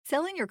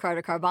Selling your car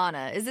to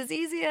Carvana is as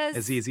easy as...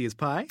 As easy as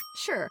pie?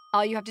 Sure.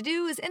 All you have to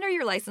do is enter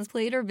your license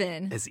plate or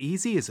VIN. As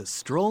easy as a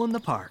stroll in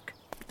the park.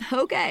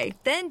 Okay,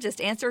 then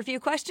just answer a few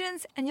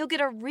questions and you'll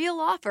get a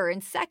real offer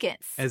in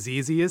seconds. As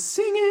easy as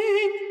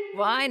singing.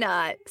 Why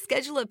not?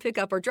 Schedule a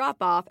pickup or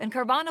drop-off and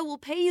Carvana will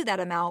pay you that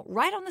amount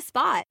right on the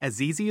spot.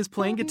 As easy as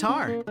playing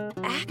guitar.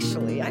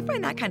 Actually, I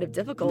find that kind of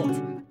difficult.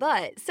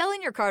 But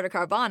selling your car to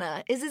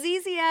Carvana is as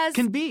easy as...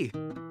 Can be.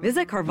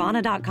 Visit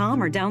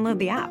Carvana.com or download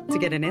the app to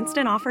get an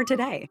instant offer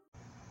today.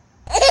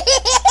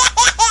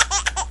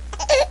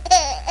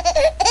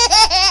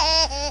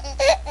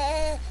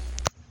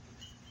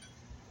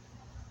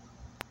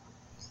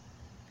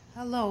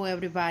 Hello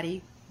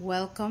everybody,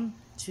 welcome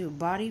to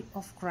Body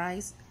of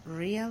Christ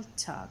Real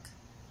Talk.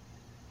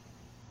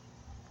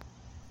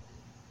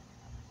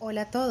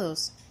 Hola a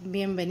todos,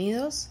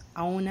 bienvenidos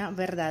a una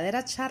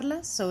verdadera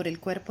charla sobre el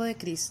cuerpo de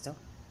Cristo.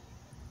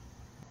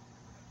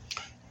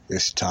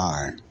 It's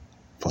time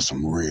for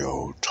some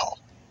real talk.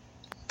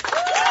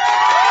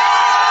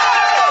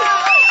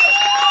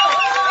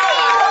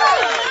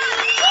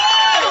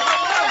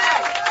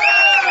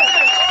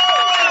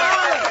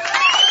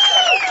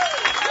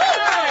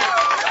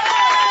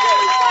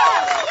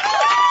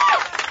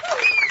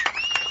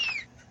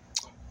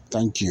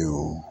 Thank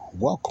you.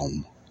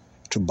 Welcome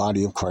to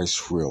Body of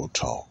Christ Real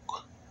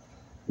Talk.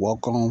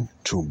 Welcome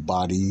to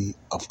Body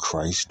of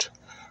Christ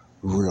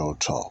Real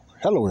Talk.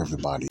 Hello,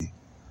 everybody.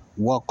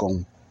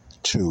 Welcome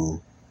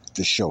to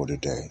the show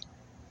today.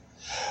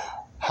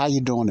 How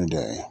you doing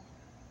today?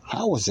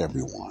 How is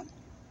everyone?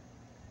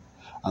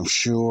 I'm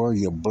sure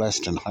you're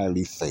blessed and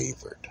highly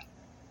favored.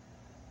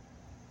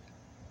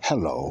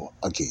 Hello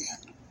again.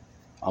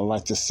 I'd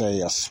like to say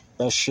a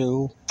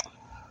special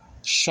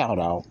shout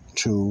out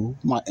to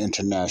my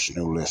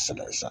international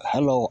listeners.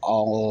 Hello,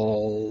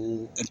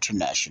 all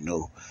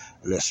international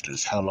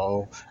listeners.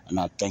 Hello, and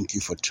I thank you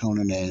for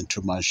tuning in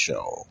to my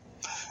show.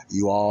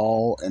 You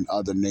all in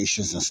other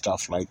nations and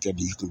stuff like that,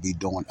 you can be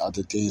doing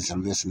other things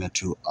and listening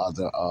to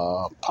other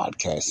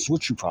podcasts,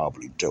 which you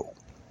probably do.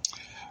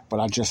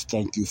 But I just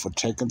thank you for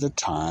taking the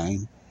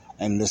time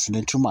and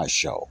listening to my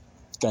show.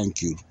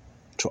 Thank you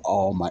to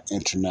all my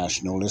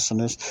international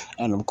listeners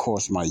and, of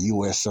course, my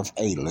US of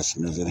A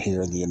listeners in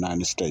here in the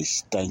United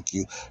States. Thank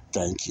you,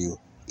 thank you,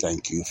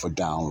 thank you for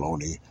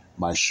downloading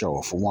my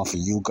show. For one, for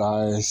you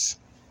guys,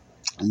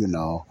 you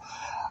know,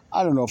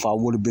 I don't know if I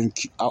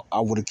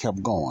would have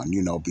kept going,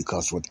 you know,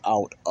 because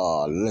without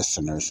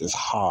listeners, it's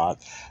hard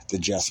to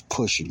just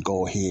push and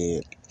go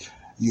ahead,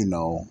 you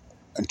know,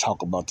 and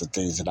talk about the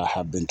things that I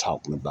have been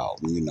talking about,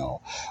 you know.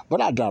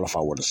 But I doubt if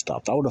I would have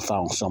stopped. I would have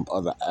found some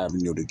other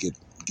avenue to get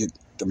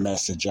the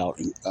message out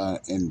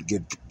and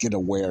get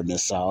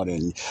awareness out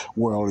and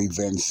world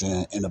events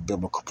in a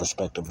biblical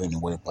perspective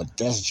anyway. But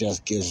that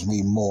just gives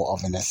me more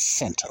of an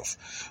incentive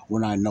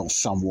when I know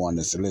someone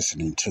is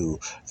listening to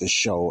the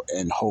show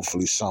and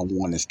hopefully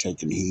someone is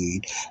taking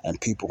heed and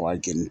people are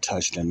getting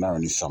touched and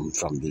learning something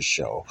from this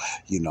show,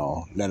 you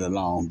know, let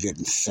alone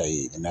getting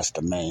saved. And that's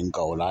the main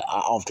goal. I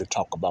often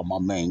talk about my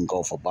main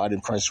goal for Body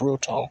of Christ Real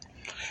Talk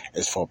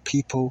is for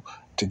people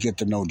to get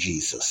to know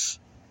Jesus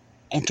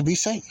and to be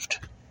saved.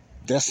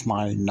 That's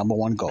my number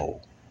one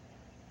goal.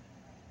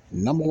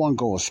 Number one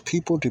goal is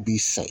people to be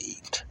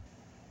saved.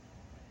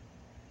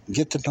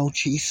 Get to know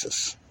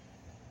Jesus.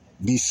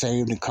 Be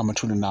saved and come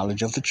into the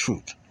knowledge of the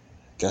truth.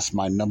 That's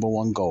my number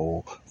one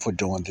goal for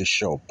doing this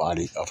show,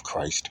 Body of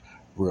Christ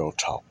Real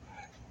Talk.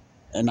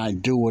 And I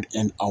do it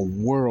in a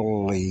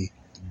worldly,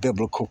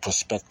 biblical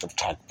perspective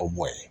type of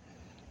way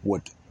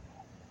with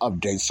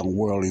updates on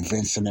world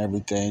events and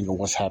everything and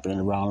what's happening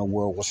around the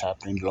world, what's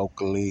happening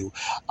locally,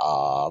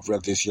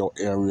 whether it's your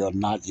area or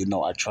not. You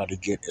know, I try to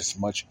get as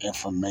much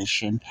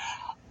information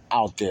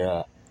out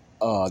there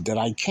that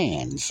I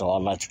can. So I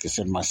like to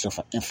consider myself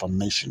an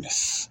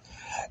informationist,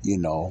 you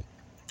know,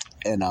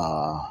 and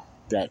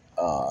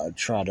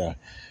try to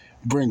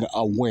bring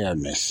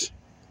awareness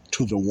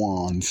to the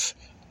ones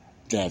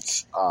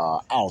that's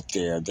out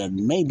there that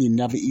maybe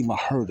never even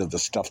heard of the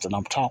stuff that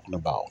I'm talking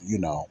about, you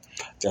know,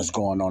 that's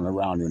going on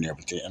around you and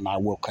everything. And I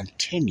will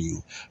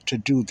continue to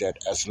do that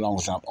as long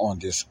as I'm on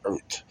this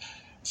earth.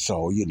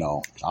 So, you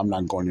know, I'm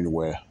not going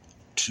anywhere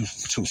too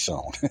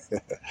soon.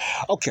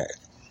 Okay.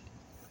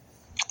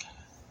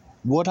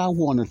 What I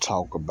want to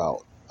talk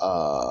about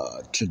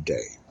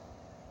today.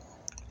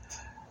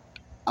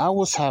 I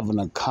was having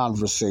a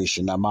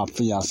conversation. Now, my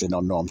fiance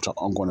don't know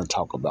I'm going to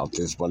talk about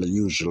this, but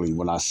usually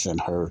when I send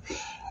her,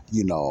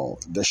 you know,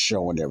 the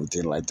show and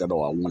everything like that,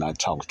 or when I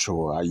talk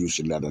to her, I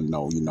usually let her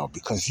know, you know,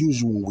 because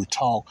usually when we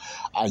talk,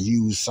 I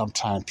use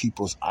sometimes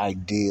people's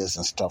ideas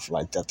and stuff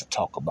like that to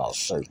talk about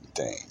certain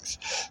things.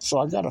 So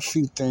I got a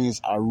few things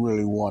I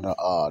really want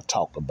to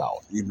talk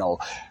about. You know,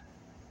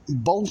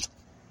 both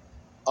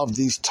of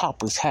these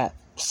topics have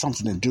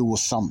something to do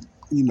with some,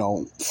 you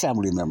know,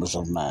 family members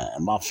of mine.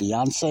 My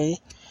fiance,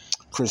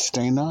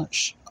 Christina,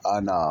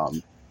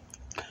 and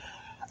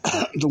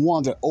the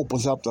one that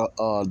opens up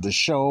the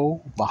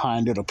show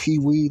behind it, a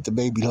Pee-wee, the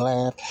baby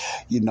laugh.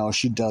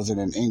 She does it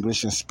in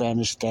English and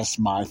Spanish. That's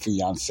my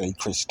fiance,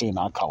 Christine.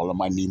 I call her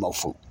my Nemo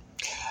Fu.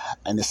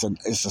 And it's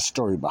a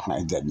story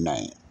behind that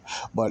name.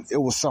 But it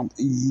was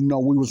something,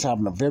 we was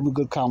having a very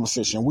good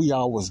conversation. We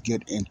always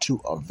get into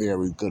a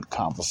very good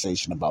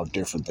conversation about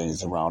different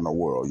things around the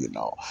world,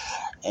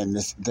 And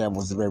that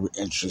was very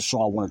interesting. So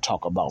I want to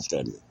talk about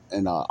that.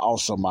 And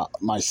also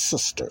my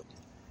sister,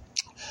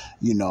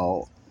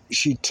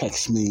 she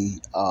texts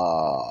me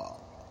a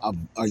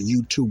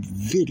YouTube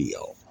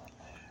video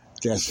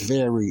that's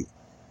very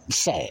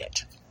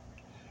sad.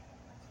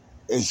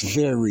 It's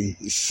very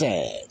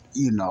sad,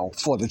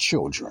 for the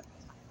children.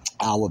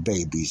 Our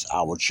babies,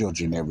 our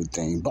children,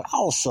 everything. But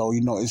also,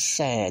 it's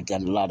sad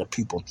that a lot of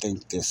people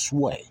think this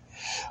way.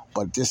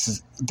 But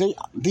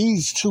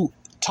these two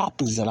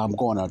topics that I'm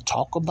going to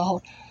talk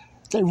about,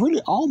 they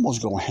really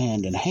almost go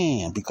hand in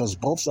hand because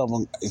both of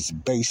them is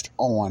based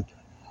on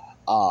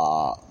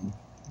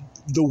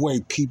the way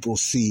people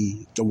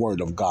see the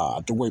Word of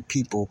God, the way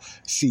people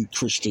see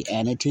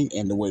Christianity,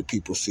 and the way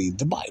people see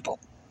the Bible.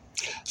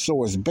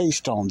 So it's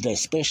based on that,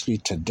 especially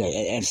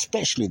today, and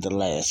especially the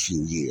last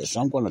few years.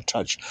 I'm going to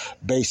touch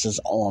bases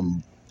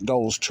on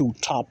those two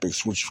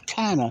topics, which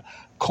kind of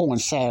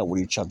coincide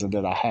with each other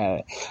that I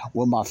had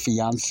with my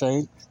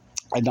fiance,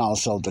 and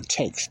also the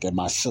text that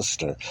my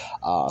sister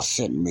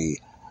sent me,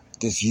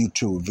 this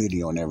YouTube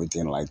video and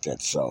everything like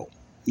that. So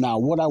now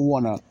what I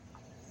want to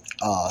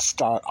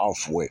start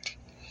off with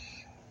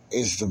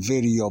is the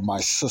video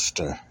my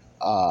sister,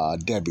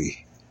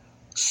 Debbie,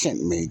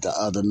 sent me the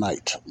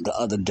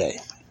other day.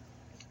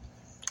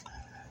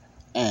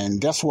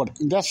 And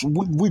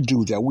we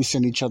do that. We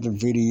send each other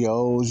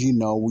videos,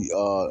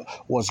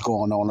 what's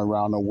going on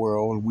around the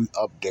world. We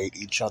update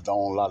each other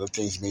on a lot of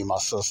things. Me and my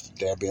sister,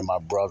 Debbie, and my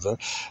brother,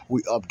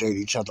 we update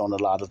each other on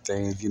a lot of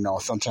things.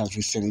 Sometimes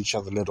we send each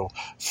other little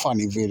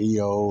funny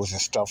videos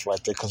and stuff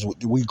like that because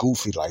we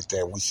goofy like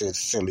that. We send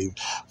silly,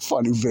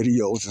 funny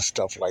videos and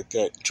stuff like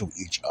that to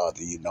each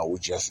other. We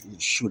just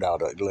shoot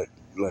out a little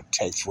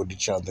text with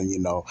each other,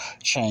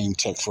 chain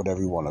text, whatever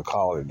you want to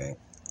call it, and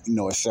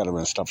et cetera,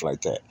 and stuff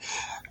like that.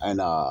 And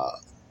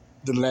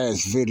the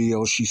last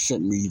video she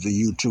sent me, the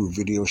YouTube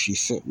video she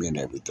sent me and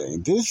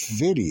everything, this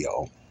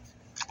video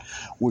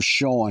was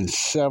showing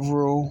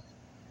several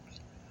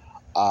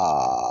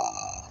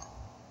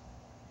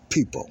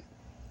people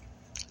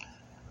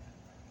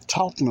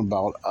talking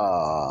about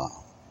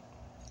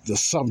the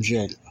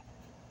subject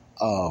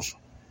of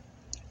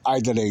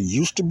either they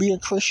used to be a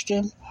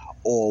Christian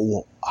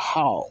or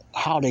how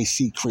they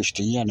see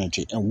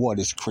Christianity and what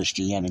is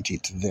Christianity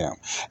to them.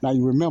 Now,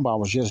 you remember I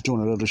was just doing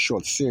a little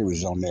short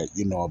series on that,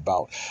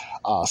 about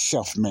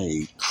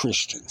self-made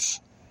Christians,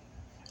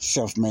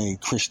 self-made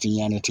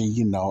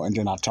Christianity, and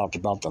then I talked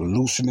about the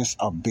looseness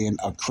of being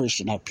a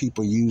Christian, how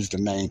people use the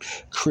name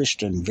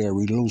Christian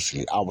very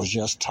loosely. I was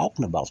just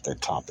talking about that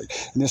topic.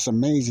 And it's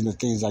amazing the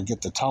things I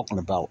get to talking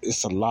about.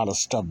 It's a lot of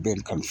stuff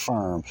being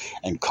confirmed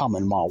and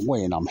coming my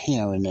way, and I'm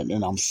hearing it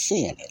and I'm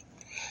seeing it.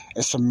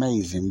 It's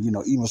amazing,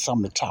 even some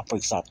of the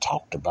topics I've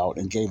talked about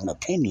and gave an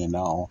opinion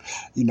on,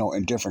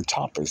 in different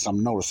topics. I've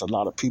noticed a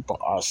lot of people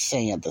are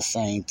saying the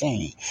same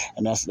thing,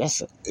 and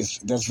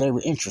that's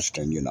very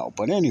interesting,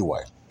 But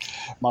anyway,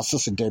 my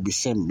sister Debbie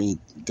sent me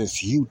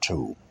this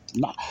YouTube.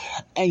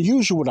 And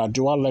usually what I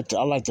do, I like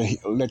to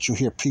let you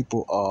hear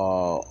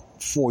people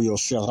for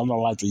yourself. I don't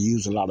like to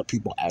use a lot of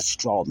people as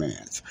straw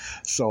mans.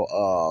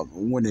 So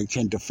when they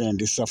can't defend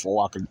themselves,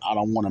 or I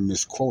don't want to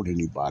misquote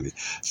anybody.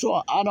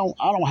 So I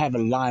don't have it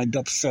lined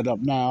up, set up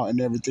now, and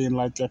everything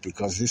like that,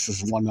 because this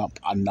is one of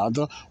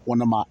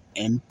my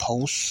end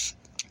posts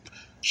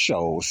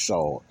shows.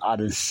 So I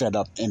didn't set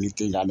up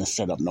anything. I didn't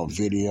set up no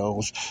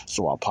videos.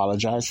 So I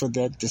apologize for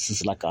that. This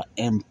is like an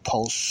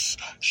impulse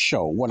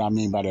show. What I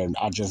mean by that,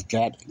 I just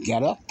got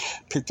up,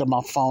 picked up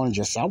my phone, and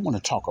just said, I want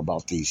to talk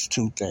about these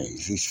few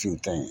things,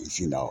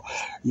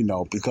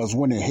 because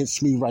when it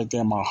hits me right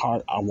there in my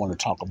heart, I want to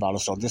talk about it.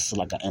 So this is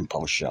like an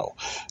impulse show.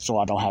 So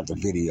I don't have the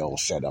video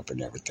set up and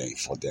everything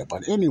for that.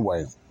 But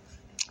anyway,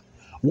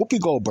 Whoopi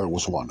Goldberg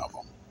was one of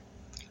them.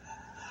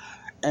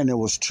 And there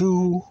was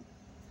two.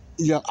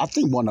 Yeah, I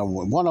think one of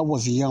them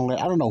was a young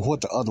lady. I don't know what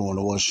the other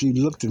one was. She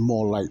looked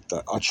more like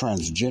a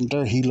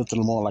transgender. He looked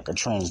more like a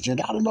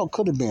transgender. I don't know.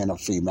 Could have been a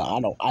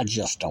female. I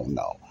just don't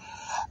know.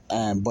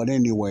 But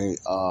anyway,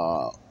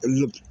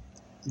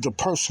 the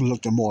person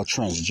looked more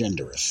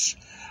transgenderous.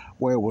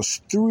 Where it was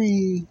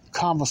 3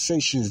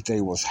 conversations they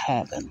was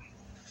having,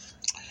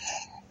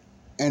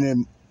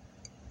 and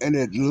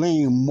it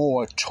leaned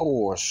more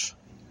towards,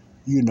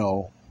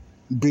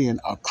 being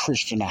a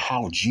Christian or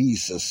how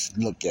Jesus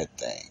looked at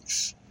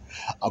things.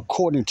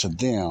 According to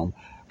them,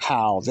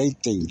 how they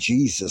think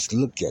Jesus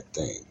looked at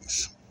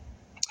things.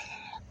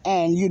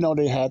 And,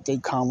 they had their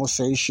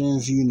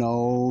conversations,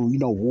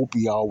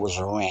 Whoopi always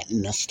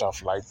ranting and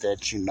stuff like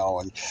that,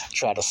 and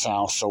try to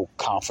sound so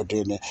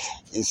confident.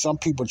 And some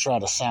people try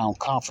to sound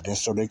confident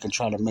so they can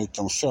try to make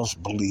themselves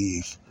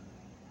believe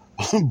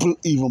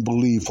even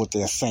believe what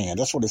they're saying.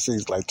 That's what it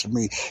seems like to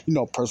me. You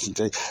know, a person,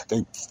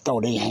 they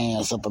throw their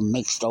hands up and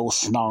make those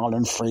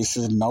snarling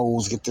faces,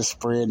 nose get this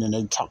spread, and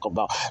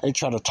they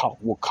try to talk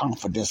with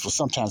confidence, but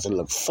sometimes they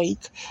look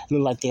fake.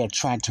 Look like they're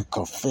trying to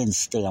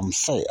convince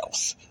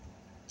themselves,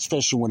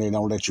 especially when they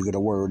don't let you get a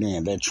word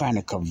in. They're trying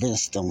to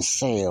convince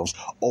themselves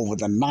over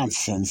the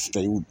nonsense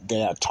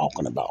they are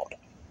talking about.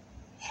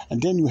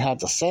 And then you have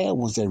the sad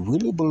ones that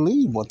really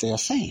believe what they're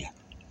saying.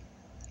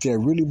 They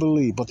really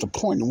believe. But the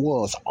point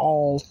was,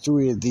 all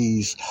three of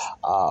these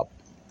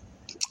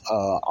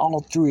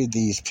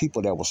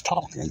people that was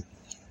talking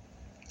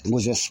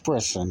was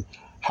expressing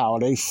how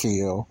they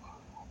feel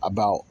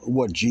about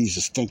what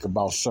Jesus think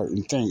about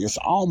certain things. It's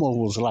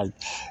almost like,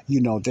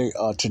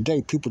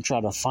 today people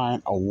try to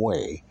find a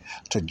way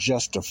to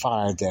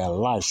justify their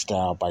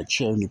lifestyle by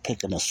cherry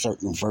picking a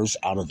certain verse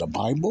out of the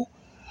Bible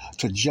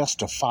to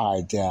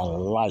justify their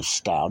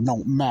lifestyle,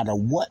 no matter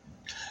what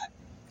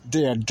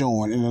they're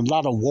doing. And a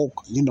lot of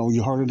woke,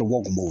 you heard of the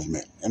woke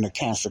movement and the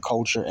cancer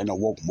culture and the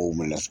woke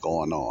movement that's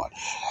going on.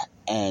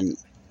 And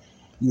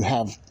you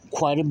have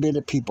quite a bit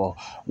of people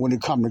when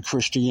it comes to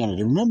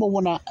Christianity. Remember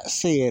when I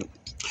said,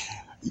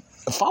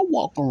 if I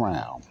walk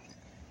around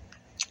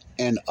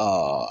and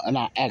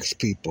I ask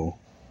people,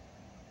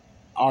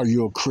 are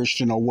you a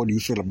Christian, or what do you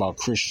feel about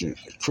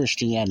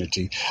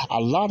Christianity? A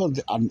lot of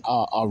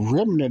a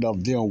remnant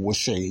of them will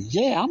say,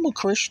 yeah, I'm a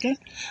Christian.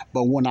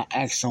 But when I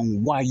ask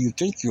them why you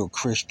think you're a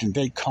Christian,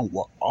 they come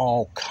with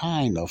all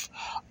kind of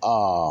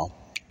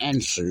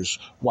answers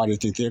why they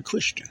think they're a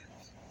Christian.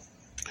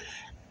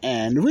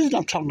 And the reason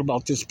I'm talking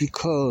about this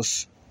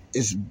because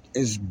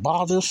it's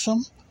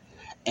bothersome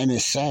and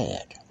it's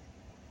sad.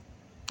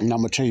 And I'm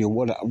going to tell you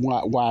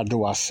why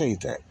do I say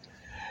that.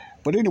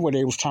 But anyway,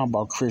 they was talking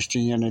about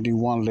Christianity.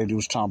 One lady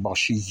was talking about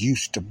she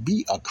used to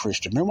be a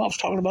Christian. Remember I was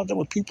talking about that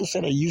when people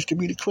said they used to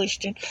be the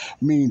Christian?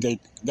 Meaning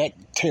that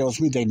tells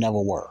me they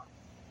never were.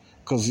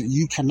 Because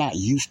you cannot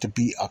used to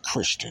be a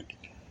Christian.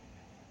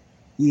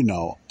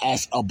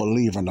 As a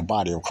believer in the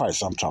body of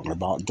Christ I'm talking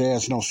about.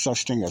 There's no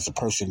such thing as a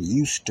person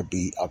used to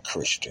be a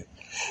Christian.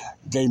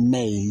 They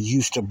may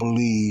used to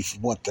believe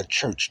what the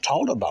church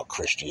taught about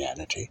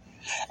Christianity.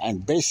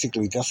 And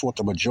basically that's what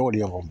the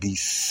majority of them be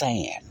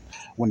saying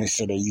when they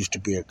say they used to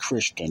be a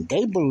Christian.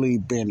 They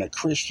believe being a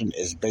Christian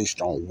is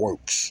based on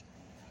works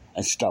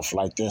and stuff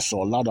like that.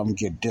 So a lot of them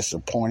get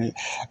disappointed.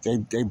 They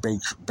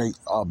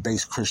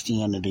base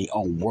Christianity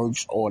on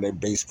works, or they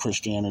base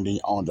Christianity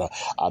on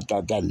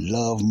that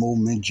love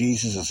movement.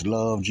 Jesus is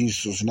love.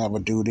 Jesus was never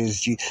do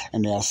this.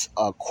 And they'll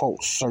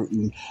quote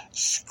certain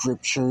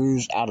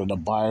scriptures out of the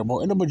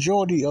Bible. And the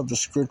majority of the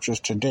scriptures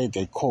today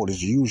they quote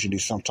is usually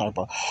some type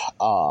of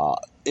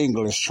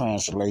English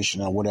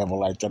translation or whatever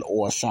like that,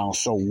 or it sounds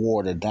so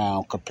watered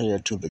down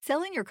compared to the...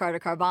 Selling your car to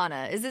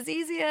Carvana is as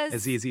easy as...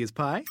 As easy as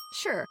pie?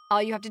 Sure.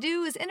 All you have to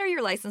do is enter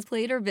your license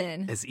plate or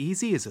VIN. As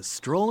easy as a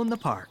stroll in the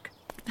park.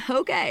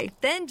 Okay,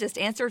 then just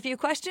answer a few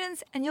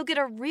questions and you'll get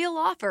a real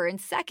offer in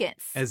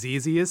seconds. As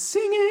easy as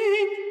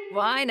singing.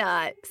 Why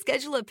not?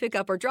 Schedule a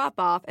pickup or drop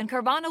off and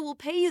Carvana will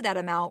pay you that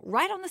amount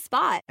right on the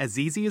spot. As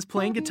easy as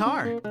playing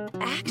guitar.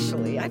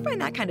 Actually, I find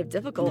that kind of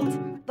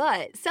difficult.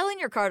 But selling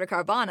your car to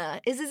Carvana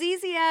is as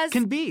easy as...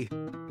 Can be.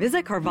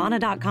 Visit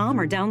Carvana.com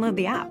or download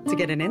the app to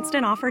get an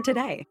instant offer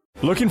today.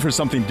 Looking for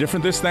something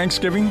different this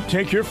Thanksgiving?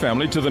 Take your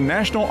family to the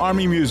National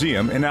Army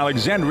Museum in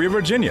Alexandria,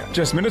 Virginia,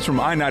 just minutes from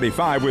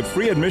I-95 with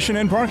free admission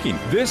and parking.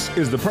 This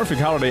is the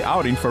perfect holiday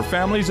outing for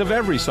families of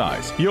every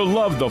size. You'll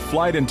love the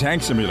flight and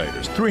tank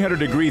simulators,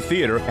 300-degree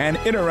theater, and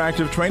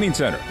interactive training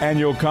center. And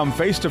you'll come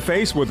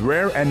face-to-face with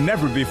rare and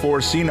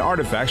never-before-seen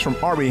artifacts from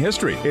Army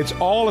history. It's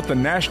all at the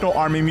National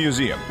Army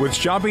Museum, with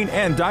shopping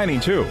and dining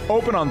too.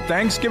 Open on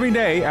Thanksgiving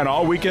Day and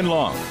all weekend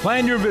long.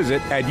 Plan your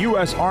visit at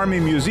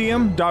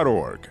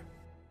usarmymuseum.org.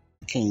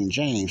 King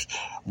James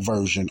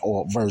version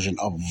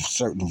of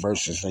certain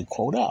verses they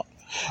quote out.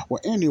 Well,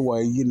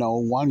 anyway,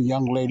 one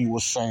young lady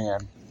was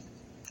saying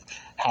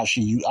how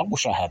she used... I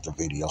wish I had the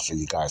video so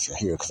you guys can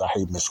hear, because I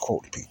hate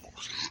misquoting people.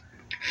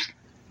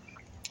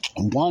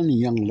 And one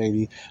young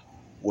lady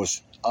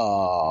was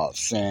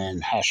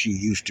saying how she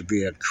used to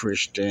be a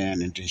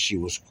Christian, and then she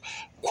was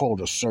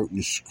quote a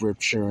certain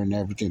scripture and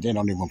everything. They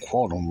don't even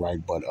quote them right,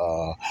 but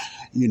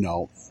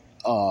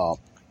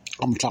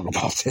I'm talking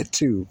about that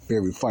too.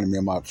 Very funny. Me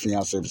and my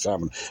fiance was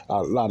having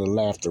a lot of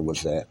laughter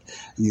with that,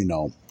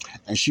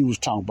 And she was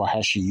talking about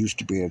how she used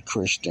to be a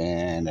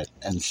Christian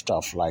and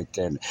stuff like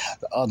that. And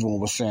the other one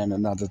was saying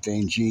another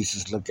thing.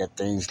 Jesus looked at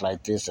things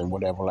like this and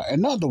whatever.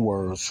 In other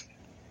words,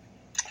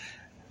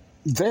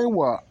 they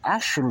were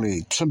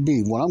actually, to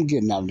me, what I'm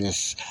getting out of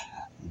this,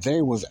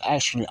 they was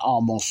actually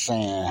almost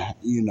saying,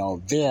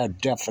 their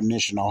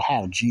definition of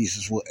how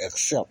Jesus will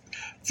accept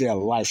their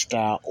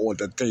lifestyle or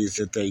the things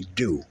that they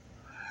do.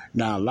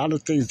 Now, a lot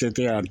of things that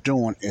they are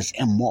doing is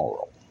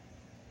immoral.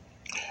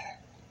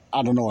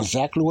 I don't know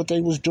exactly what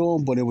they was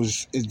doing, but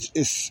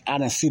it's I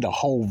didn't see the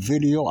whole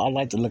video. I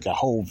like to look at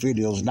whole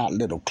videos, not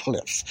little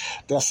clips.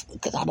 That's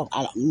because I don't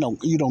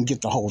you don't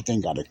get the whole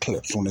thing out of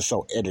clips when it's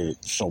so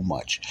edited so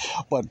much.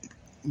 But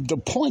the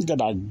point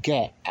that I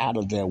get out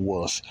of there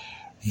was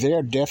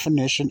their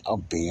definition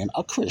of being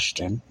a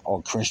Christian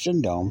or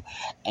Christendom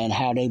and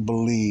how they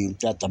believe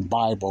that the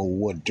Bible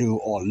would do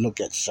or look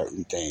at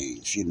certain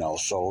things,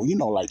 So,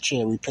 like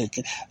cherry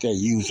picking, they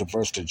use a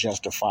verse to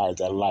justify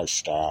their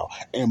lifestyle,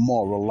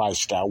 immoral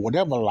lifestyle,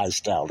 whatever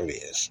lifestyle it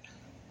is,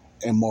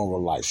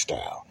 immoral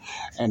lifestyle.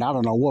 And I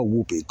don't know what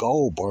Whoopi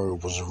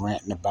Goldberg was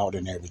ranting about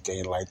and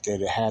everything like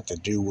that. It had to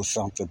do with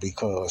something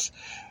because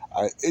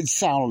it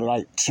sounded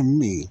like to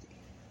me,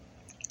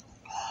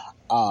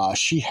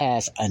 she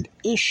has an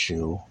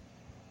issue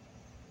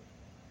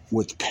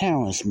with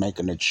parents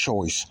making a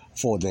choice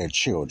for their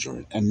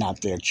children and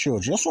not their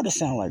children. That's what it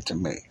sounded like to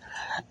me.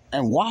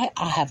 And why,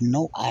 I have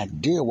no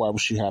idea why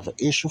she have an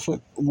issue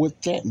with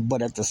that.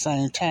 But at the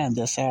same time,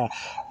 that's how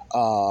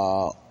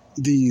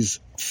these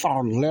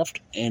far left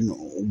and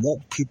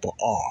woke people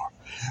are.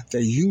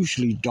 They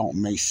usually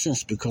don't make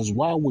sense, because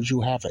why would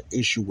you have an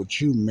issue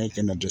with you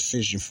making a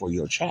decision for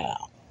your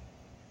child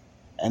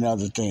and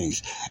other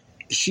things?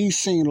 She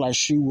seemed like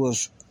she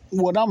was,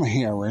 what I'm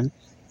hearing,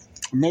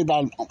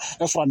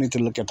 that's why I need to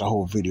look at the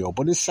whole video,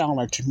 but it sounded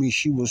like to me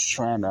she was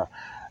trying to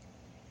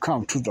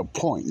come to the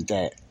point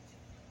that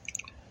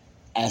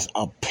as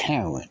a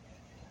parent,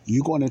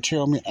 you're going to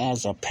tell me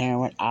as a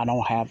parent I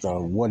don't have the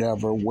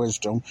whatever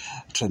wisdom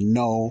to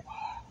know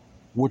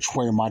which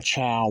way my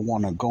child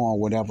want to go or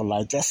whatever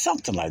like that.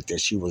 Something like that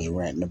she was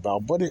ranting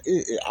about. But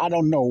I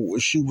don't know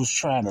if she was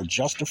trying to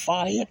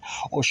justify it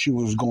or she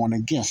was going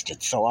against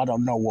it. So I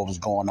don't know what was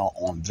going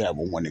on there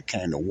when it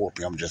came to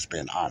Whoopi. I'm just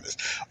being honest.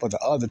 But the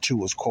other two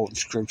was quoting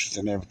scriptures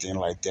and everything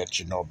like that,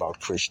 about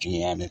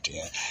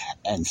Christianity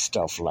and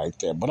stuff like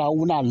that. But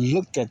when I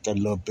looked at that a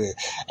little bit,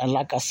 and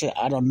like I said,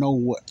 I don't know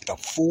what the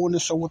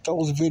fullness of what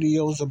those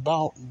videos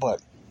about,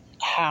 but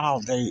how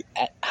they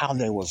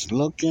was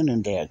looking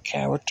and their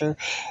character,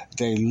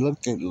 they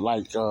looked at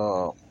like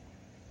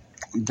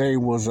they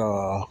was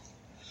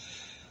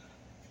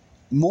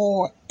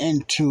more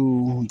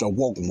into the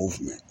woke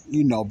movement,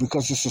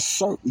 because it's a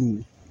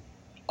certain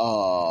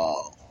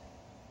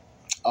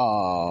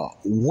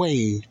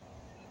way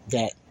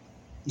that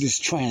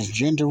this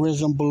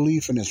transgenderism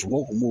belief and this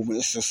woke movement,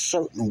 it's a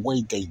certain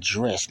way they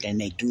dress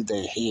and they do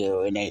their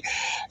hair and they,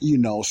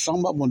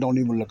 some of them don't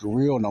even look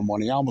real no more.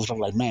 They almost look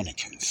like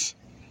mannequins.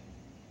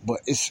 But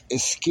it's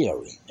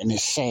scary and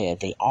it's sad.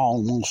 They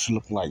almost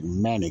look like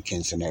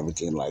mannequins and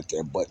everything like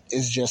that. But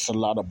it's just a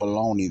lot of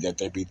baloney that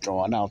they be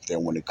throwing out there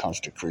when it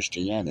comes to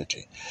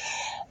Christianity.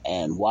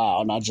 And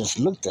wow, and I just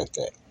looked at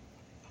that.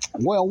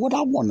 Well, what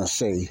I want to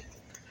say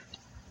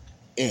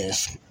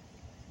is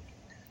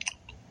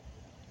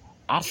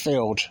I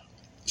felt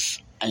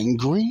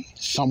angry,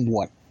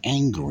 somewhat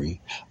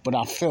angry, but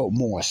I felt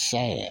more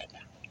sad,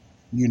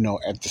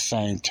 at the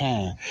same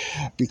time,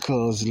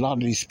 because a lot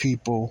of these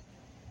people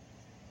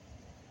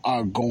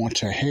are going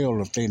to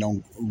hell if they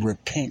don't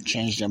repent,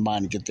 change their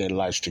mind, and get their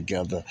lives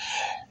together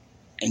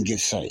and get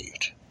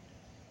saved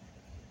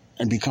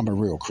and become a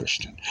real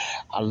Christian.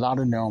 A lot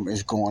of them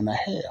is going to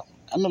hell.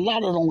 And a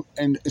lot of them,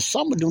 and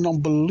some of them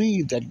don't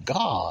believe that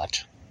God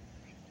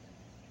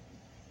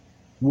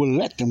will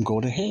let them go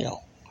to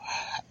hell.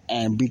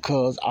 And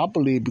because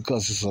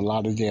it's a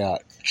lot of their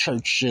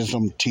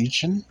churchism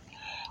teaching,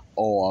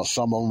 or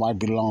some of them might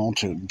belong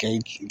to gay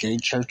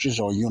churches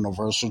or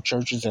universal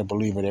churches that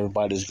believe that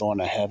everybody's going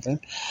to heaven.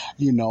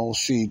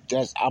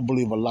 I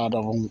believe a lot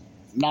of them,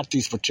 not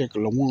these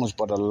particular ones,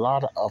 but a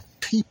lot of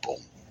people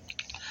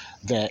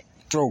that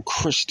throw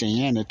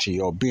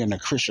Christianity or being a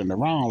Christian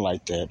around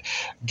like that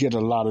get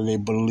a lot of their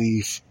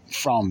belief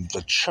from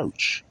the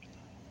church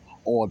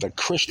or the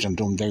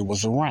Christendom they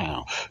was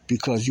around,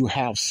 because you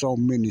have so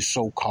many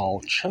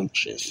so-called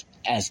churches,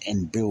 as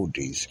in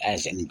buildings,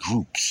 as in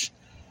groups.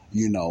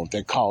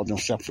 They call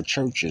themselves for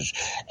churches,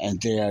 and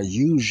they are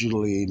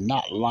usually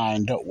not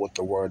lined up with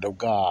the Word of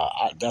God.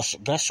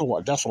 That's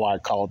why I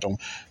call them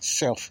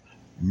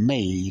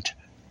self-made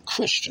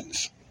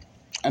Christians.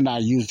 And I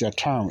use that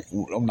term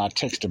when I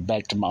texted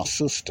back to my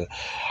sister.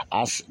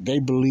 They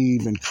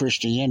believe in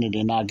Christianity,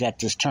 and I got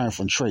this term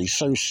from Trey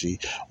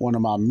Cersei, one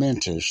of my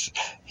mentors.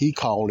 He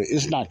called it,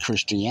 it's not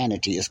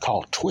Christianity, it's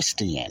called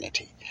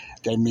Twistianity.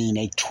 They mean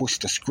they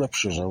twist the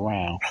scriptures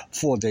around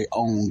for their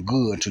own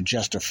good to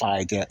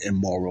justify their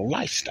immoral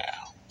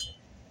lifestyle.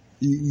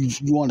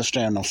 You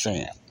understand what I'm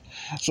saying?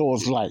 So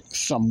it's like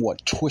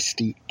somewhat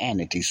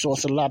Twistianity. So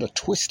it's a lot of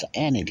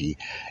Twistianity.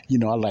 I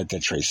like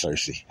that Trey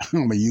Cersei.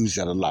 I'm going to use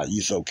that a lot.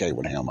 He's okay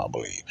with him, I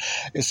believe.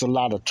 It's a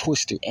lot of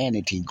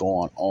Twistianity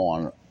going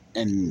on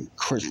in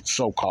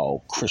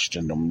so-called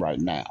Christendom right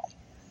now.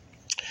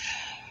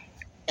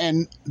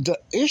 And the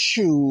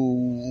issue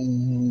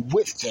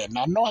with that, and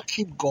I know I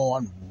keep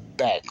going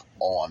back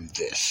on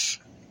this,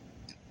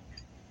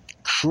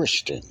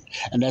 Christian,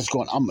 and that's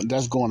going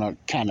to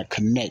kind of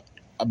connect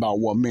about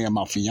what me and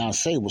my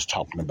fiance was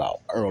talking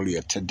about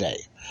earlier today,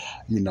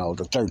 the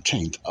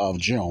 13th of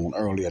June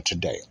earlier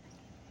today,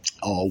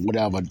 or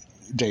whatever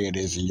day it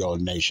is in your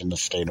nation, the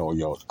state, or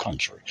your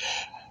country.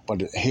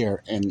 But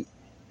here in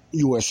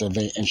U.S.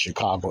 event in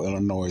Chicago,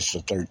 Illinois. It's the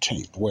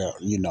 13th. Well,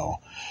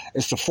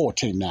 it's the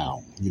 14th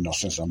now,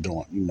 since I'm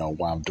doing,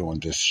 while I'm doing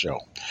this show.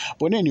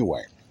 But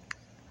anyway,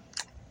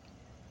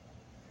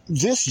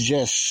 this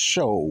just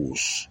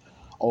shows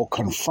or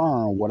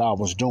confirm what I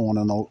was doing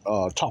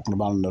and talking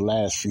about in the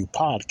last few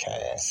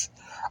podcasts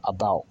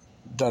about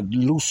the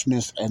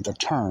looseness and the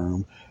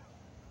term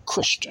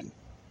Christian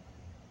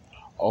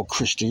or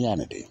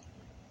Christianity.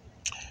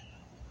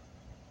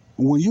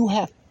 When you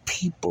have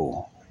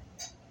people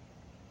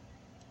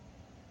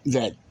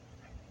that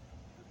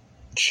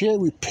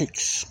cherry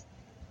picks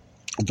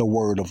the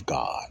word of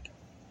God.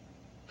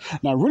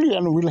 Now, really, I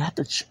don't really have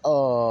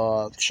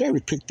to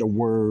cherry pick the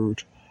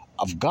word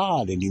of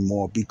God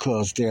anymore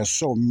because there are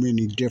so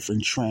many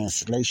different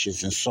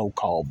translations and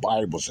so-called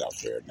Bibles out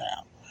there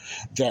now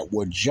that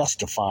would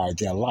justify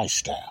their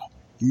lifestyle.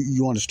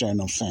 You understand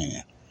what I'm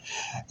saying?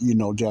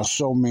 There are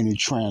so many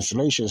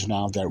translations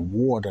now that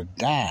water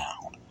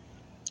down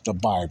the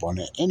Bible.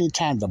 And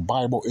anytime the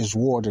Bible is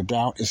watered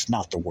down, it's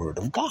not the word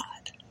of God.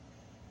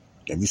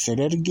 Let me say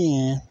that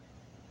again.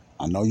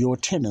 I know your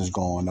attendance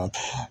going up.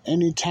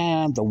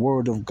 Anytime the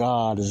word of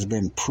God has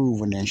been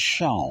proven and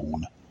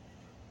shown,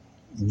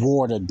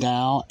 watered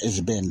down, it's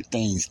been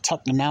things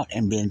taken out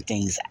and been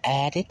things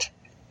added,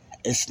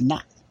 it's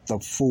not the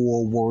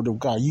full word of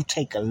God. You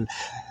take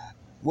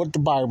what the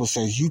Bible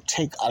says, you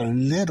take a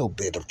little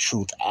bit of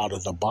truth out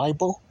of the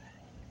Bible,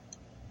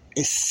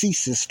 it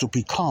ceases to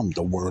become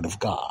the word of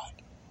God.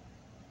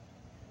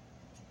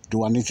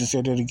 Do I need to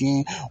say that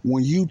again?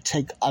 When you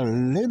take a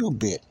little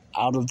bit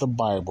out of the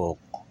Bible,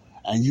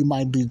 and you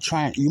might be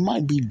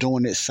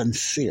doing it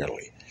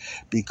sincerely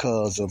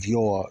because of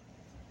your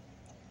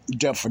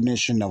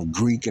definition of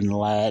Greek and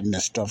Latin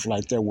and stuff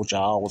like that, which I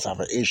always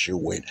have an issue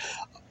with,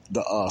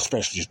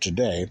 especially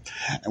today.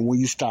 And when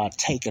you start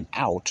taking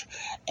out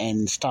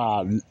and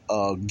start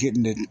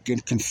getting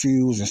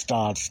confused and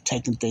start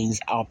taking things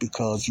out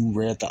because you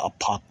read the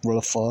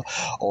Apocrypha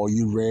or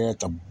you read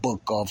the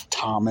book of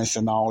Thomas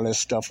and all that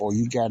stuff, or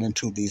you got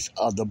into these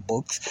other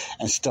books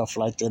and stuff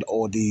like that,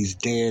 or these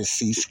Dead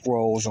Sea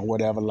Scrolls or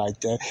whatever like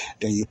that,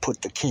 then you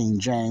put the King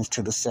James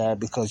to the side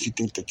because you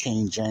think the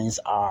King James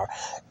are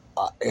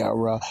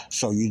era,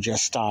 so you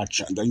just start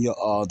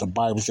the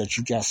Bibles that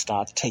you got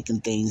start taking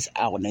things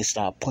out, and they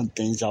start putting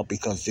things out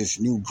because this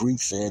new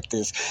Greek said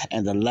this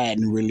and the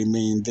Latin really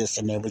mean this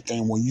and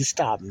everything. When you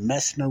start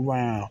messing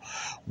around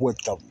with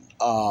the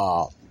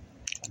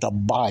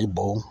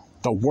Bible,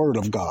 the Word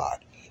of God.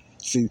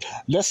 See,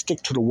 let's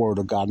stick to the Word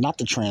of God, not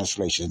the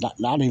translations,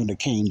 not even the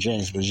King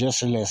James, but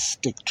just let's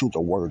stick to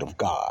the Word of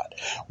God.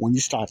 When you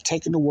start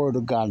taking the Word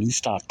of God and you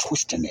start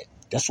twisting it,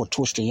 that's what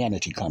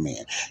Twistianity come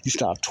in. You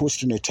start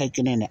twisting it,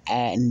 taking it,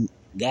 and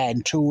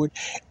adding to it.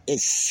 It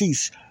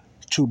ceased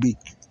to be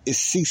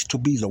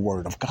the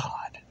word of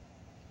God.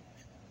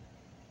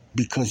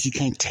 Because you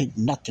can't take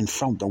nothing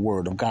from the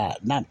word of God,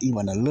 not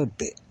even a little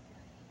bit.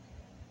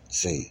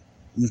 See,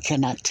 you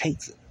cannot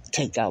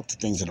take out the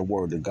things of the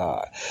word of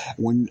God.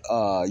 When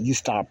you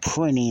start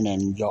printing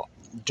and your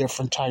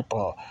different type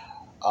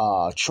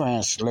of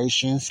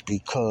translations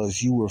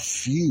because you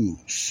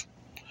refuse,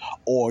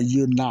 or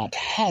you're not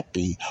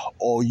happy,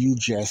 or you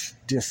just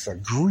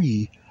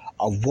disagree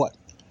of what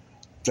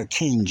the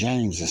King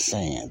James is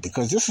saying,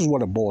 because this is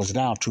what it boils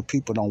down to.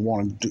 People don't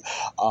want to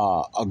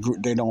agree.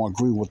 They don't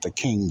agree with the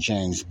King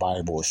James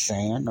Bible is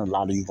saying. A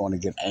lot of you are going to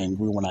get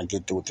angry when I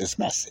get through with this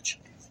message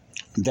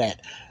that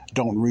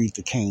don't read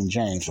the King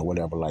James or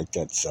whatever like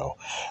that. So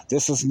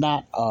this is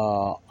not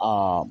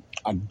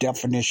a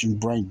definition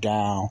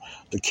breakdown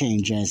the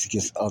King James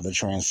against other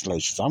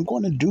translations. I'm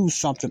going to do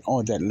something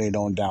on that later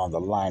on down the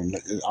line.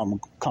 I'm going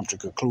to come to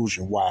the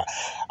conclusion why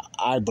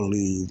I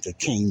believe the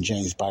King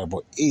James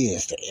Bible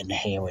is the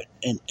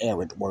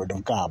inerrant word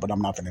of God, but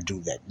I'm not going to do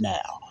that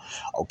now.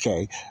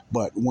 Okay?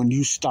 But when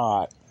you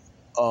start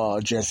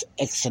just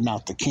Xing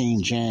out the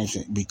King James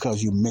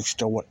because you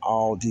mixed up with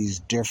all these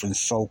different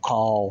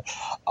so-called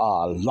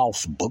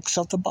lost books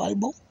of the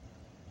Bible.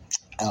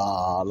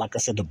 Like I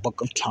said, the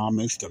book of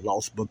Thomas, the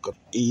lost book of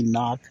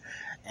Enoch,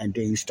 and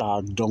then you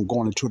start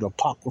going into the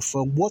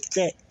Apocrypha.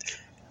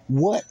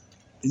 What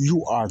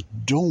you are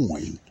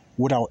doing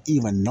without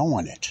even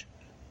knowing it.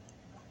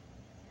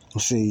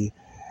 See,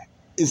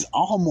 it's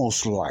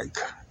almost like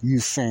you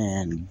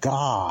saying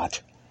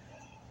God's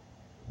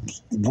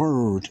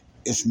word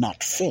is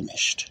not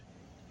finished.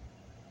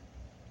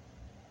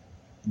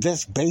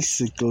 That's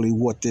basically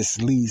what this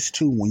leads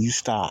to when you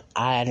start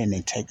adding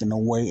and taking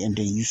away, and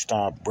then you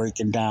start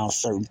breaking down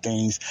certain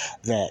things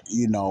that,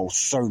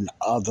 certain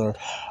other,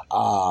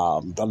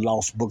 the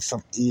lost books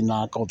of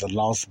Enoch or the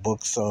lost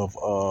books of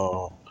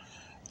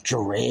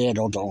Jared,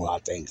 or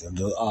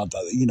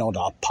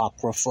the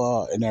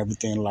Apocrypha and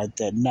everything like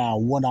that. Now,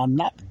 what I'm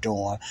not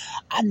doing,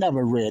 I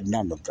never read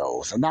none of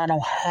those, and I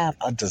don't have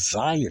a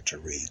desire to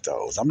read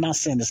those. I'm not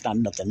saying there's not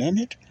nothing in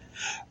it,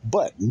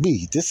 but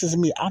this is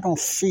me. I don't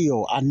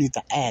feel I need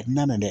to add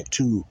none of that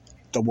to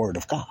the Word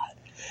of God.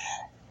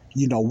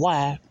 You know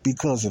why?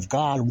 Because if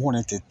God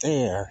wanted it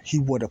there, He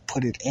would have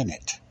put it in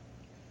it.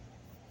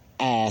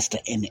 as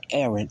the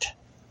inerrant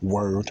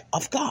word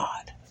of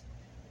God.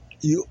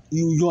 You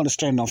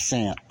understand what I'm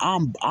saying?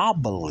 I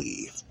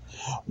believe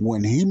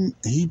when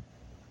he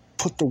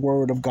put the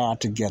word of God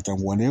together,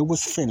 when it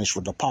was finished,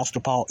 with the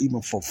Apostle Paul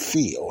even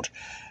fulfilled,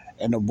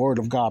 and the word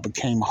of God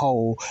became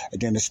whole,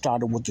 and then it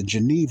started with the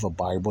Geneva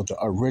Bible, the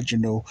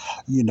original,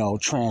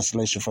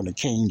 translation from the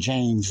King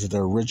James, the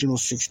original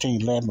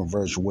 1611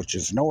 version, which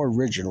is no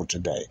original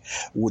today.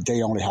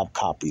 They only have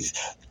copies.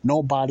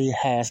 Nobody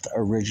has the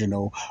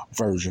original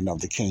version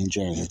of the King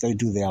James. If they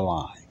do, they're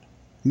lying.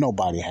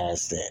 Nobody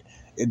has that.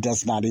 It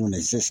does not even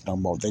exist no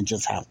more. They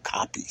just have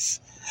copies.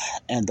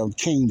 And the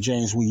King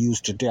James we use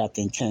today, I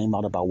think, came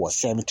out about,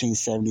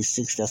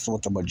 1776? That's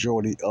what the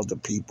majority of the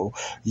people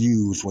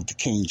use with the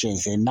King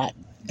James. They're not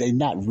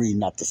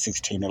reading out the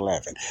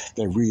 1611.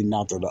 They're reading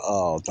out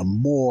the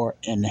more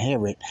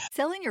inherent.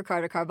 Selling your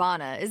car to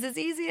Carvana is as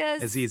easy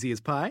as... As easy as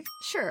pie?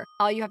 Sure.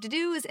 All you have to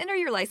do is enter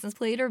your license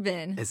plate or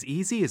VIN. As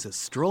easy as a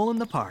stroll in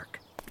the park.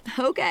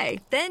 Okay,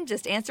 then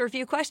just answer a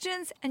few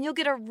questions and you'll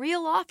get a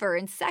real offer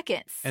in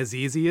seconds. As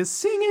easy as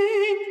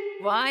singing.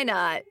 Why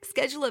not?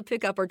 Schedule a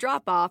pickup or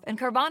drop off and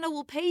Carvana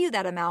will pay you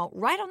that amount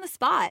right on the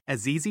spot.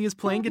 As easy as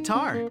playing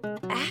guitar.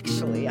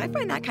 Actually, I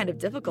find that kind of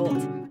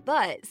difficult.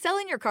 But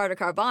selling your car to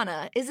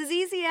Carvana is as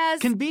easy as...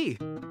 Can be.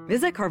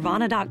 Visit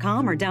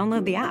Carvana.com or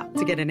download the app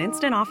to get an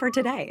instant offer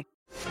today.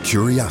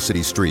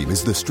 CuriosityStream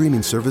is the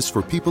streaming service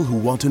for people who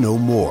want to know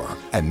more.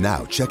 And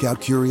now check out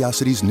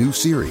Curiosity's new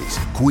series,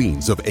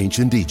 Queens of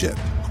Ancient Egypt.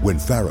 When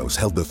pharaohs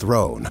held the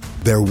throne,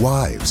 their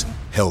wives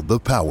held the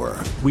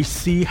power. We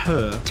see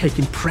her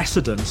taking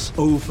precedence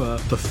over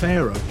the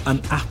pharaoh,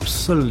 an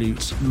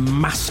absolute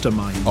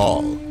mastermind.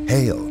 All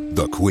hail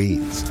the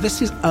queens.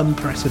 This is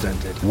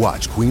unprecedented.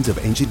 Watch Queens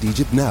of Ancient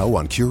Egypt now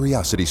on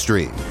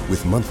CuriosityStream.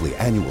 With monthly,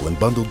 annual, and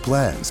bundled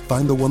plans,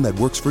 find the one that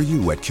works for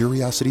you at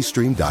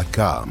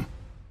CuriosityStream.com.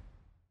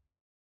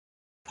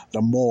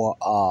 The more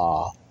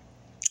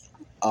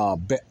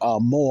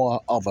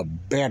of a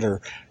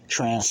better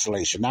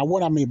translation. Now,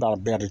 what I mean by a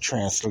better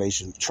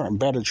translation,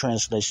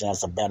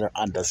 has a better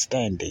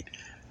understanding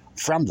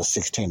from the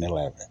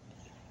 1611,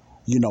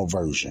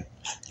 version.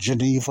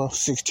 Geneva,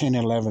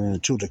 1611,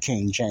 and to the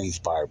King James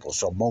Bible.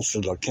 So most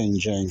of the King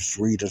James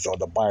readers or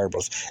the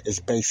Bibles is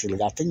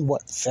basically, I think,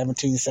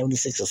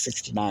 1776 or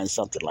 69,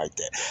 something like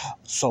that.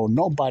 So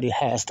nobody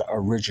has the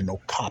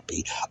original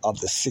copy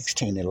of the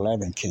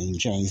 1611 King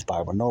James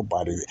Bible.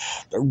 Nobody,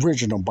 the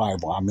original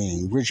Bible,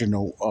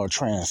 original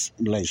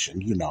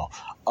translation,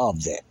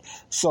 of that.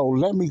 So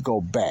let me go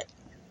back.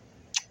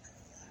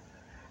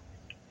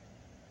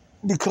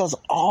 Because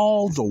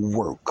all the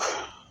work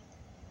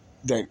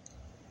that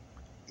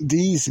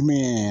these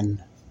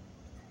men,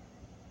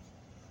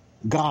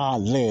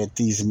 God led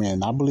these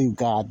men. I believe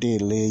God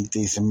did lead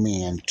these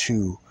men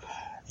to,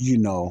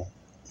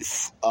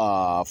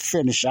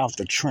 finish out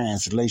the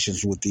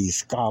translations with these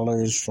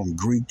scholars from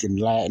Greek and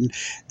Latin.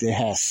 They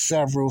had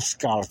several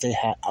scholars. They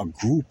had a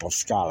group of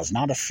scholars,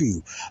 not a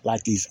few,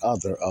 like these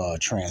other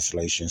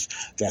translations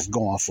that's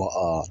going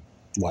for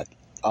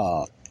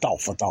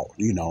thought for thought,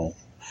 and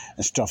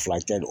stuff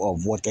like that,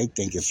 of what they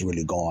think is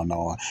really going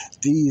on.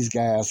 These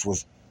guys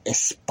was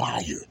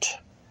inspired,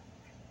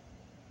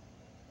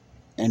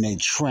 and they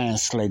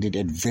translated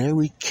it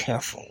very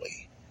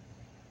carefully.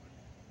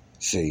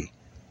 See,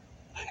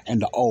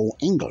 and the Old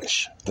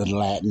English, the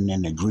Latin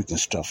and the Greek and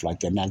stuff like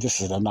that. Now,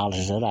 this is the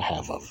knowledge that I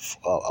have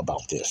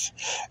about this.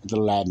 The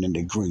Latin and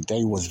the Greek,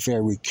 they was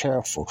very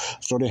careful.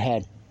 So they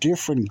had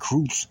different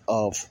groups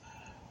of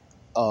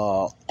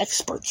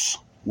experts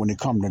when it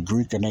come to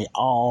Greek, and they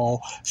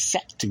all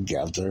sat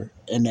together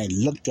and they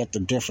looked at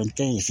the different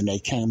things and they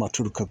came up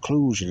to the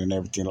conclusion and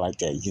everything like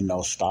that,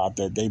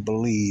 that they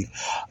believe,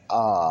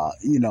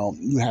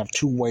 you have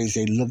two ways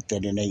they looked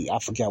at it, and I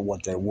forgot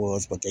what that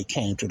was, but they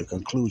came to the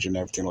conclusion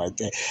and everything like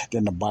that.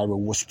 Then the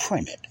Bible was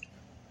printed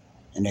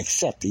and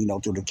accepted,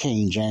 through the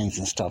King James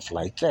and stuff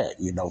like that,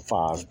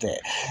 far as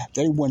that.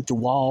 They went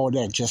through all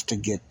that just to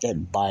get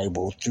that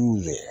Bible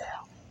through there.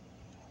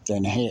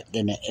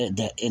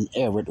 The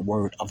inerrant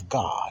word of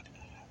God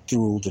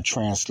through the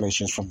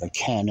translations from the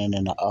canon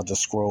and the other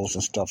scrolls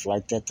and stuff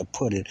like that, to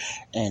put it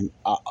in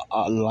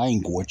a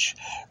language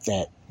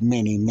that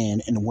many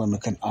men and women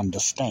can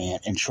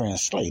understand and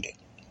translate it.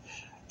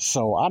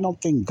 So I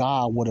don't think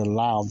God would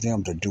allow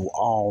them to do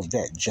all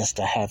that just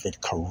to have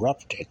it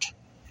corrupted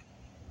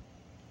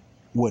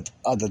with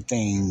other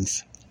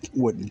things,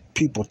 with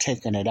people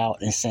taking it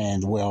out and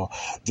saying, well,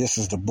 this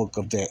is the book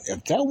of that.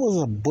 If that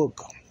was a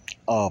book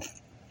of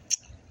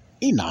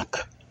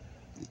Enoch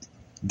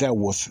that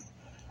was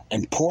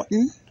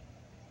important.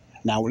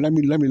 Now let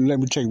me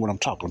tell you what I'm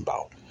talking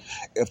about.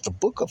 If the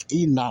book of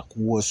Enoch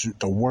was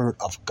the word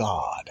of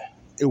God,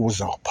 it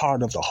was a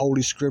part of the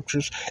Holy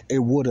Scriptures, it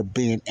would have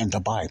been in the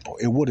Bible.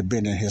 It would have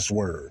been in his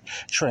word,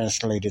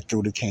 translated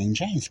through the King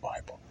James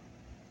Bible.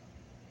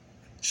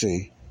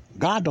 See,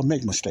 God don't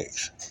make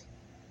mistakes.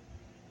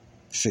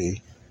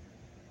 See,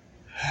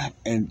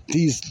 and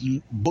these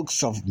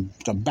books of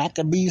the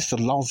Maccabees, the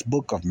lost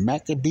book of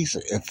Maccabees,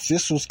 if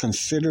this was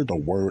considered the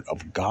word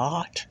of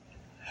God,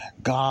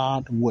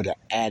 God would have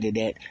added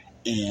it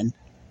in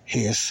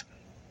his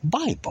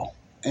Bible,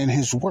 in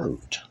his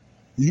word.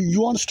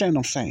 You understand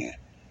what I'm saying?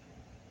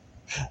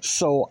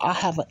 So I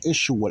have an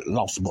issue with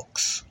lost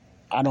books.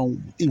 I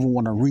don't even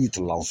want to read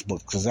the lost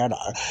book because that,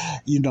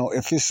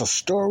 if it's a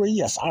story,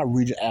 yes, I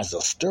read it as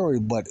a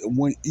story. But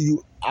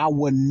I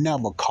would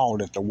never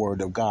call it the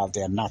Word of God.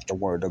 They're not the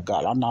Word of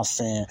God. I'm not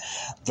saying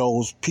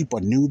those people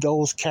knew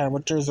those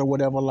characters or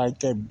whatever like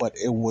that, but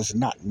it was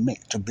not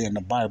meant to be in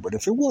the Bible.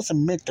 If it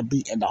wasn't meant to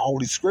be in the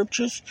Holy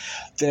Scriptures,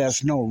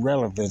 there's no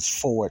relevance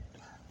for it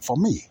for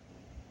me,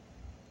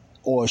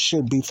 or it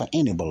should be for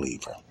any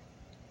believer.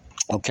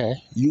 Okay,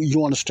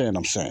 you understand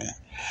what I'm saying?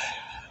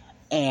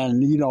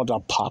 And, the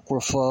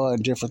Apocrypha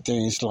and different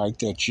things like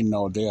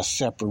that, they're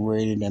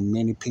separated, and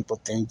many people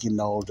think,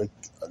 the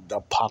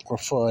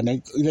Apocrypha,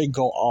 and they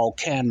go all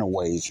kind of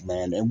ways,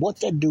 man. And what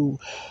they do,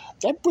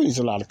 that brings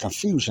a lot of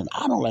confusion.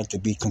 I don't like to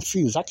be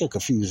confused. I get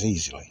confused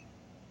easily.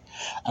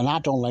 And I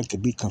don't like to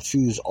be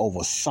confused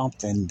over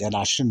something that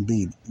I shouldn't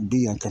be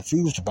being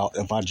confused about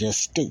if I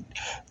just stick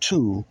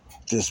to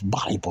this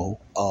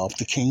Bible of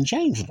the King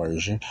James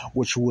Version,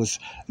 which was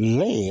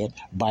led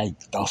by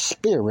the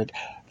Spirit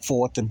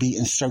for it to be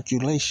in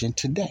circulation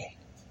today.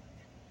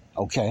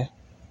 Okay?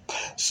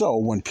 So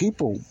when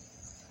people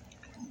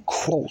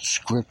quote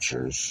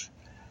scriptures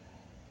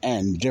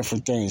and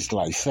different things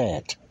like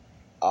that,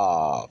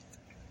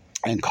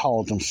 and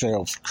call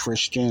themselves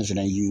Christians, and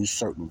they use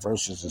certain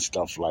verses and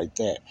stuff like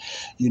that,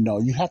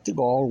 you have to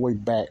go all the way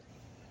back,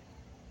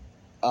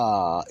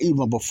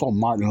 even before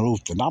Martin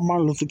Luther. Not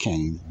Martin Luther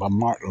King, but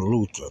Martin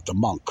Luther, the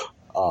monk.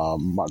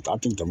 I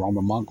think the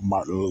Roman monk,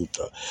 Martin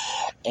Luther.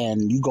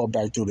 And you go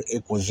back through the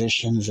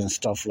Inquisitions and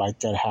stuff like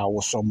that, how it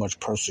was so much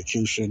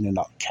persecution, and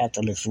the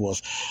Catholics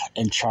was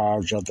in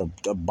charge of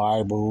the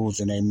Bibles,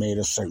 and they made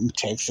a certain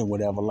text and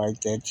whatever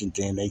like that, and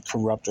then they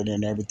corrupted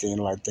and everything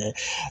like that.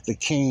 The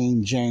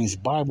King James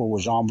Bible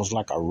was almost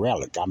like a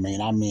relic. I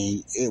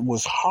mean, it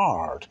was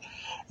hard,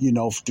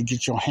 to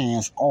get your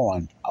hands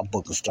on a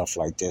book and stuff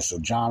like that. So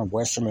John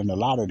Wesley and a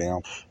lot of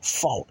them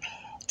fought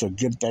to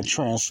get that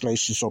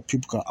translation so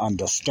people can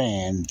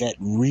understand that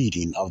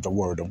reading of the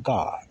Word of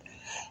God.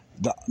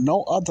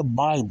 No other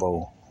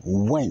Bible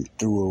went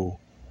through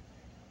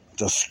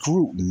the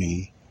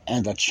scrutiny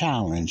and the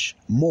challenge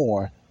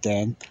more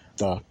than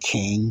the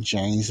King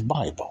James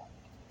Bible.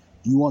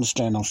 You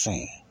understand what I'm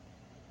saying?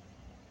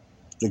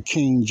 The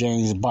King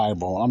James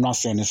Bible, I'm not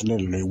saying this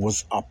literally,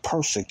 was a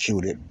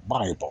persecuted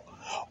Bible.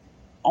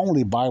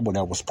 Only Bible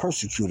that was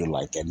persecuted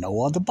like that.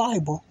 No other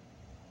Bible.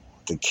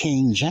 The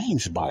King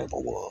James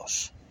Bible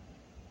was.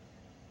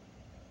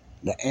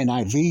 The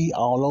NIV,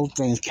 all those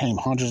things came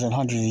hundreds and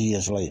hundreds of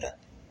years later.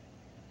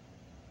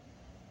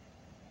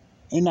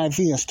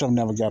 NIV and stuff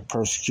never got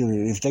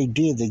persecuted. If they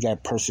did, they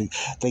got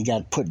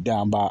put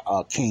down by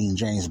King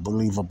James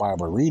Believer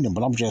Bible reading,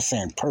 but I'm just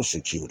saying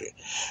persecuted.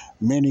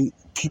 Many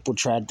people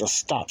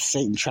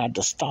Satan tried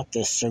to stop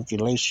their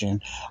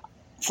circulation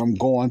from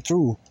going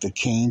through the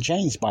King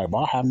James Bible.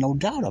 I have no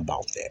doubt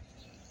about that.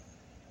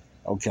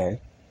 Okay?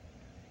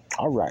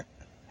 All right.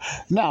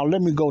 Now,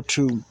 let me go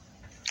to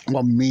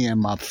what me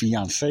and my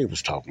fiance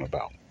was talking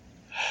about.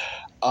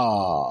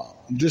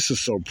 This is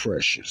so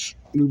precious.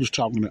 We was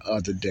talking the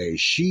other day.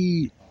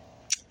 She's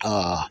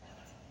got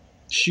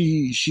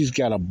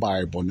a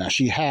Bible. Now,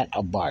 she had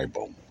a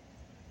Bible.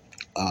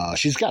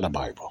 She's got a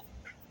Bible.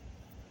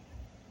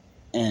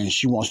 And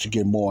she wants to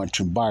get more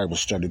into Bible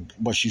study,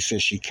 but she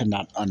says she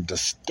cannot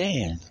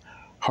understand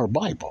her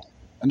Bible.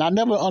 And I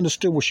never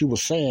understood what she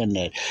was saying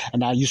that.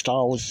 And I used to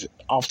always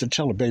often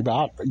tell her, baby,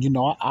 I'll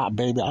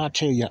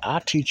tell you,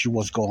 I'll teach you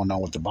what's going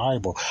on with the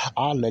Bible.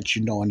 I'll let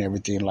you know and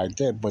everything like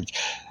that. But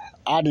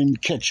I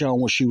didn't catch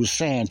on what she was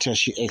saying until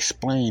she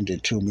explained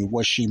it to me,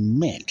 what she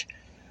meant.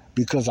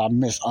 Because I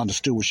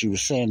misunderstood what she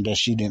was saying, that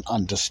she didn't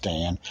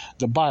understand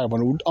the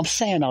Bible. I'm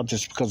saying all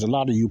this because a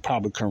lot of you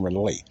probably can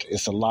relate.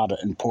 It's a lot of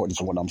importance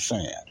in what I'm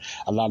saying.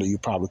 A lot of you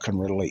probably can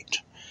relate,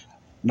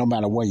 no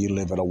matter where you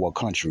live in or what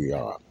country you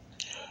are.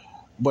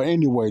 But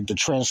anyway, the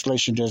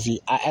translation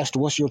I asked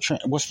her, what's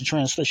the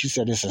translation? She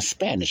said it's in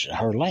Spanish, in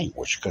her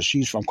language, because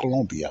she's from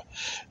Colombia.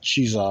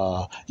 She's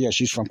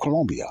from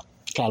Colombia,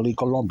 Cali,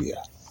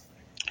 Colombia.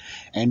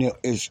 And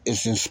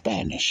it's in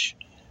Spanish.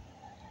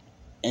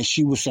 And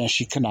she was saying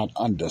she cannot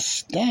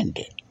understand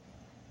it.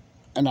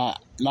 And I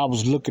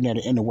was looking at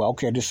it in the way,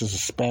 okay, this is a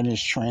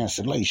Spanish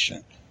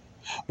translation.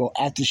 But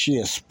after she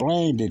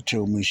explained it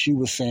to me, she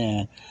was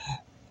saying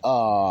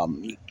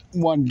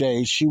one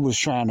day she was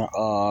trying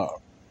to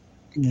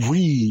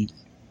read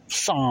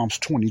Psalms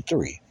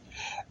 23.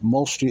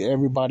 Mostly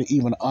everybody,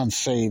 even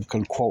unsaved,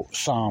 can quote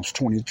Psalms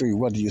 23,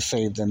 whether you're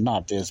saved or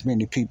not. There's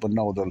many people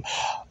know the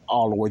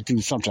all the way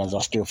through. Sometimes I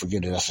still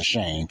forget it. That's a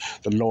shame.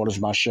 The Lord is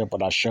my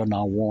shepherd. I shall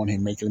not want. He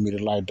maketh me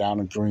to lie down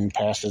in green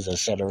pastures,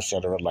 etc.,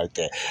 like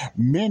that.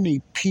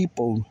 Many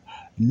people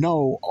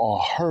know or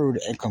heard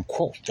and can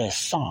quote their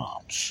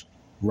Psalms,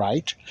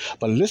 right?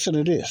 But listen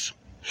to this.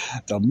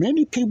 The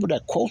many people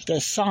that quote their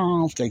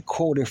Psalms, they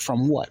quote it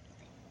from what?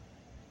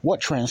 What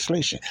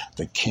translation?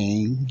 The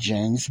King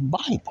James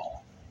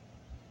Bible.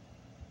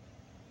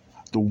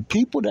 The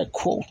people that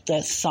quote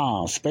that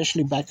psalm,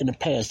 especially back in the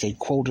past, they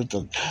quoted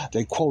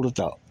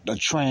the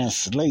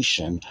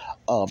translation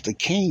of the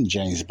King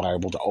James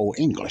Bible, the Old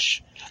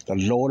English. The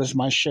Lord is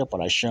my shepherd,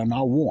 I shall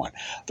not want.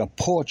 The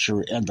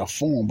poetry and the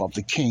form of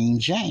the King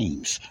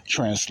James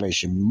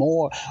translation.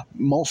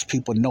 Most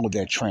people know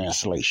that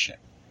translation.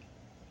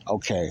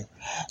 Okay,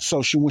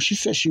 so when she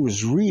said she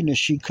was reading it,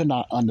 she could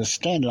not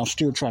understand it. I'm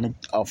still trying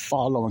to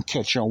follow and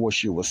catch on what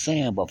she was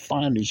saying, but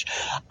finally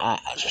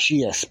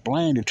she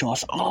explained it to me. I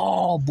said,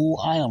 "Oh, boo,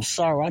 I am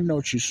sorry. I know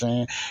what you're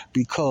saying,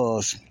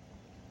 because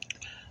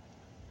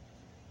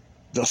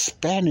the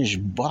Spanish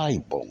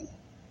Bible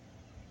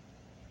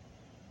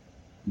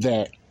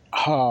that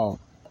her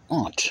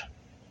aunt,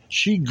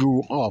 she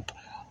grew up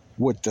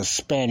with the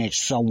Spanish,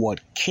 somewhat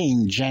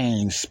King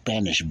James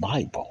Spanish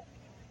Bible.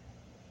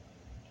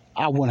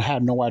 I wouldn't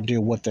have no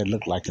idea what that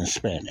looked like in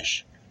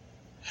Spanish.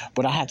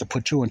 But I had to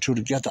put two and two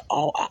together.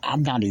 Oh,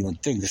 I'm not even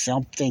thinking. See,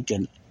 I'm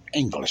thinking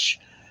English.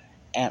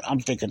 And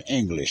I'm thinking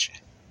English.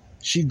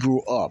 She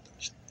grew up.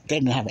 They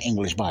didn't have an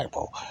English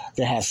Bible.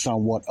 They had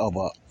somewhat of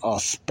a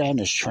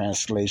Spanish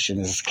translation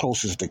as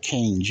close as the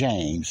King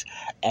James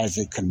as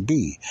it can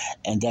be.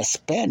 And that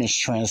Spanish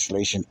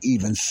translation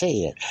even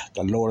said,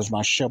 the Lord is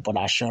my shepherd,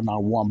 I shall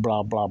not want,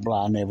 blah, blah,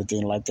 blah, and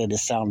everything like that. It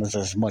sounded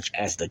as much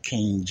as the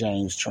King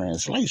James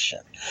translation.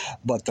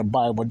 But the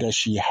Bible that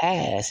she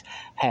has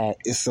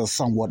is a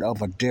somewhat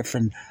of a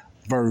different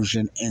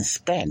version in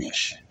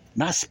Spanish.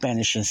 Not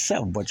Spanish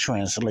itself, but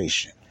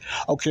translation.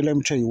 Okay, let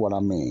me tell you what I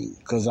mean.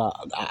 Because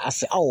I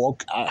said,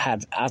 I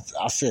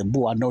said,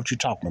 boo, I know what you're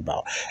talking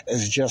about.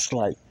 It's just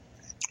like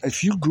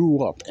if you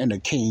grew up in the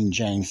King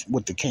James,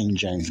 with the King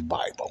James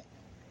Bible,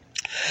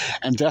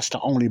 and that's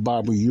the only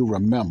Bible you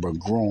remember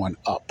growing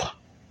up,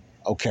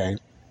 okay?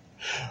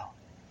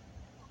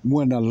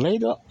 When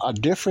a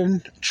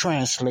different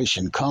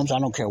translation comes, I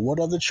don't care what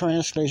other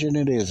translation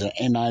it is, the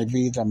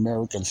NIV, the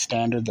American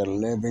Standard, the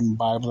Living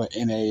Bible, the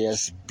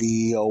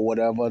NASB, or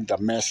whatever, the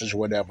Message,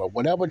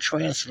 whatever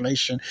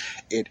translation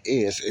it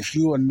is, if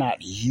you are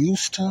not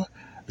used to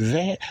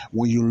that,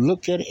 when you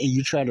look at it and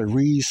you try to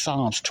read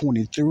Psalms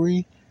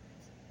 23,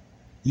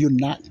 you're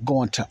not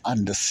going to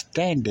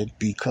understand it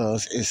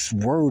because its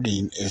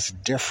wording is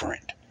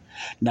different.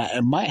 Now,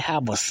 it might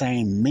have the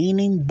same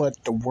meaning,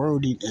 but the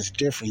wording is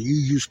different. You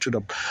used to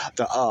the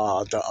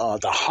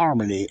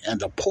harmony and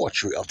the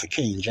poetry of the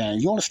King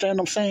James. You understand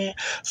what I'm saying?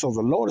 So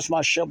the Lord is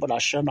my shepherd, I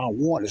shall not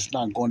want. It's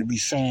not going to be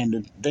saying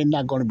that, they're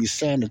not going to be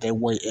saying it that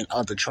way in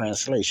other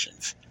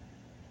translations.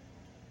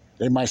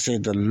 They might say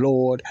the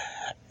Lord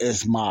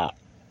is my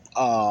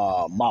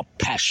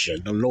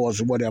passion. The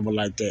Lord's whatever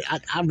like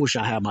that. I wish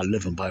I had my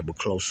Living Bible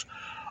close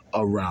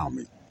around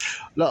me.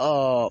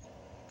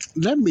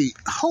 Let me,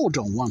 hold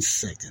on one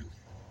second.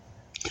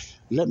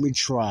 Let me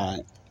try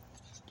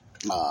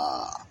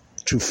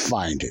to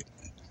find it.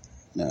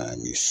 Let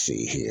me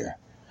see here.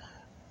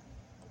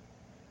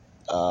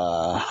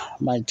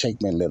 Might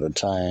take me a little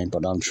time,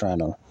 but I'm trying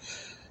to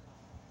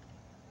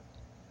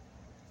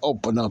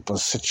open up a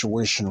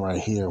situation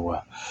right here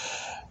where,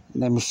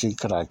 let me see,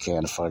 could I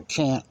can. If I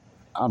can't,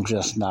 I'm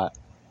just not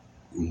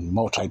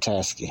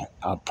multitasking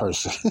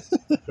person.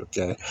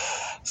 Okay,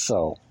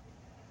 so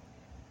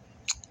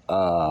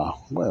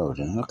where's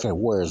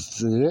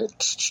it?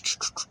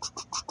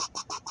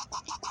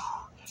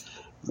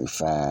 Let me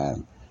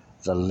find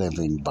the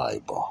Living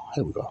Bible.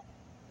 Here we go.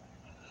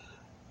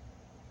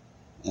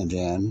 And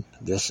then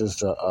this is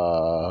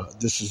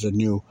the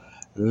New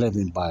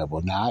Living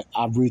Bible. Now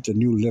I read the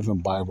New Living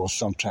Bible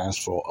sometimes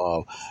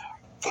for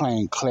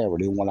plain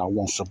clarity when I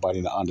want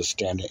somebody to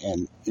understand it,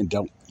 and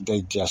don't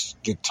they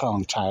just get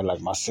tongue tied like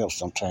myself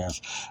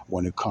sometimes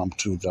when it comes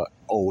to the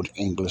Old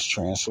English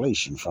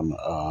translation from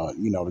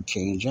the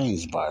King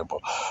James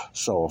Bible.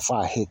 So if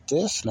I hit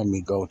this, let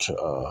me go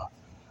to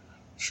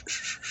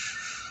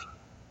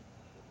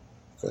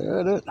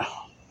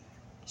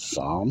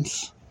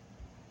Psalms.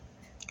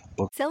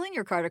 Selling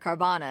your car to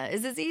Carvana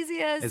is as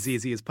easy as... As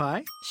easy as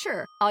pie?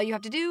 Sure. All you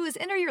have to do is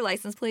enter your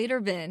license plate or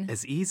VIN.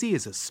 As easy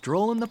as a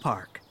stroll in the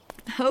park.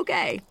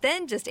 Okay,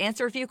 then just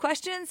answer a few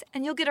questions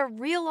and you'll get a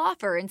real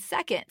offer in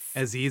seconds.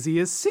 As easy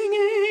as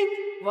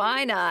singing.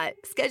 Why not?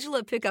 Schedule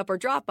a pickup or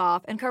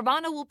drop-off and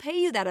Carvana will pay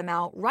you that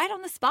amount right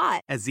on the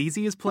spot. As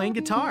easy as playing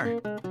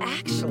guitar.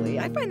 Actually,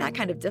 I find that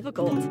kind of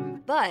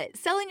difficult. But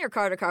selling your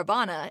car to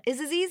Carvana is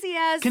as easy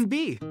as... Can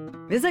be.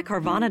 Visit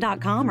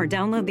Carvana.com or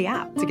download the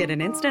app to get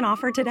an instant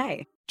offer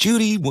today.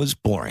 Judy was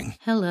boring.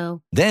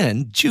 Hello.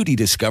 Then Judy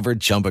discovered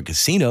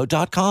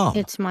ChumbaCasino.com.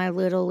 It's my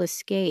little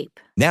escape.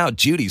 Now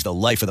Judy's the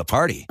life of the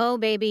party. Oh,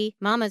 baby,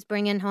 mama's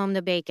bringing home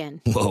the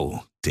bacon. Whoa,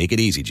 take it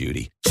easy,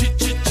 Judy.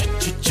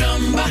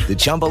 The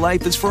Chumba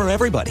life is for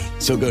everybody.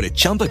 So go to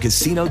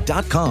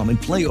ChumbaCasino.com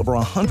and play over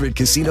 100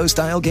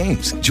 casino-style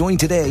games. Join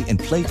today and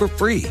play for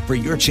free for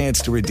your chance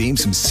to redeem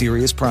some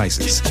serious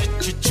prizes.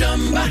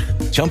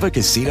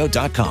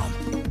 ChumbaCasino.com.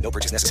 No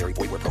purchase necessary.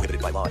 Void where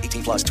prohibited by law.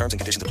 18 plus terms and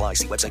conditions apply.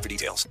 See website for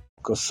details.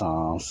 Go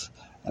Psalms,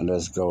 and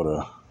let's go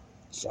to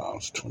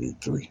Psalms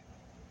 23.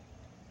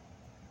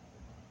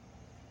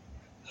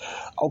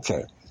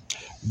 Okay.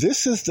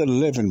 This is the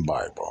Living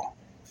Bible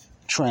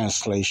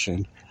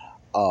translation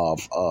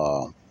of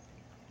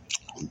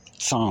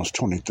Psalms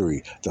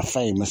 23, the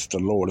famous, "The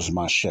Lord is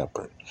my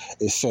shepherd."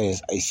 It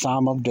says, a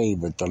Psalm of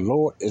David, "The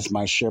Lord is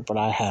my shepherd,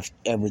 I have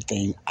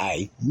everything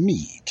I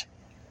need."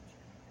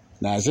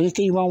 Now, is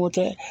anything wrong with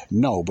that?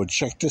 No, but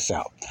check this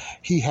out.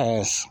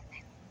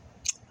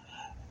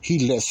 He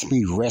lets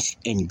me rest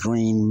in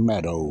green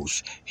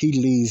meadows. He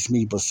leads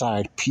me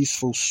beside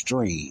peaceful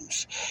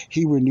streams.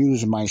 He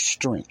renews my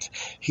strength.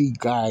 He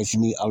guides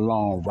me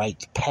along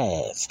right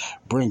paths,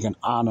 bringing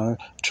honor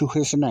to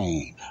his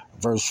name.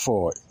 Verse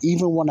 4,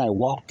 even when I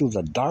walk through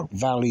the dark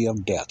valley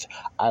of death,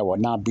 I will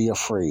not be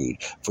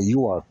afraid, for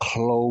you are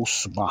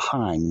close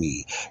behind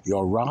me.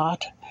 Your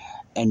rod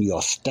and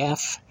your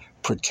staff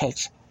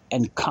protects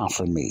and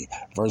comfort me.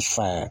 Verse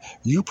 5,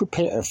 you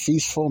prepare a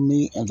feast for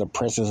me in the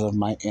presence of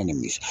my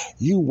enemies.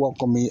 You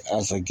welcome me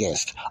as a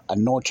guest,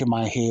 anointing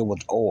my head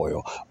with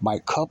oil. My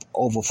cup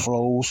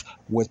overflows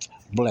with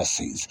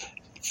blessings.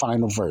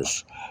 Final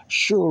verse,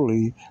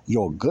 surely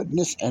your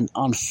goodness and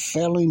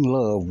unfailing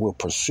love will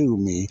pursue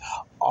me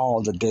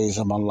all the days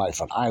of my life,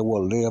 and I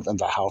will live in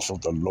the house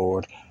of the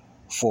Lord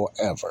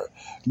forever.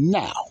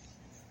 Now,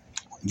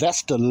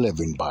 that's the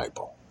Living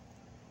Bible.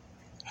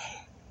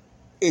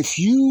 If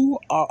you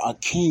are a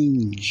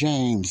King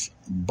James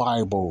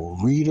Bible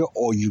reader,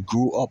 or you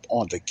grew up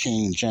on the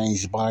King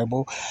James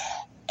Bible,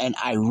 and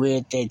I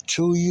read that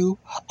to you,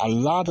 a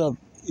lot of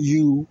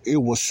you, it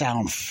will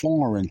sound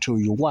foreign to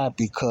you. Why?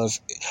 Because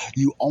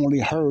you only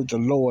heard the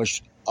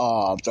Lord's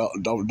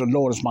the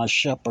Lord is my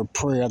shepherd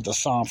prayer, the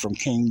Psalm from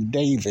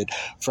David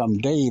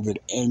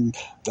in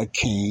the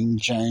King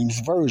James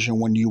Version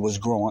when you was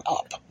growing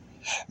up.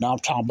 Now I'm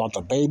talking about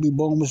the baby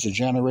boomers, the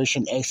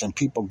Generation X, and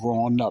people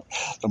growing up.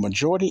 The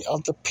majority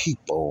of the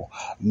people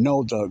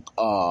know the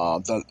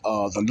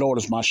Lord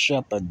is my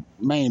shepherd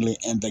mainly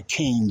in the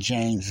King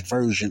James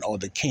Version or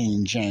the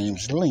King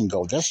James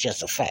lingo. That's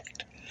just a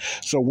fact.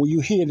 So when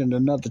you hear it in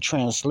another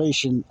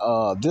translation,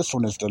 this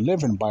one is the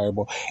Living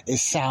Bible, it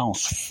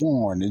sounds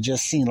foreign. It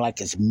just seems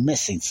like it's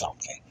missing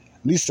something.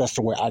 At least that's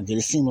the way I get it.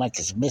 It seems like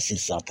it's missing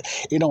something.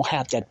 It don't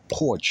have that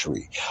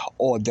poetry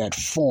or that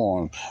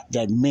form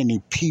that many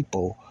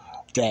people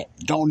that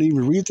don't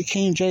even read the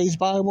King James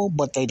Bible,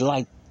 but they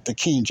like the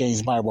King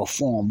James Bible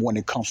form when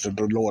it comes to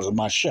the Lord is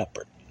my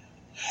shepherd.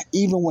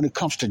 Even when it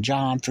comes to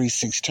John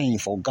 3:16,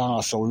 for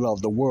God so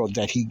loved the world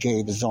that he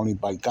gave his only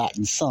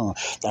begotten Son,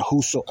 that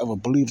whosoever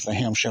believes in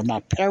him shall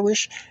not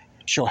perish,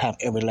 shall have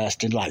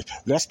everlasting life.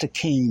 That's the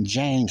King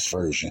James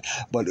Version.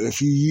 But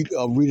if you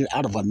read it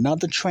out of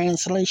another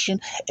translation,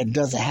 it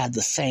doesn't have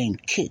the same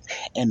kick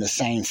and the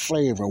same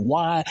flavor.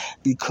 Why?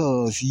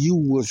 Because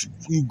you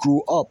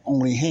grew up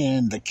only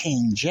hearing the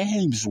King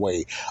James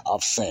way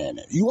of saying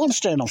it. You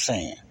understand what I'm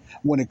saying?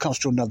 When it comes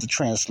to another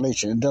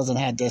translation, it doesn't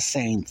have that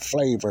same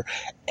flavor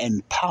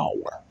and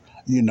power,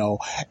 you know.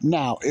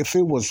 Now, if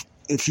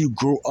you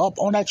grew up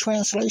on that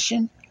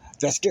translation,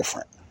 that's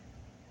different.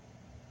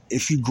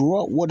 If you grew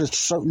up with a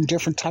certain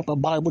different type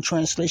of Bible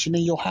translation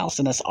in your house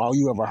and that's all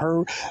you ever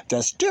heard,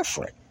 that's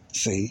different,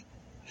 see?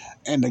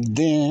 And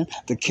then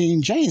the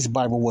King James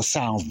Bible will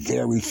sound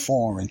very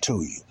foreign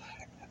to you.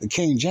 The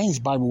King James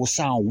Bible will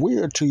sound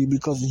weird to you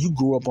because you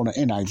grew up on the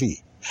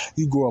NIV.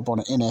 You grew up on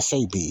the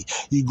NSAB.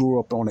 You grew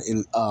up on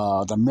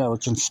the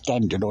American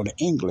Standard or the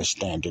English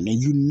Standard, and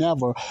you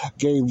never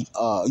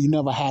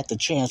had the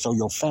chance, or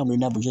your family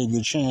never gave you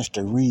a chance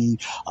to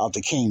read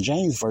the King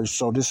James version.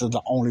 So this is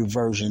the only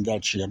version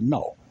that you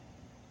know.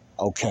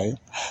 Okay,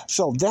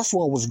 so that's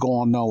what was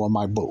going on with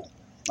my boo.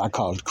 I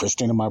called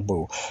Christina my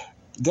boo.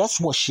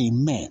 That's what she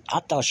meant. I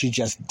thought she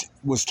just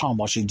was talking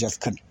about she just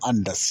couldn't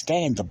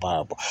understand the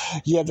Bible.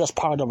 Yeah, that's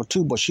part of it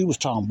too, but she was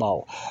talking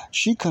about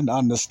she couldn't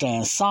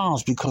understand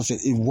Psalms because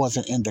it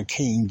wasn't in the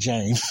King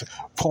James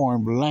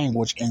foreign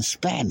language in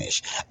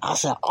Spanish. I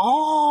said,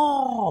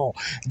 oh,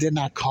 then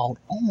I caught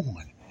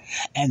on.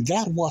 And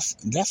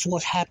that's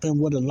what happened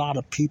with a lot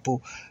of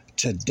people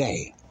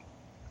today.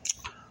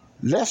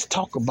 Let's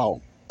talk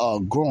about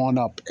growing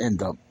up in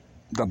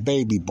the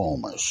baby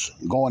boomers,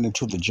 going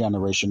into the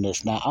Generation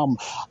X. Now,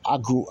 I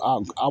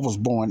was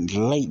born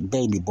late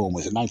baby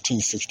boomers in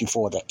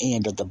 1964, the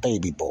end of the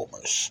baby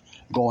boomers,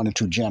 going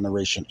into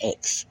Generation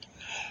X.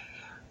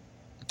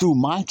 Through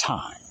my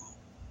time,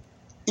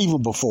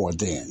 even before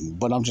then,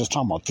 but I'm just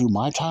talking about through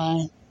my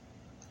time,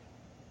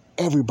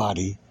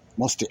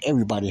 most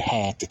everybody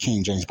had the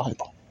King James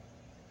Bible.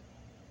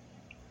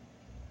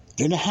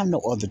 They didn't have no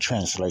other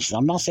translation.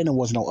 I'm not saying there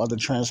was no other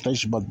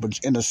translation, but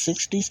in the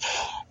 60s,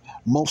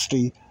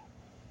 mostly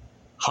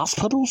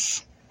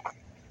hospitals,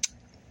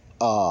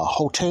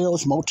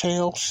 hotels,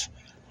 motels,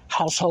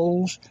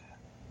 households,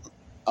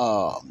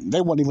 they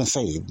weren't even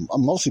saved.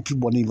 Mostly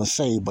people weren't even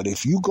saved. But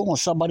if you go in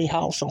somebody's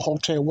house or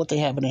hotel, what they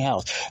have in their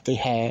house, they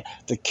had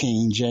the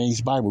King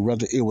James Bible.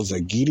 Whether it was a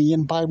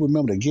Gideon Bible,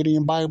 remember the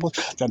Gideon Bible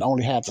that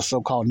only had the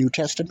so-called New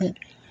Testament?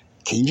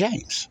 King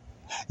James.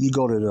 You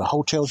go to the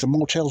hotels and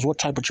motels, what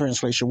type of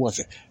translation was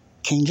it?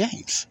 King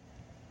James.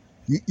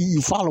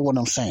 You follow what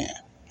I'm saying?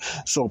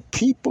 So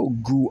people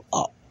grew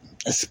up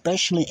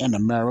especially in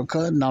America,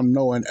 and I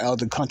know in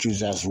other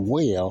countries as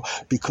well,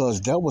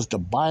 because that was the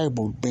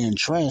Bible being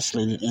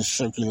translated and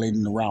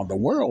circulating around the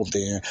world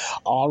then,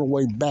 all the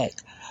way back,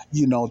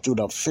 through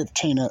the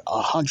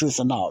 1500s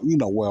and all.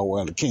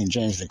 Well, the King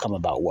James didn't come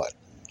about,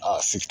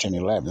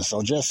 1611.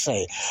 So just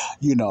say,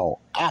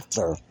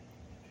 after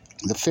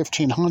the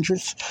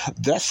 1500s,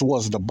 that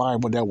was the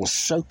Bible that was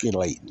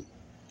circulating.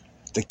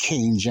 The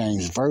King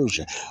James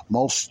Version.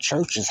 Most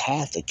churches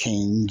had the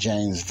King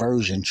James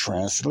Version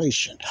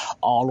translation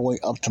all the way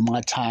up to my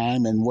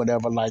time and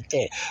whatever like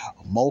that.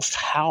 Most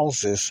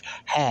houses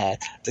had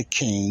the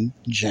King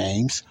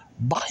James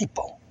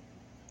Bible.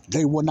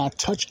 They would not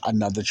touch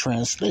another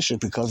translation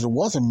because there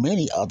wasn't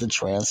many other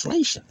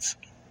translations.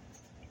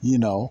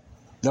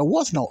 There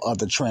was no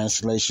other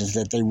translations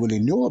that they really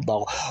knew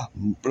about.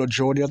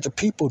 Majority of the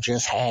people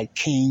just had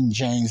King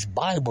James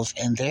Bibles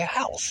in their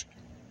house.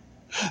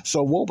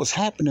 So what was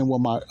happening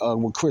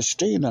with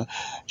Christina,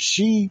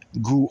 she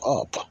grew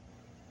up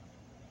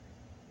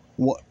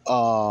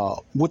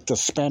with the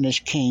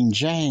Spanish King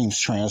James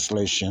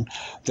translation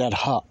that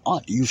her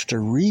aunt used to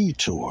read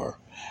to her.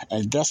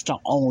 And that's the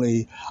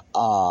only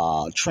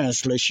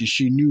translation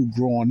she knew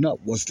growing up,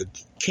 was the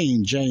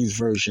King James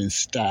Version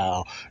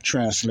style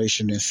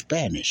translation in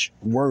Spanish,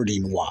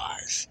 wording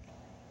wise.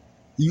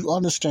 You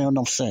understand what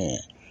I'm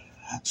saying?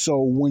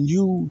 So when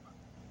you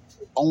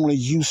only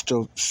used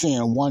to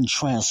seeing one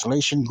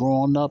translation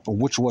growing up,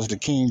 which was the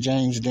King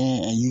James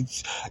then, and you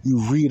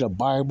read a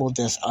Bible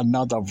that's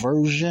another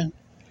version,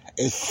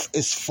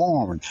 it's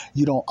foreign.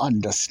 You don't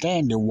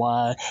understand it.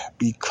 Why?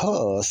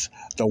 Because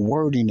the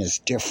wording is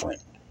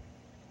different.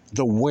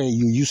 The way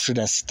you used to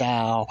that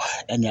style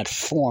and that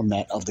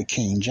format of the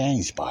King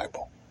James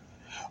Bible.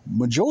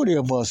 Majority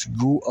of us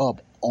grew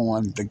up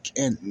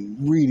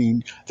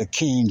reading the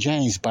King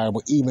James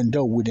Bible, even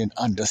though we didn't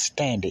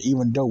understand it,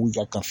 even though we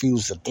got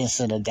confused of this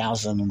and a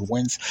thousand and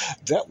winds.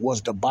 That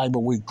was the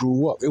Bible we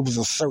grew up. It was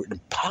a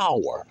certain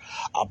power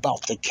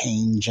about the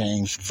King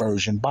James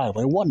Version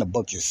Bible. It wasn't the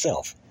book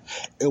itself.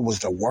 It was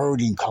the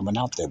wording coming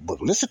out that book.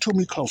 Listen to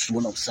me closely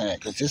what I'm saying,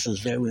 because this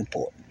is very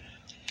important.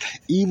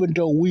 Even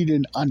though we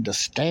didn't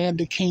understand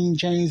the King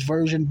James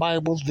Version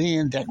Bible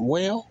then that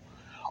well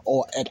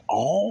or at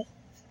all,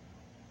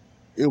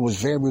 it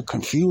was very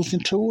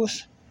confusing to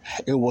us.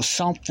 It was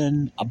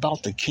something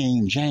about the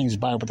King James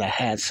Bible that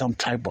had some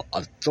type of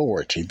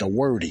authority. The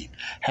wording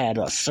had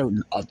a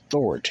certain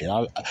authority.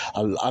 A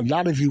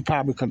lot of you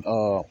probably can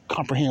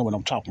comprehend what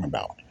I'm talking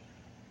about.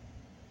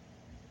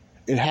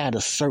 It had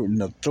a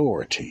certain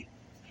authority.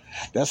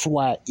 That's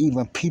why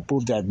even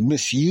people that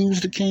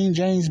misuse the King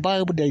James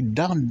Bible, they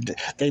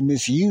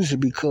misuse it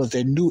because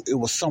they knew it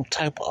was some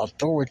type of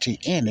authority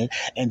in it,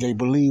 and they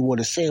believed what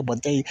it said,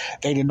 but they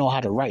didn't know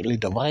how to rightly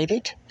divide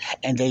it,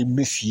 and they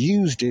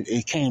misused it.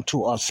 It came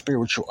to a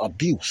spiritual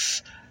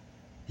abuse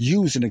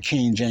using the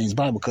King James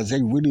Bible because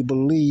they really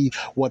believed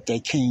what the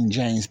King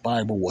James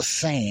Bible was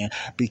saying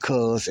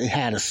because it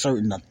had a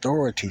certain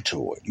authority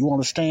to it. You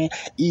understand?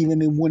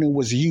 Even when it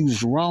was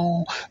used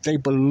wrong, they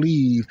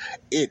believed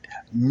it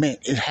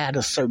meant it had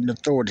a certain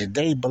authority.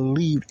 They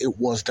believed it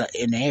was the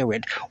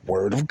inerrant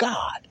Word of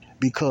God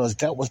because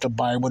that was the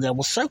Bible that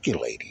was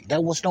circulating.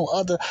 There was no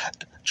other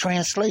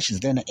translations.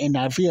 Then the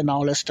NIV and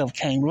all that stuff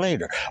came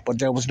later, but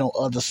there was no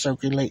other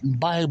circulating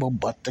Bible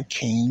but the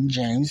King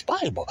James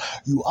Bible.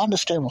 You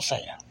understand what I'm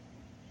saying?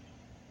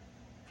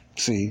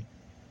 See,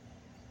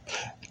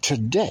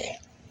 today,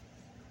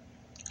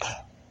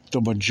 the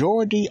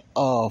majority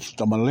of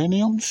the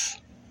millennials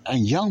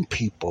and young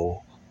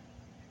people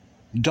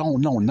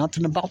don't know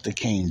nothing about the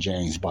King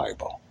James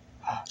Bible.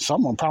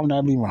 Some of them probably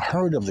never even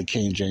heard of the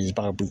King James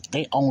Bible.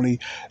 They only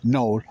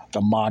know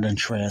the modern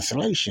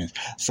translations.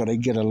 So they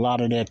get a lot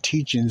of their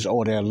teachings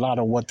or a lot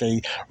of what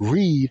they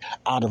read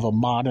out of a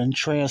modern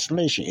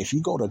translation. If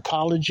you go to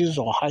colleges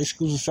or high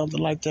schools or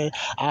something like that,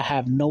 I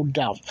have no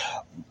doubt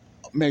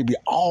maybe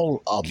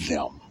all of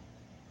them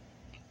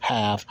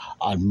have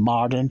a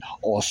modern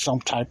or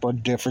some type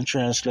of different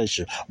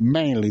translation,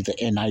 mainly the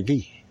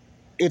NIV,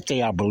 if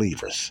they are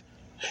believers.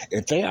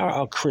 If they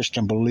are a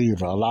Christian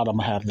believer, a lot of them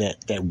have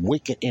that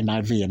wicked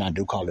NIV, and I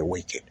do call it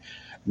wicked,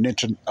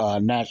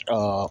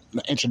 international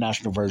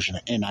version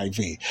of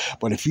NIV.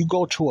 But if you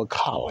go to a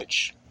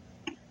college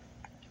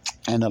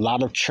and a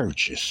lot of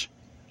churches,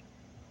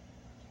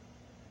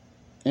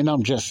 and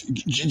I'm just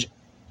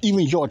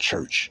even your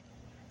church,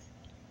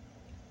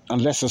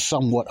 unless it's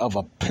somewhat of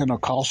a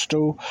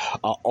Pentecostal,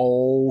 an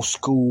old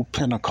school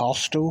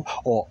Pentecostal,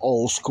 or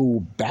old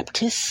school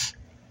Baptist,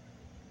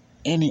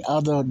 any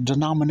other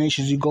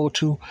denominations you go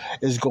to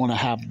is going to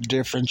have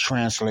different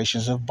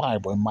translations of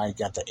Bible. It might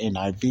got the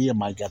NIV, it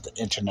might got the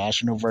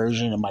International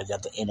Version, it might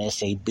got the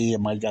NSAB, it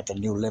might got the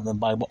New Living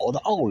Bible or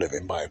the Old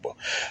Living Bible.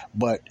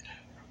 But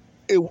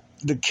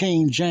the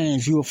King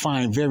James, you'll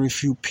find very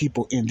few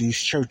people in these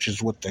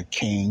churches with the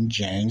King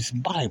James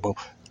Bible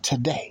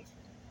today.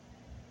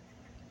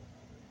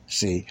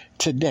 See,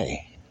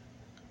 today,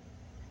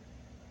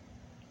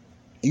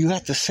 you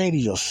have to say to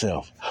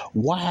yourself,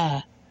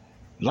 why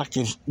like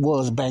it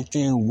was back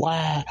then,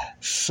 why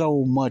is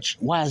so much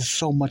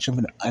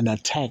of an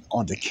attack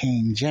on the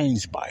King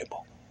James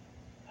Bible?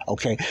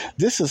 Okay,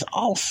 this is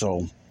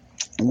also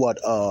what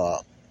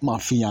my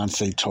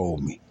fiance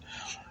told me.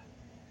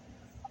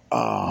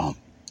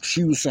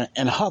 She was saying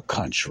in her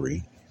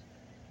country,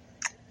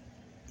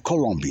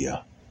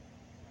 Colombia,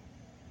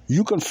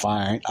 you can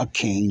find a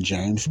King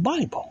James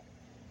Bible.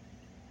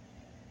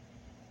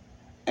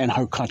 In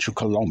her country,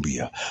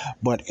 Colombia.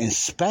 But in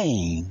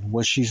Spain,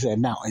 what she said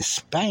now, in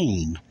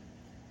Spain,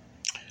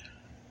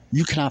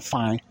 you cannot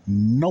find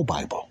no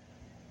Bible.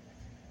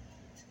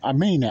 I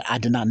mean that. I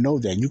did not know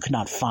that. You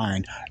cannot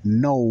find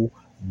no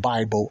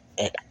Bible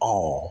at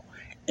all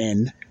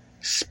in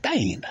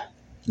Spain.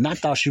 And I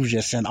thought she was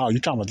just saying, oh, you're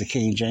talking about the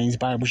King James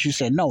Bible? She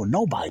said,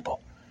 no Bible.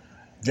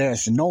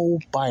 There's no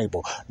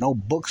Bible, no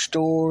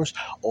bookstores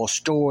or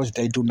stores.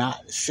 They do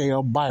not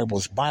sell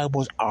Bibles.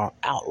 Bibles are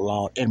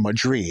outlawed in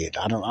Madrid.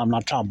 I'm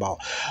not talking about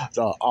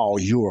all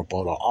Europe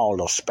or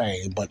all of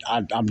Spain, but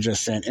I'm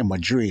just saying in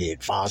Madrid,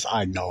 as far as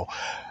I know.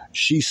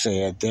 She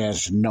said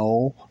there's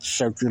no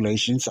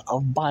circulations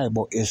of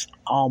Bible. It's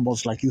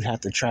almost like you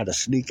have to try to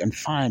sneak and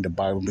find the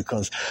Bible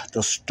because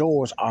the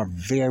stores are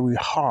very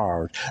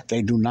hard.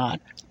 They do not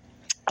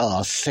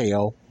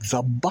sell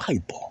the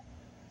Bible.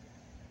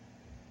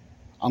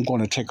 I'm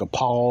going to take a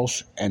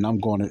pause, and I'm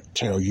going to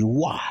tell you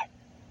why.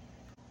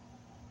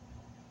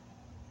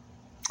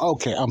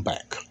 Okay, I'm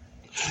back.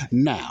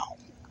 Now,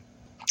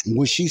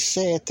 when she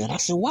said that, I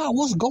said, wow,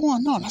 what's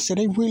going on? I said,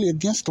 they really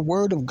against the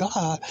word of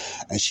God.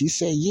 And she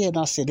said, yeah. And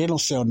I said, they don't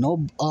sell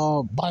no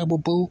Bible,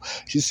 boo.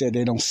 She said,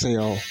 they don't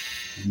sell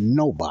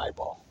no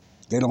Bible.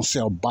 They don't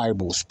sell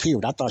Bibles,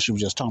 period. I thought she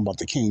was just talking about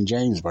the King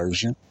James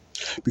Version.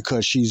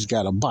 Because she's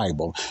got a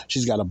Bible.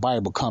 She's got a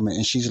Bible coming,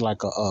 and she's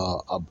like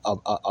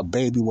a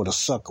baby with a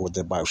sucker with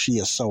that Bible. She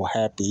is so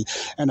happy,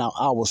 and I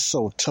was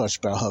so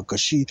touched by her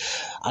because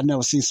I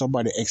never seen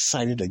somebody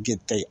excited to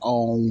get their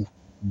own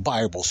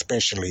Bible,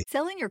 especially.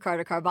 Selling your car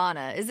to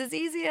Carvana is as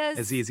easy as...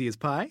 As easy as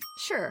pie?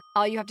 Sure.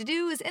 All you have to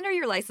do is enter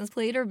your license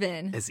plate or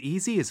VIN. As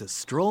easy as a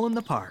stroll in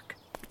the park.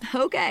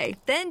 Okay,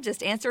 then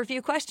just answer a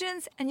few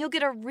questions, and you'll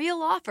get a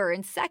real offer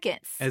in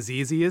seconds. As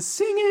easy as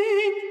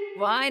singing.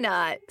 Why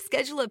not?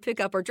 Schedule a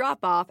pickup or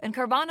drop-off, and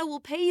Carvana will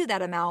pay you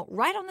that amount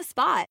right on the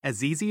spot.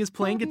 As easy as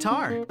playing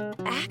guitar.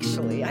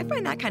 Actually, I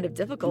find that kind of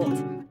difficult.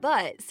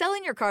 But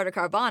selling your car to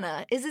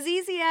Carvana is as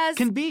easy as...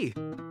 Can be.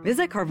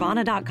 Visit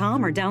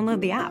Carvana.com or download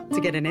the app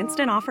to get an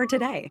instant offer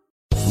today.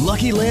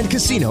 Lucky Land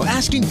Casino,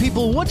 asking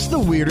people, what's the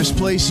weirdest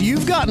place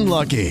you've gotten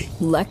lucky?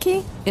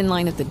 Lucky? In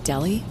line at the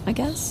deli, I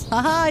guess?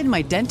 Aha, in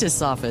my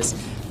dentist's office.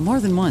 More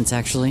than once,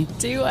 actually.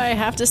 Do I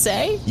have to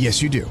say?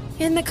 Yes, you do.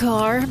 In the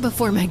car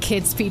before my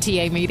kids'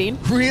 PTA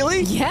meeting.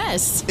 Really?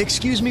 Yes.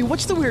 Excuse me,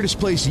 what's the weirdest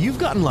place you've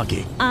gotten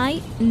lucky?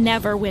 I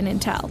never win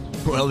and tell.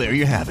 Well, there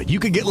you have it. You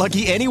can get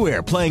lucky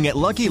anywhere, playing at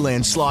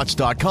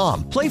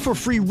LuckyLandSlots.com. Play for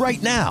free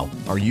right now.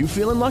 Are you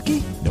feeling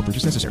lucky? No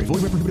purchase necessary.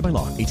 Void where prohibited by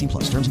law. 18+.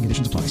 Terms and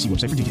conditions apply. See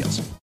website for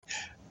details.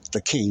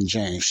 The King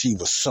James, she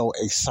was so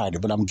excited,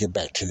 but I'm going to get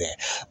back to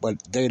that.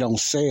 But they don't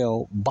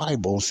sell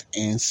Bibles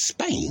in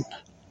Spain.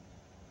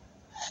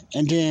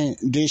 And then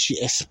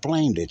she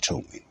explained it to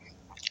me.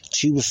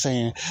 She was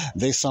saying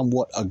they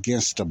somewhat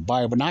against the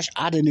Bible. And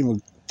I didn't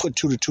even put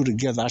two to two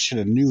together. I should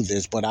have knew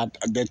this, but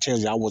that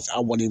tells you I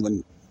wasn't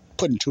even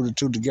putting two to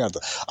two together.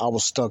 I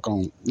was stuck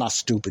on, not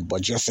stupid,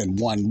 but just in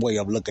one way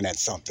of looking at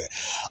something.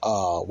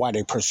 Why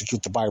they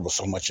persecute the Bible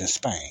so much in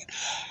Spain.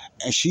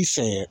 And she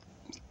said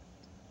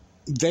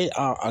they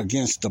are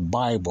against the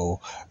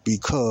Bible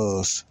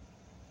because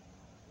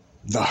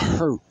the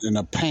hurt and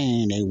the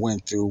pain they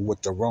went through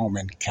with the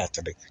Roman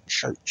Catholic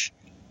Church.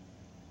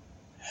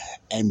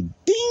 And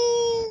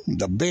bing,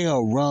 the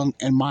bell rung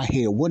in my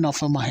head, went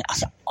off in my head. I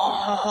said,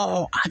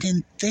 oh, I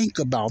didn't think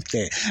about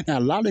that. Now, a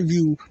lot of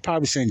you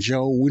probably saying,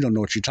 Joe, we don't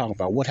know what you're talking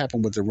about. What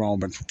happened with the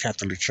Roman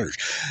Catholic Church?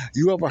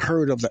 You ever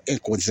heard of the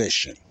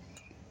Inquisition?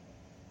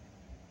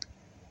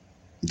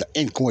 The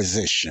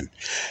Inquisition.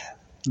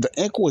 The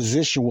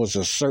Inquisition was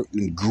a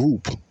certain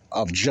group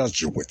of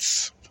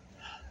Jesuits,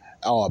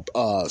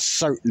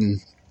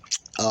 certain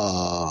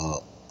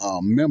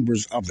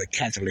members of the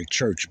Catholic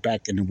Church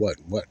back in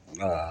the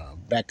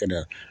back in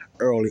the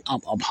early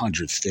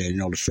hundreds there, the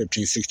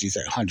 1560s,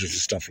 800s and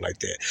stuff like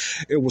that.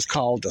 It was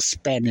called the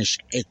Spanish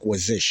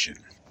Inquisition.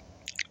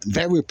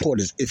 Very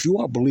important. If you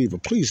are a believer,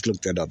 please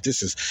look that up.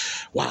 This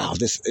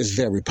is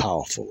very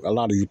powerful. A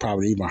lot of you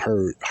probably even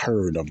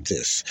heard of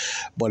this,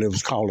 but it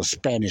was called the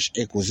Spanish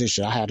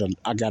Inquisition. I had a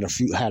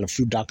few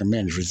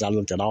documentaries. I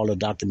looked at all the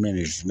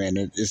documentaries. Man,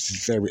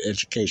 it's very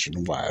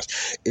educational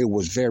wise. It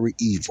was very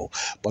evil.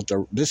 But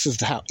this is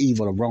how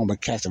evil the Roman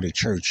Catholic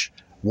Church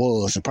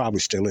was and probably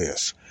still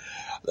is.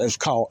 It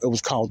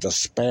was called the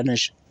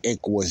Spanish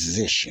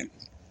Inquisition,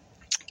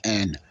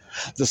 and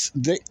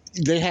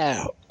they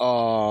have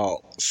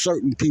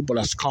certain people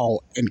that's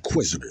called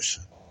inquisitors,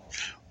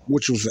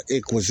 which was the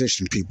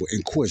Inquisition people,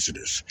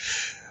 inquisitors.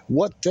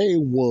 What they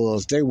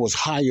was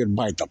hired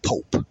by the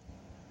Pope.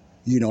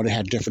 They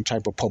had different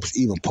type of popes,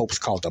 even popes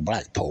called the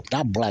Black Pope.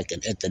 Not black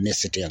in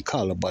ethnicity and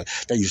color, but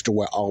they used to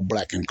wear all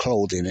black in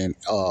clothing and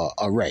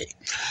array.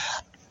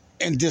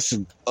 And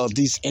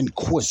these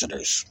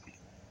inquisitors,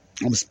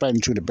 I'm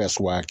explaining to you the best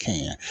way I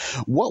can.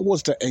 What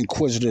was the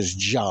inquisitors'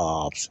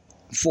 jobs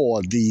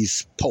for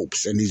these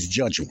popes and these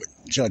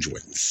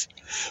judgments?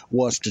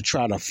 Was to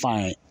try to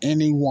find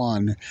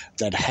anyone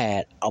that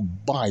had a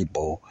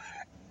Bible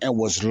and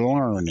was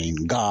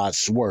learning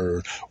God's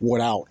word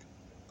without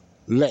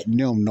letting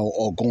them know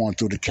or going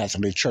through the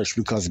Catholic Church,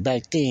 because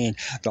back then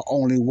the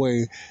only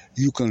way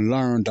you can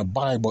learn the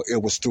Bible,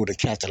 it was through the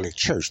Catholic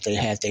Church. They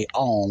had their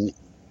own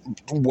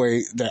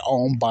way, their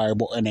own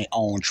Bible and their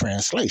own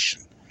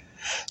translation.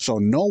 So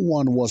no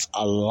one was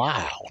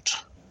allowed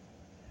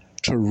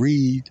to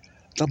read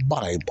the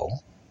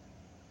Bible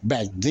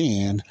back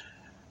then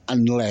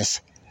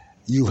unless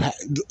you had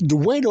the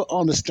way to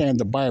understand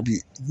the Bible.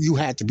 You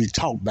had to be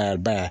taught by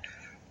the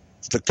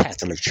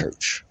Catholic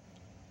Church,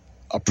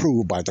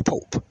 approved by the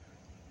Pope.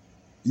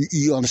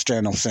 You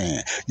understand what I'm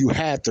saying? You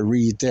had to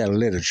read their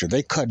literature.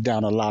 They cut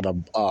down a lot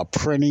of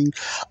printing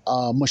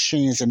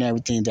machines and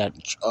everything that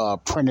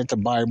printed the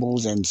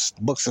Bibles and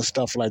books and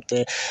stuff like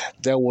that.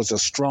 There was a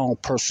strong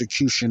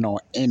persecution on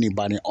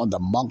anybody, on the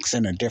monks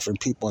and the different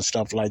people and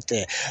stuff like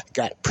that.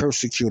 Got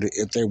persecuted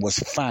if they was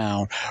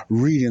found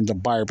reading the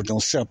Bible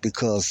themselves,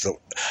 because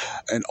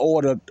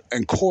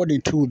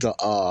according to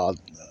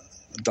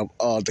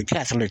the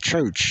Catholic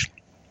Church,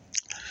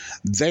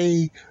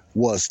 they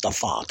was the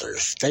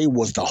fathers. They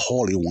was the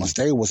holy ones.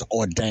 They was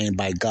ordained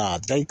by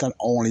God. They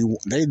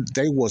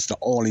was the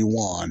only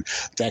one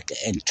that could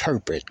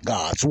interpret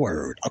God's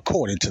word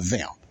according to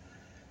them.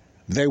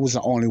 They was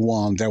the only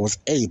one that was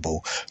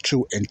able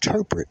to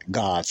interpret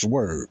God's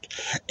word.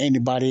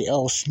 Anybody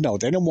else? No,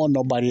 they didn't want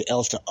nobody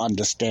else to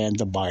understand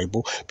the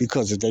Bible,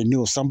 because if they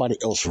knew if somebody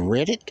else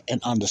read it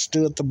and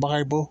understood the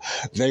Bible,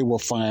 they will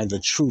find the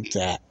truth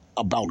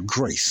about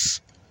grace,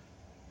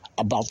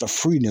 about the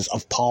freeness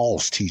of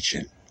Paul's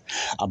teaching,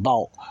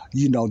 about,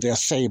 they're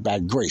saved by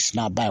grace,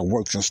 not by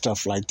works and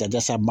stuff like that.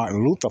 That's how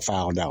Martin Luther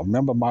found out.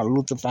 Remember Martin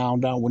Luther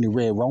found out when he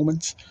read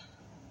Romans?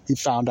 He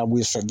found out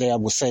we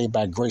were saved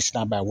by grace,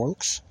 not by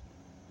works.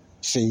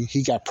 See,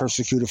 he got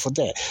persecuted for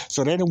that.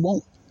 So they didn't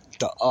want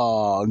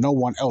no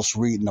one else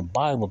reading the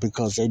Bible,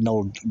 because they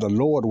know the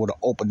Lord would have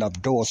opened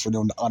up doors for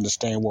them to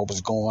understand what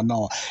was going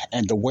on.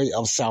 And the way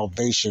of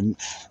salvation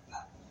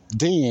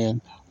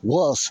then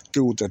was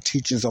through the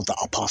teachings of the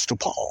Apostle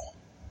Paul.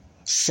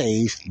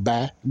 Saved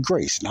by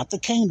grace, not the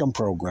kingdom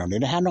program. They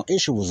didn't have no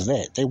issue with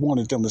that. They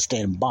wanted them to stay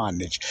in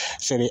bondage.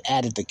 So they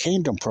added the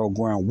kingdom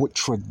program with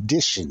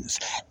traditions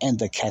in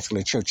the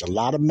Catholic Church. A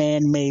lot of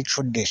man-made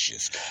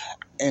traditions.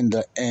 And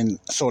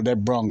so they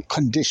brought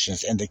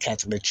conditions in the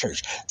Catholic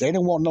Church. They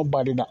didn't want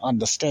nobody to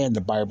understand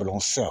the Bible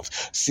themselves.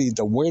 See,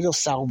 the way of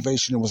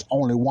salvation was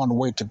only one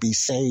way to be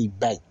saved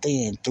back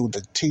then, through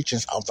the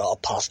teachings of the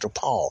Apostle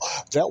Paul.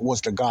 That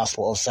was the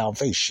gospel of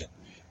salvation.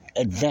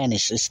 It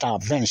vanished. It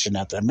stopped vanishing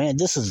after that. Man,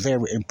 this is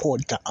very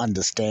important to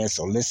understand,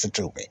 so listen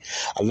to me.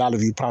 A lot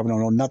of you probably don't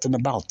know nothing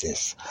about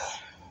this.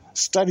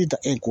 Study the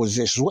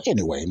Inquisition. Well,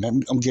 anyway,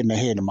 I'm getting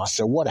ahead of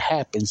myself. What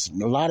happens?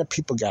 A lot of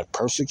people got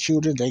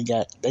persecuted. They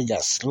got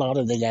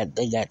slaughtered. They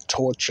got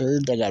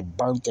tortured. They got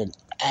burnt in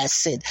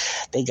acid.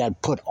 They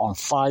got put on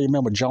fire.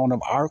 Remember Joan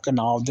of Arc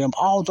and all them?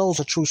 All those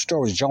are true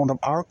stories. Joan of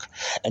Arc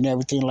and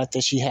everything like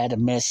that. She had a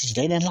message.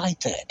 They didn't like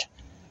that.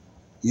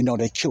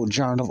 They killed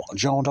Joan of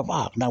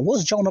Arc. Now,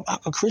 was Joan of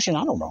Arc a Christian?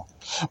 I don't know.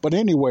 But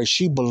anyway,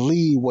 she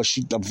believed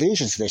the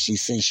visions that she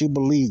seen. She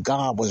believed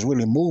God was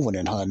really moving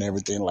in her and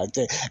everything like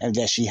that, and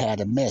that she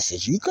had a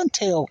message. You couldn't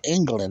tell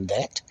England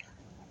that,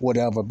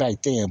 whatever,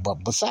 back then.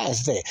 But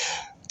besides that,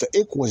 the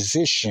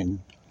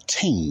Inquisition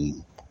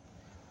team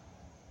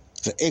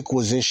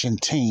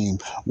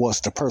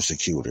was the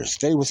persecutors.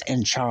 They was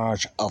in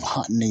charge of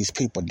hunting these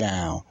people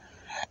down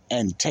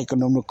and taking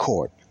them to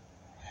court.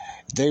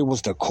 They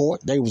was the court,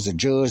 they was the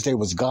judge, they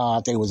was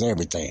God, they was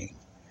everything.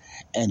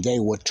 And they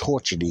would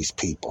torture these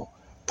people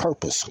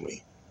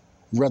purposely,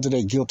 whether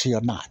they're guilty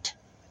or not.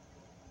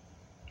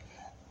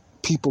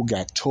 People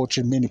got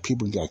tortured, many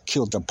people got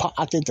killed.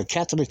 I think the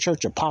Catholic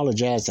Church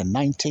apologized in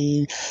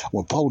 19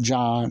 when Pope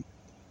John,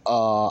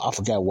 I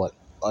forgot what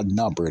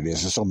number it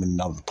is, there's so many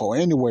numbers.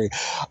 Anyway,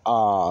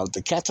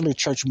 the Catholic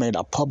Church made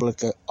a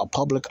public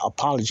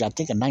apology, I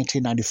think in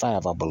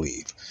 1995, I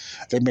believe.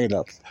 They made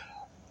a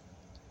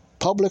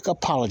public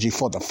apology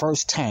for the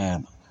first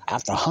time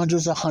after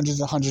hundreds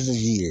of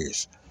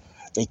years.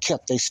 They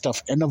kept their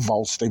stuff in the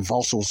vaults. The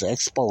vaults was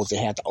exposed. They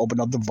had to open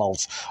up the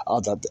vaults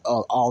of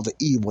all the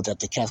evil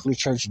that the Catholic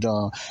Church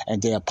done,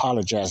 and they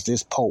apologized.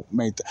 This Pope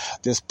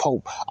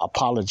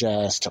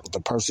apologized to the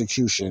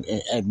persecution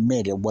and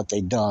admitted what they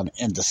done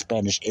in the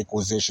Spanish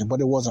Inquisition. But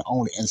it wasn't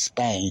only in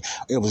Spain.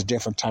 It was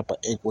different type of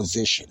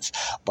Inquisitions.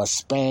 But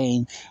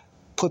Spain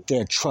put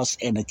their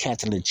trust in the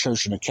Catholic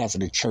Church, and the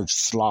Catholic Church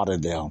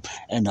slaughtered them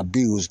and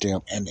abused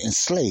them and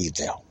enslaved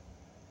them.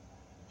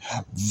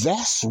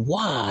 That's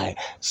why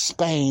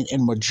Spain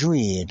and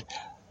Madrid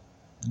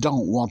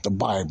don't want the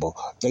Bible.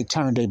 They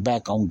turned their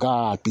back on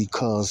God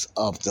because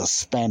of the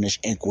Spanish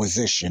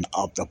Inquisition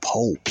of the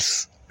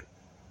popes.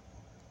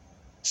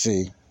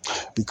 See,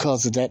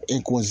 because of that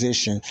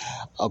Inquisition,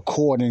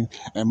 according,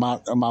 and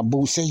my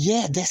boo said,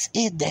 yeah, that's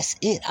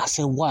it. I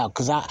said, wow,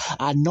 because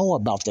I know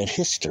about that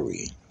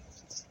history.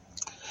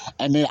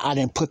 And then I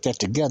didn't put that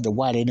together,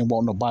 why they didn't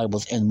want no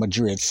Bibles in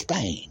Madrid,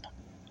 Spain.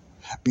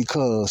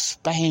 Because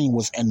Spain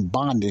was in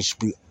bondage.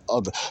 The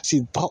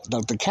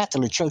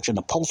Catholic Church and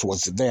the popes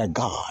was their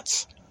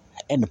gods.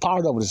 And the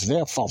part of it is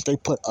their fault. They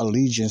put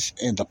allegiance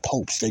in the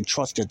popes. They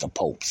trusted the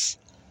popes.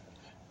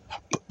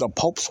 The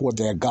popes were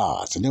their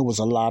gods. And there was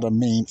a lot of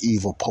mean,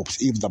 evil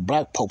popes. Even the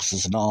black popes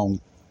is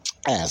known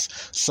as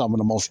some of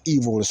the most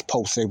evilest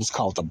popes. They was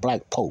called the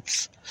black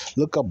popes.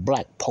 Look up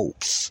black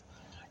popes.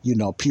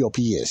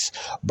 POPs,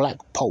 black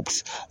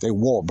popes. They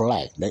wore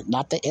black.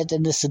 Not the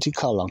ethnicity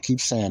color. I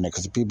keep saying that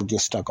because people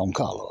get stuck on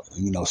color,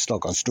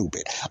 stuck on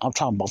stupid. I'm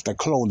talking about their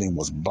clothing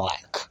was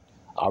black.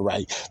 All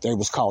right. They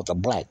was called the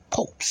black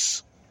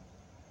popes.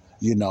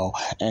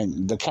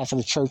 And the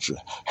Catholic Church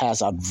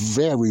has a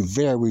very,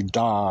 very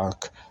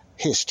dark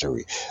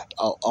history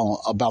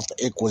about the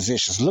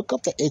Inquisitions. Look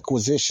up the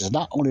Inquisitions,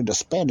 not only the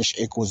Spanish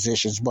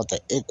Inquisitions, but the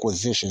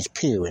Inquisitions,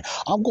 period.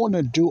 I'm going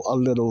to do a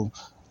little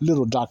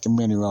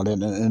documentary on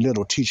it and a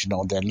little teaching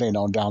on that later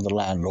on down the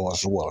line,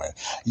 Lord's willing,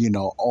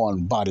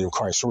 on Body of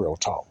Christ Real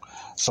Talk.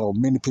 So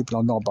many people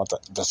don't know about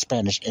the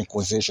Spanish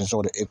Inquisitions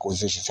or the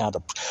Inquisitions, how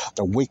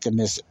the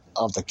wickedness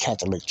of the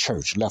Catholic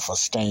Church left a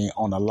stain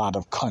on a lot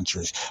of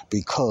countries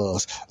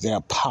because their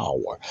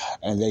power,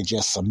 and they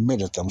just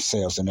submitted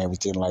themselves and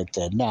everything like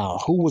that. Now,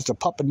 who was the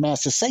puppet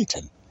master?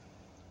 Satan.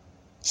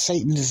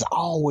 Satan is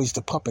always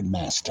the puppet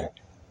master.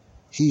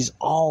 He's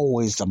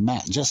always the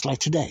man, just like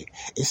today.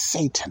 It's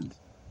Satan.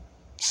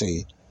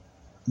 See,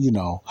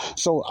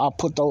 so I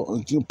put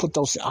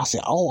those, I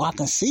said, oh, I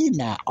can see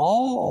now.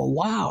 Oh,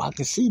 wow, I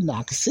can see now.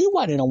 I can see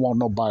why they don't want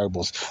no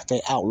Bibles.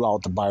 They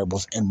outlawed the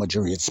Bibles in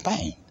Madrid,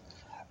 Spain,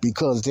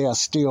 because they are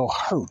still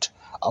hurt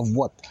of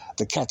what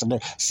the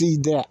Catholic, see,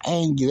 they're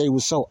angry. They were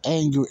so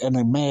angry and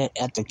they're mad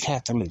at the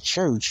Catholic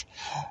Church,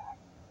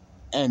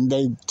 and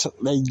they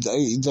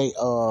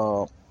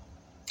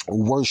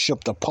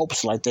worship the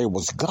popes like they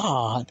was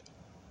God,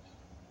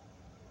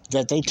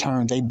 that they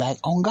turned their back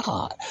on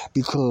God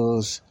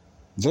because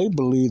they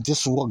believed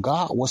this is what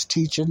God was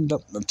teaching,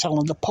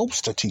 telling the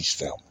popes to teach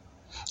them.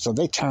 So a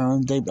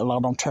lot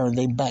of them turned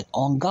their back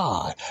on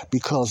God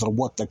because of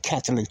what the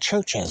Catholic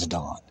Church has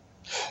done.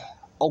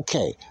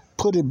 Okay,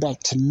 put it back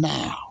to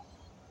now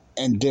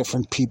in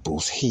different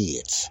people's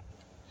heads.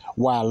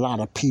 Why a lot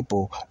of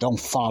people don't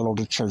follow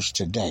the church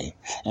today,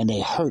 and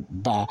they're hurt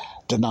by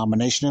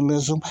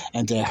denominationalism,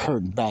 and they're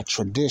hurt by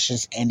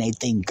traditions, and they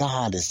think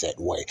God is that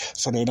way,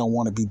 so they don't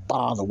want to be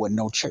bothered with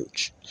no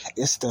church.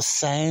 It's the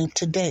same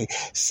today.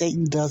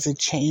 Satan doesn't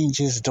change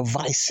his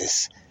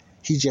devices.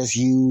 He just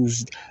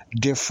used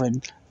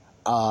different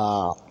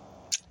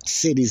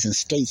cities and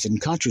states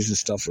and countries and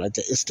stuff like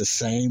that. It's the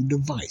same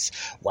device.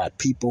 Why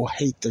people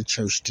hate the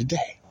church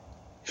today.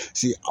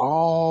 See,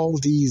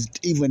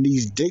 even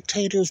these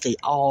dictators, they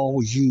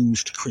all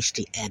used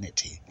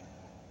Christianity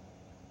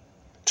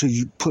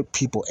to put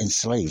people in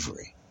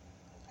slavery.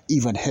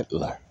 Even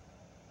Hitler.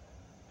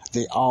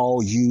 They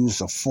all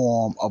use a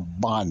form of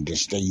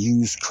bondage. They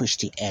use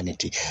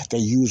Christianity. They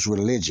use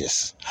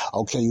religious.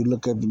 Okay, you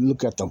look at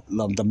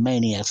the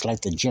maniacs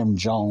like the Jim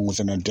Jones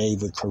and the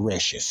David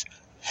Koreshes.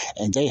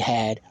 And they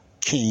had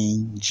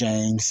King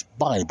James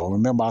Bible.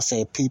 Remember I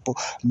said people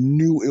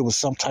knew it was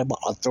some type of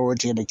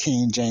authority in the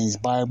King James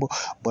Bible,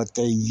 but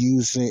they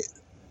use it,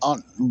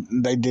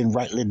 they didn't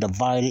rightly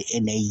divide it,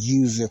 and they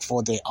use it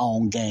for their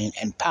own gain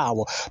and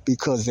power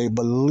because they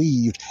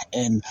believed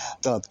in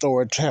the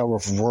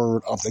authoritative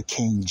word of the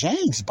King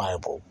James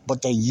Bible,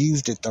 but they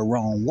used it the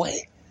wrong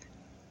way.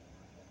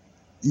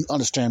 You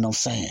understand what I'm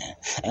saying?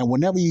 And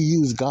whenever you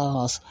use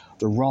God's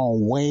the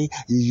wrong way,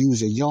 you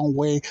use it your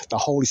way, the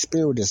Holy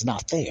Spirit is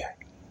not there.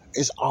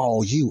 It's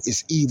all you.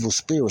 It's evil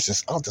spirits.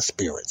 It's other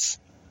spirits.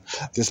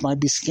 This might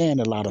be scaring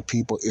a lot of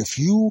people. If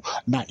you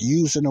not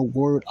using the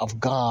word of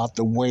God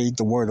the way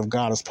the word of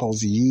God is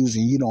supposed to use,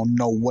 and you don't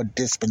know what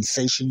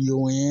dispensation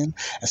you're in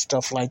and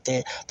stuff like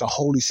that, the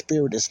Holy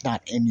Spirit is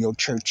not in your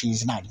church.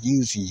 He's not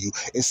using you.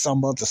 It's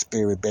some other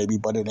spirit, baby,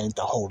 but it ain't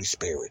the Holy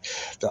Spirit.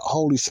 The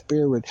Holy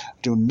Spirit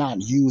do not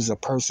use a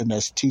person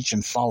that's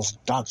teaching false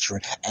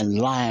doctrine and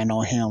lying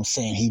on him,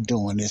 saying he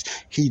doing this,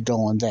 he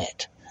doing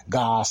that.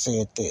 God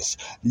said this.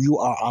 You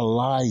are a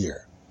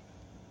liar.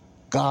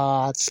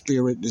 God's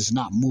spirit is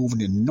not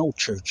moving in no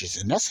churches,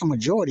 and that's the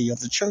majority of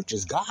the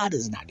churches. God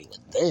is not even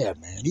there,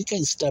 man. He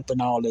can't step in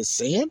all this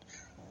sin,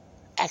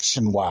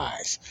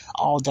 action-wise,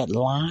 all that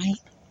lying.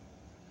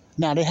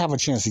 Now, they have a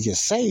chance to get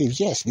saved,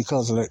 yes,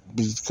 because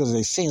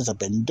their sins have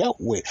been dealt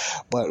with,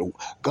 but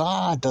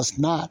God does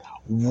not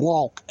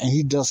walk, and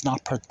he does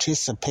not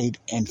participate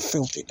in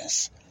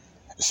filthiness,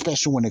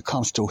 especially when it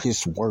comes to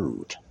his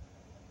word.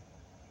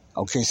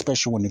 Okay,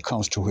 especially when it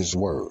comes to his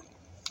word.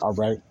 All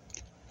right?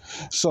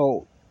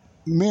 So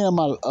me and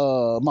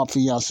my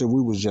fiance,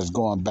 we was just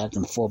going back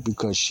and forth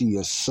because she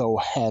is so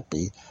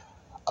happy.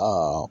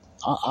 I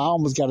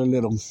almost got a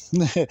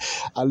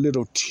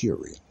little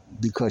teary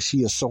because she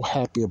is so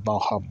happy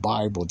about her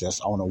Bible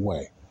that's on the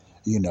way.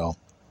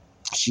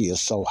 She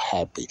is so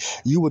happy.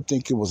 You would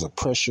think it was a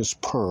precious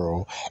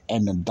pearl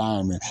and a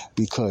diamond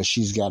because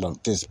she's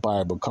got this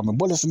Bible coming.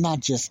 But it's not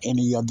just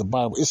any other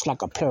Bible. It's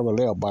like a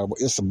parallel Bible.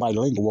 It's a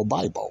bilingual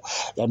Bible.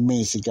 That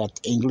means it got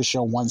English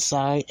on one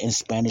side and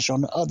Spanish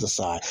on the other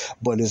side.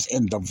 But it's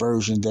in the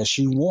version that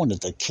she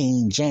wanted, the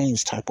King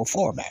James type of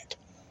format.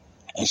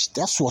 And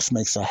that's what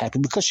makes her happy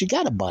because she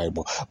got a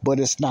Bible. But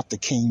it's not the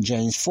King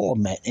James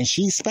format. And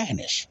she's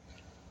Spanish.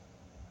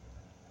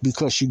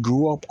 Because she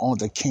grew up on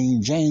the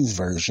King James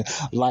Version,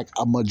 like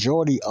a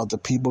majority of the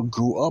people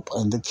grew up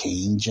on the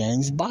King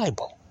James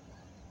Bible.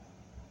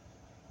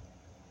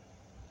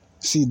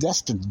 See,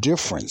 that's the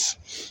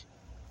difference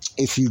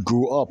if you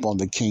grew up on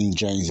the King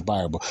James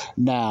Bible.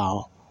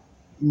 Now,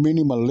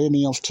 many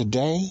millennials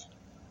today,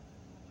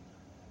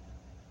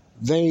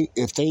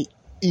 if they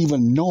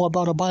even know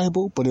about a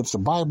Bible, but if the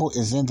Bible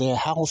is in their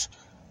house,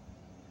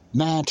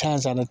 9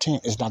 times out of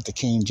 10, it's not the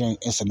King James,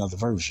 it's another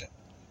version.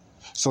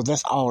 So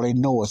that's all they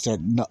know is that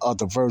the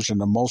other version,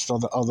 the most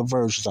of the other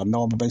versions. I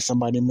know I'm going to make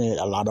somebody mad.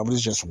 A lot of it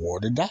is just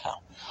watered down.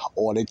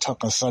 Or they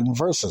took certain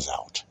verses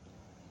out.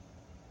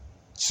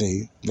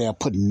 See, they're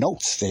putting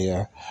notes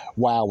there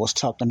while I was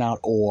talking out,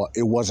 or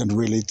it wasn't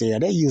really there.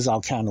 They use all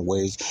kind of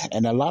ways.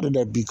 And a lot of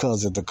that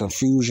because of the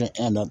confusion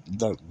and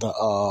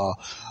the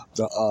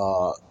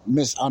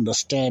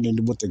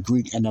misunderstanding with the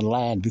Greek and the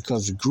Latin,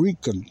 because the Greek,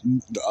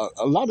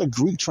 a lot of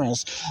Greek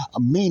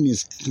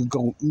meanings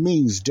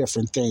means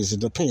different things. It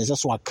depends.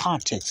 That's why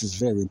context is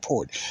very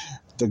important.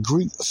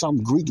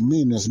 Some Greek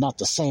meaning is not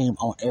the same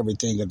on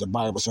everything in the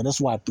Bible. So that's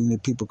why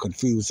people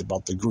confused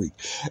about the Greek.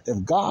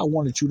 If God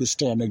wanted you to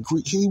stand the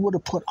Greek, he would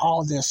have put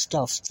all their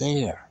stuff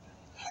there.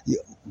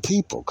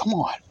 People, come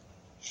on.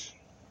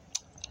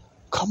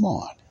 Come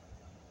on.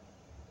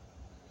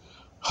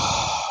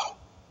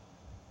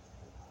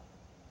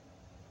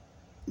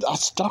 I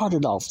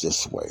started off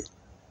this way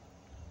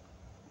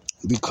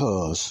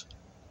because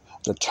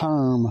the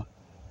term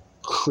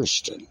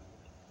Christian,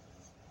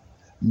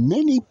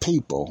 many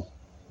people,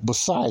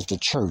 besides the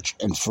church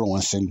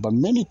influencing, but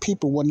many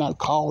people would not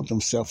call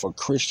themselves a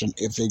Christian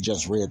if they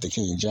just read the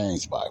King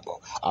James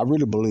Bible. I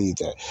really believe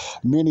that.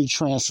 Many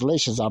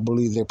translations, I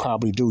believe they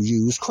probably do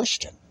use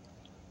Christian.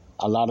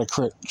 A lot of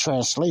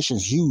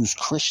translations use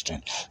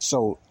Christian.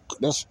 So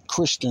that's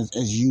Christian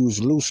is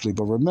used loosely.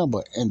 But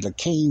remember, in the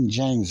King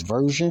James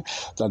Version,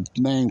 the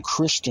name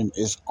Christian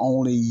is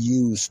only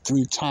used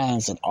 3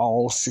 times in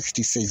all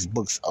 66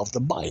 books of the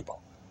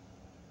Bible.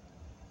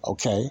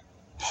 Okay?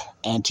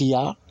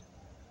 Antioch,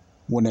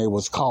 when they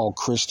was called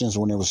Christians,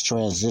 when they was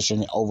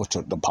transitioning over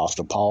to the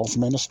Apostle Paul's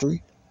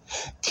ministry.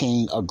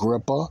 King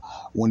Agrippa,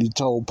 when he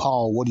told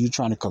Paul, what are you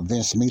trying to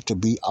convince me to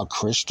be a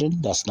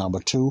Christian? That's number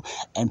 2.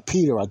 And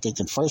Peter, I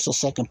think in 1st or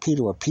 2nd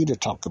Peter, where Peter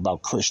talked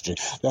about Christian.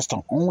 That's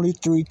the only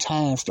 3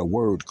 times the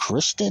word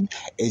Christian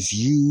is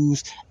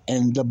used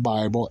in the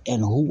Bible.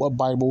 And what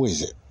Bible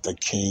is it? The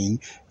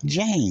King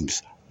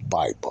James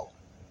Bible.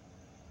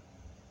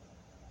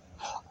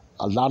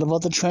 A lot of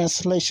other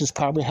translations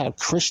probably have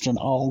Christian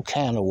all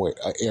kind of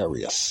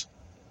areas.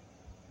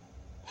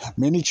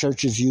 Many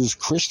churches use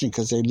Christian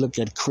because they look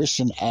at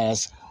Christian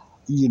as,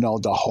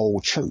 the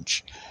whole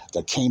church.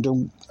 The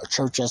Kingdom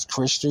Church as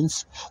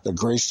Christians, the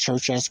Grace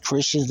Church as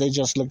Christians. They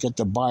just look at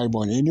the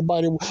Bible. And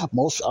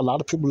a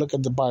lot of people look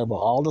at the Bible.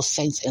 All the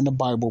saints in the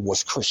Bible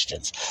was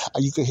Christians.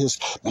 You could hear,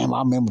 man, I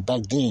remember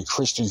back then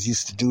Christians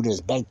used to do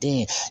this. Back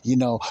then,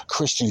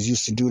 Christians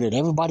used to do that.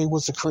 Everybody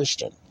was a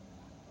Christian.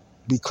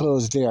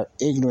 Because they're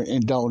ignorant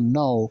and don't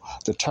know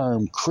the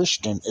term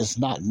Christian is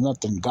not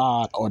nothing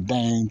God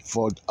ordained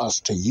for us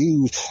to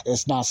use.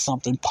 It's not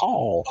something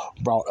Paul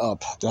brought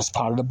up. That's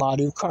part of the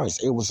body of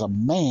Christ. It was a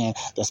man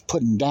that's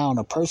putting down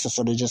a person,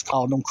 so they just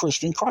called them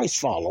Christian Christ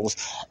followers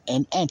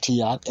in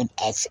Antioch in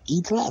Acts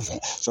 11.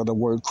 So the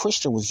word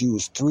Christian was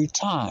used 3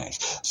 times.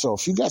 So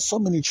if you got so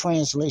many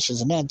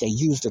translations in that, they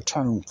use the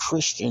term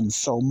Christian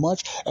so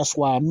much. That's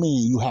why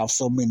you have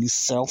so many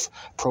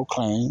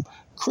self-proclaimed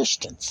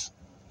Christians.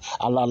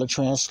 A lot of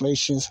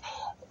translations,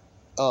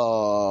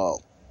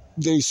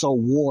 they so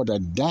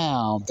watered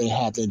down, they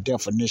have their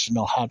definition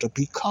of how to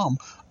become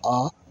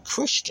a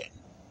Christian.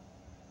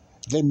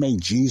 They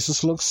make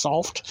Jesus look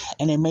soft,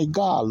 and they make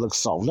God look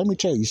soft. Let me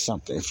tell you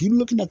something. If you're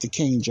looking at the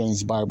King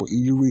James Bible, and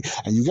you read,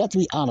 and you got to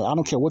be honest, I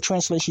don't care what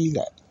translation you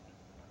got.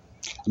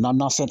 And I'm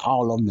not saying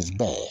all of them is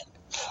bad.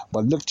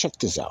 But look, check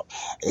this out.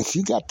 If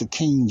you got the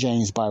King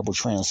James Bible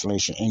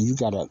translation and you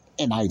got an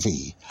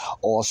NIV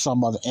or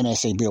some other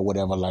NSAB or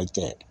whatever like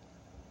that,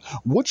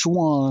 which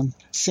one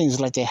seems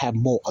like they have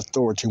more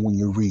authority when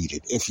you read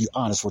it, if you're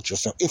honest with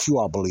yourself, if you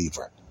are a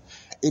believer?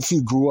 If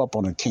you grew up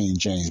on a King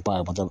James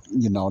Bible,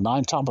 now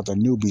I'm talking about the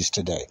newbies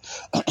today,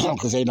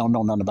 because they don't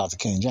know nothing about the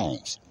King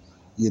James.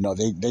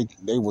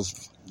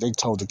 They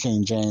told the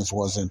King James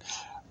wasn't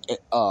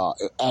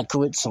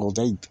accurate, so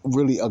they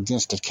really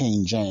against the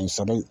King James.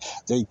 So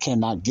they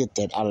cannot get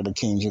that out of the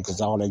King James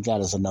because all they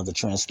got is another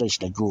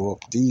translation. They grew up,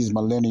 these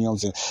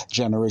millennials and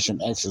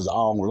Generation X is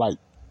all like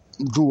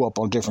grew up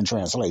on different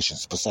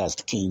translations besides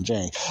the King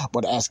James.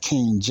 But as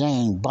King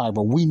James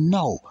Bible, we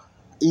know,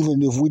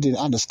 even if we didn't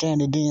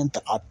understand it then,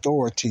 the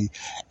authority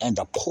and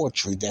the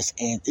poetry that's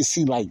in it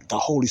seems like the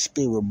Holy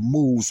Spirit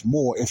moves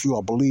more if you're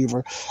a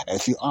believer,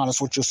 if you're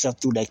honest with yourself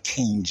through that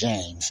King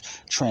James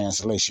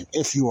translation.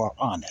 If you are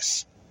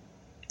honest.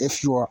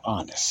 It's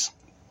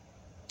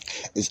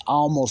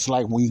almost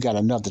like when you got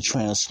another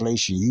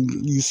translation,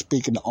 you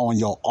speaking on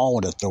your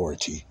own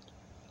authority.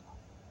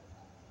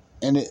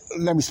 And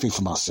let me speak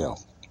for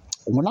myself.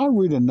 When I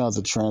read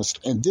another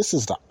and this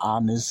is the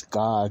honest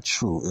God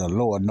truth, and the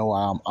Lord know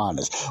I'm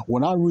honest.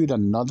 When I read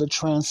another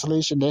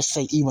translation, let's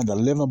say even the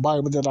Living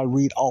Bible that I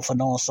read off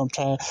and on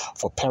sometimes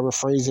for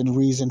paraphrasing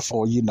reason,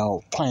 for,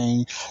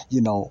 plain,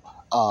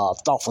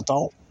 thought for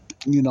thought,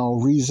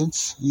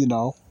 reasons,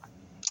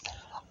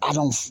 I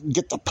don't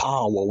get the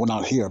power when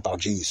I hear about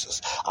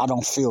Jesus. I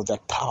don't feel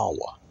that power.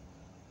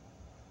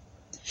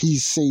 He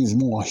seems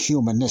more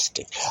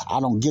humanistic.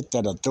 I don't get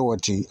that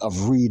authority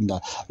of reading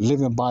the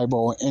Living Bible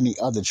or any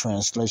other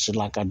translation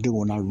like I do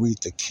when I read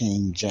the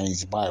King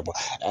James Bible.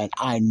 And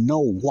I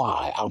know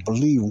why. I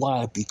believe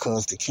why,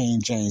 because the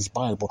King James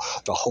Bible,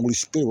 the Holy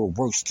Spirit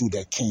works through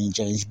that King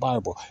James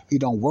Bible. He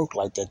don't work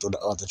like that through the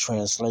other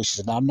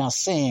translations. And I'm not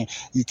saying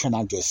you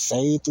cannot get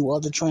saved through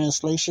other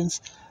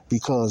translations,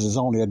 because it's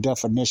only a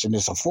definition,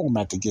 it's a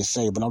format to get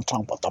saved, but I'm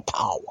talking about the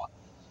power.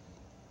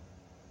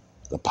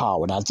 The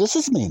power. Now, this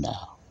is me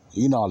now.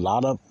 A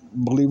lot of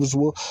believers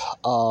will,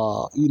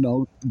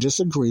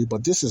 disagree,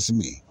 but this is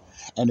me.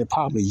 And it's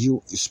probably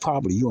you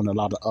and a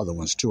lot of other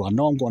ones too. I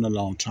know I'm going a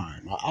long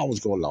time. I always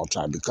go a long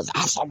time because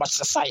I have so much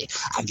to say.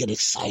 I get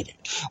excited.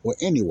 Well,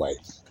 anyway,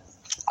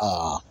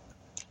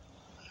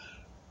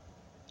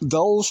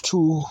 those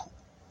two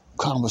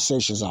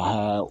conversations I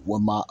had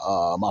with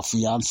my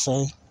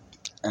fiance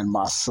and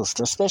my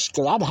sister, especially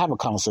because I'd have a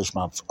conversation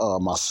with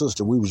my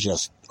sister. We were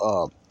just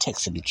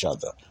texting each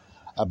other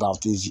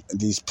about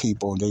these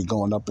people. They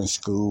going up in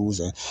schools,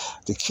 and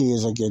the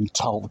kids are getting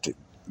taught.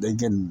 They're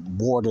getting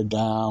watered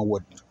down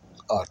with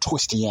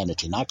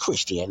Twistianity, not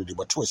Christianity,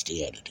 but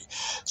Twistianity.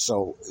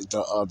 So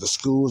the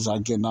schools are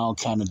getting all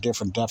kind of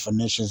different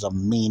definitions of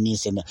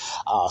meanings and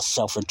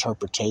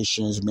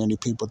self-interpretations. Many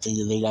people think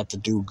they got to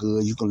do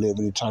good. You can live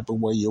any type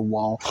of way you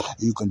want.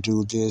 You can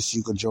do this.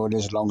 You can join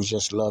this as long as you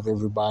just love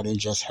everybody and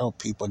just help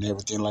people and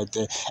everything like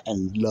that,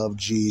 and love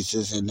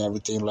Jesus and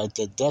everything like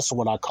that. That's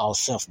what I call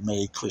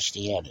self-made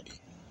Christianity,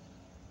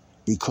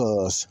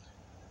 because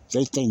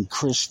they think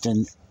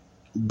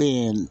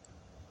being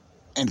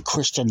in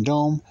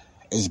Christendom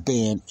is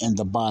being in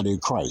the body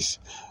of Christ.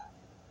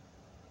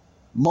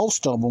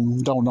 Most of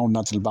them don't know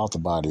nothing about the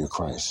body of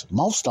Christ.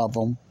 Most of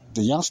them,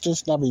 the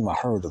youngsters, never even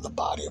heard of the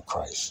body of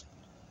Christ.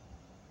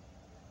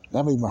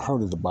 Never even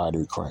heard of the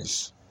body of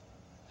Christ.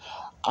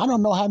 I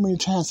don't know how many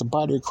times the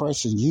body of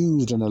Christ is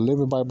used in the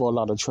Living Bible, a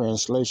lot of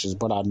translations,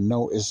 but I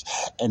know it's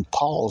in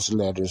Paul's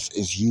letters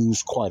is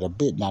used quite a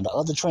bit. Now, the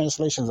other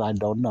translations, I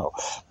don't know,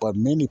 but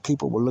many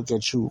people will look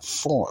at you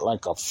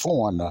like a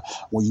foreigner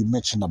when you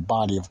mention the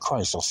body of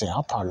Christ. They'll say,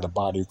 I'm part of the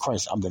body of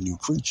Christ. I'm the new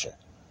creature.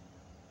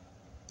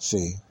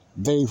 See,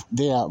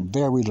 they are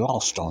very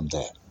lost on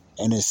that,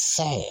 and it's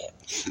sad.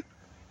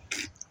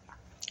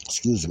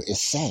 Excuse me,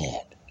 it's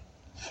sad.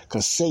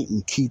 Because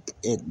Satan keep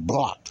it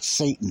blocked.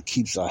 Satan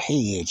keeps a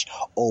hedge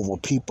over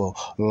people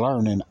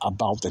learning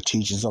about the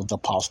teachings of the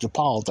Apostle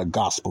Paul, the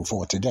gospel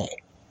for today.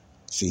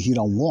 See, he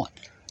don't want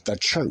the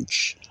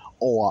church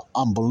or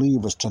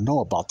unbelievers to know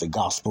about the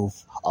gospel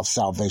of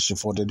salvation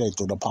for today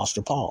through the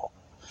Apostle Paul.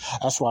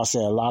 That's why I say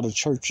a lot of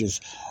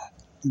churches,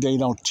 they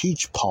don't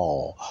teach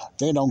Paul.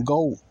 They don't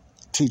go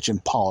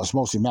teaching Paul. It's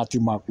mostly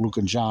Matthew, Mark, Luke,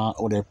 and John,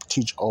 or they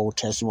teach Old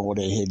Testament, or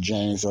they hit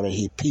James, or they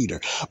hit Peter.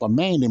 But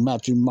mainly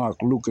Matthew, Mark,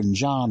 Luke, and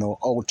John, or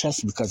Old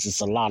Testament, because it's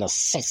a lot of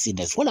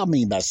sexiness. What I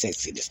mean by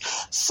sexiness?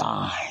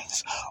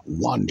 Signs,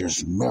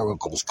 wonders,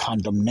 miracles,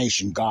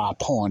 condemnation, God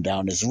pouring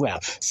down his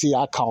wrath. See,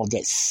 I call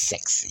that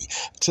sexy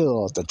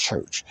to the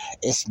church.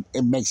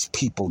 It makes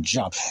people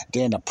jump.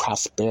 Then the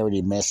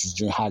prosperity message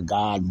and how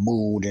God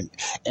moved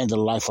in the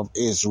life of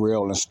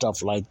Israel and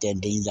stuff like that.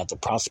 Then you got the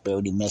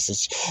prosperity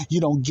message. You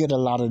don't get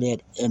a lot of that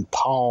in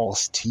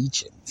Paul's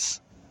teachings,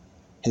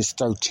 his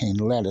 13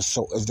 letters.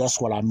 So that's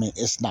what I mean.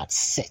 It's not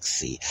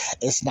sexy.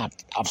 It's not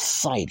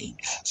exciting.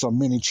 So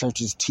many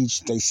churches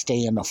teach they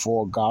stay in the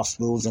four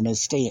gospels and they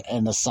stay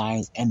in the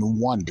signs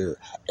and wonder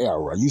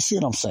era. You see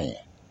what I'm saying?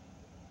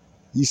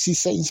 You see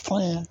Satan's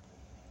plan?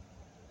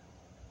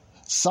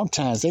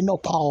 Sometimes they know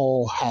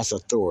Paul has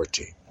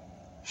authority.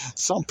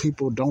 Some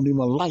people don't even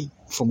like,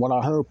 from what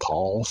I heard,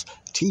 Paul's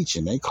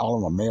teaching. They call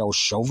him a male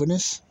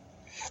chauvinist.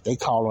 They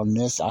call on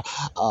this.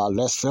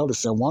 Les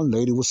Felix and one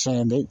lady was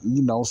saying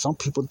some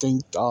people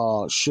think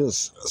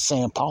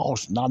saying Paul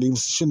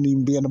shouldn't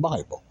even be in the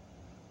Bible.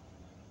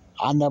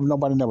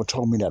 Nobody never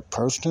told me that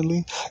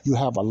personally. You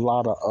have a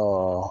lot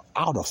of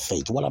out of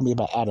faith. What I mean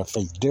by out of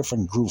faith,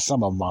 different groups.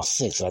 Some of them are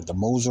sects, like the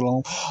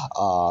Muslim,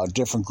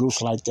 different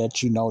groups like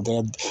that. You know,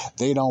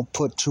 they don't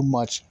put too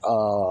much.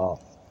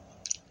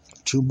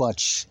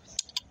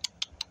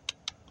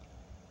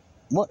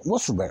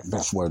 What's the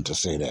best word to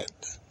say that?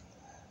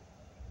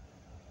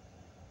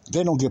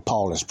 They don't give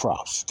Paul his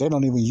props. They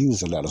don't even use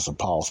the letters of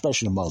Paul,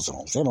 especially the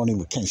Muslims. They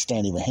can't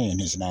stand even hearing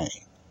his name.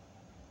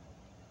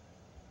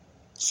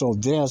 So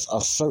there's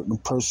a certain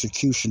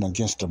persecution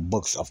against the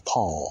books of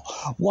Paul.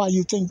 Why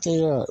you think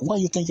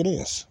it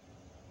is?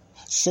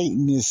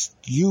 Satan is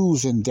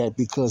using that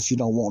because he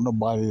don't want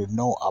nobody to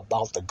know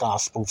about the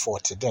gospel for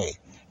today.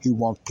 He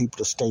wants people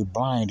to stay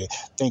blinded,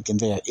 thinking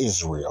they're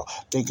Israel,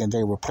 thinking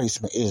they're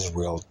replacement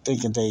Israel,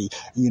 thinking the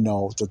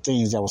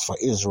things that was for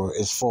Israel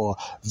is for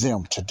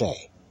them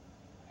today.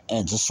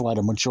 And that's why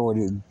the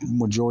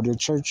majority of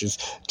churches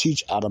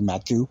teach out of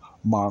Matthew,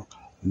 Mark,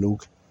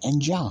 Luke,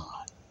 and John.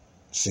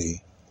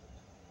 See?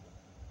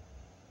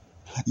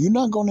 You're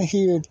not going to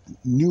hear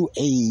New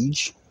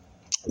Age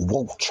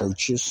woke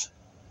churches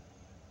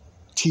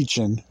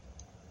teaching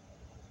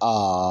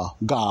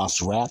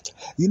God's wrath.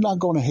 You're not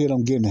going to hear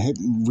them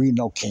read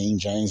no King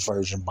James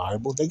Version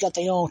Bible. They got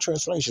their own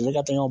translations. They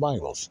got their own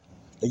Bibles.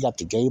 They got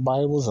the gay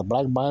Bibles, the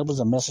black Bibles,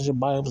 the messenger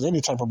Bibles,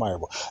 any type of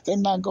Bible. They're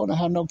not going to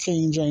have no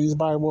King James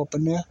Bible up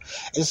in there.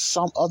 It's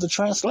some other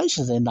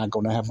translations they're not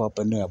going to have up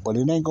in there. But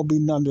it ain't going to be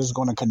none that's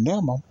going to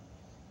condemn them.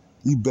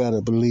 You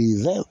better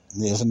believe that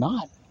there's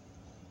not.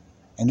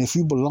 And if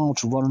you belong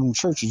to one of them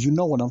churches, you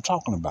know what I'm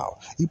talking about.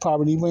 You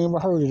probably even ever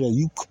heard of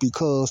that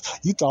because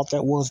you thought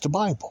that was the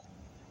Bible.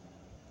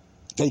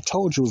 They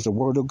told you it was the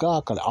word of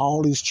God because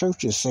all these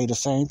churches say the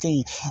same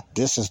thing.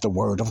 This is the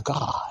word of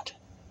God.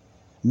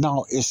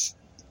 No, it's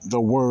the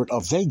word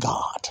of their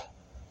God.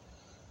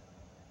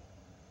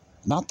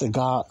 Not the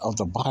God of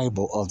the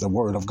Bible, of the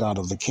word of God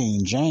of the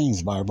King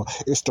James Bible.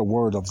 It's the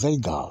word of their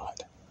God.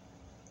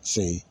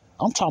 See,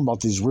 I'm talking about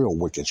these real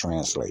wicked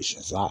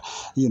translations. I'm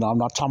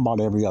not talking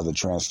about every other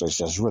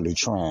translation that's really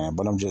trying,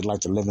 but I'm just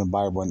like the Living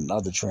Bible and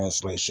other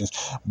translations.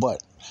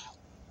 But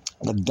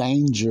the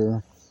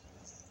danger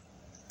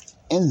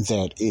in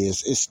that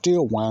is it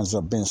still winds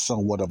up being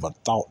somewhat of a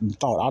thought.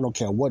 I don't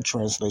care what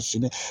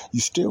translation it is,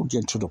 you still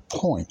get to the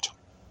point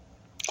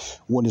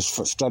when it's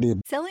for study.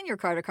 Selling your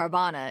car to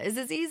Carvana is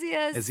as easy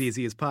as... As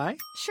easy as pie?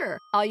 Sure.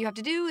 All you have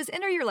to do is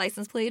enter your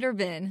license plate or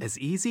VIN. As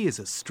easy as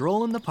a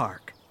stroll in the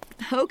park.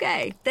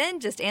 Okay, then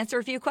just answer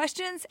a few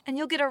questions and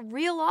you'll get a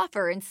real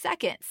offer in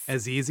seconds.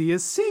 As easy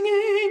as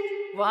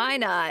singing. Why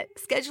not?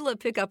 Schedule a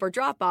pickup or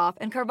drop-off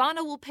and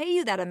Carvana will pay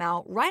you that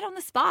amount right on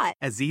the spot.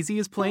 As easy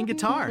as playing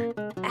guitar.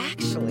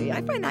 Actually,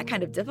 I find that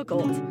kind of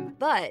difficult.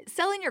 But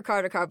selling your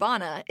car to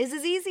Carvana is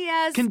as easy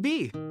as... Can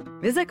be.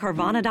 Visit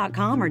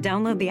Carvana.com or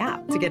download the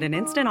app to get an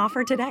instant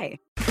offer today.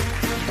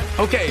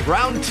 Okay,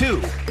 round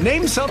two.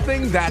 Name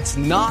something that's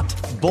not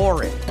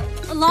boring.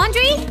 A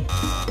laundry?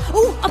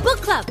 Ooh, a book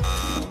club.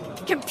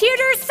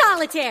 Computer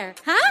solitaire,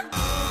 huh?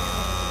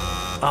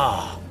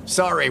 Ah, oh,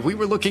 sorry, we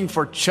were looking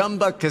for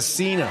Chumba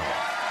Casino.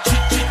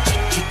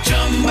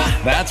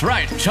 That's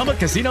right,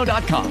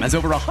 ChumbaCasino.com has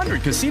over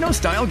 100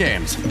 casino-style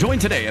games. Join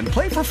today and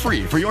play for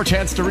free for your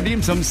chance to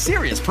redeem some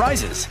serious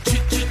prizes.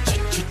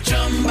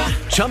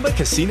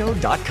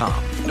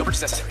 ChumbaCasino.com. No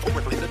purchase necessary. Void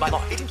where prohibited by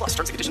law. 18+ terms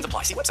and conditions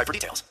apply. See website for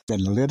details.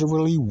 Then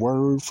literally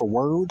word for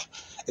word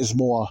is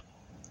more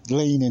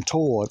leaning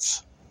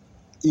towards,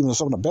 even though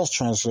some of the best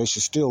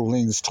translations still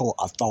leans toward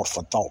a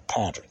thought-for-thought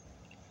pattern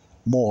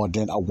more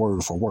than a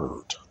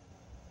word-for-word.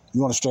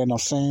 You understand what I'm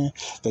saying?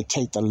 They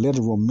take the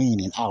literal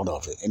meaning out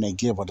of it and they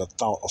give it a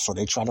thought. So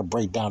they try to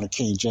break down the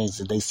King James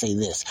and they say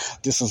this.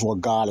 This is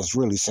what God is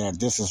really saying.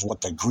 This is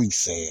what the Greek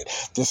said.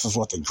 This is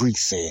what the Greek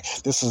said.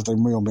 This is the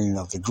real meaning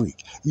of the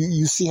Greek.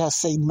 You see how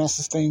Satan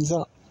messes things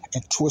up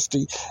and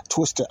twisted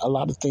a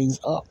lot of things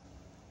up.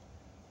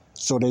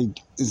 So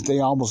they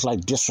almost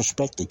like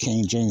disrespect the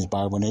King James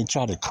Bible when they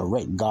try to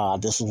correct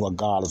God. This is what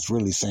God is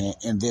really saying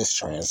in this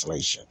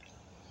translation.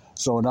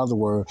 So in other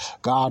words,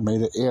 God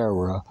made an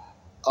error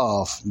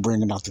of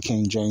bringing out the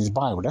King James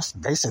Bible. That's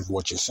basically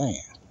what you're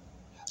saying.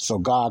 So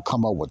God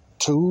come up with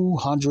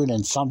 200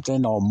 and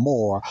something or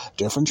more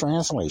different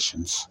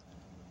translations.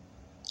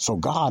 So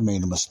God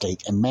made a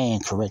mistake and man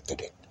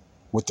corrected it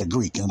with the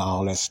Greek and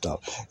all that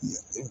stuff.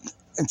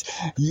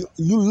 You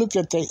look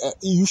at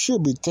you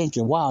should be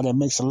thinking, wow, that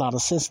makes a lot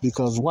of sense,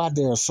 because why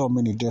there are so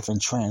many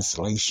different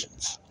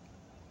translations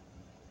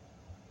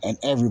and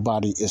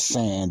everybody is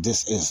saying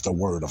this is the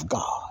word of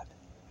God.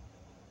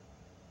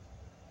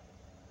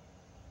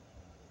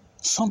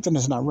 Something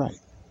is not right.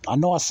 I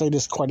know I say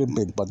this quite a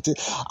bit, but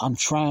I'm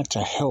trying to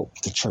help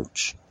the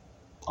church.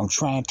 I'm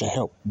trying to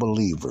help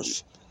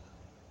believers.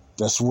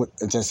 That's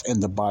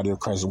in the body of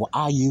Christ. Well,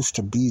 I used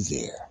to be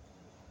there.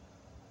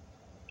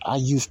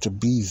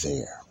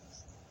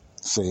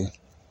 See?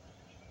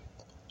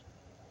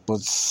 But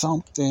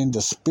something,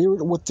 the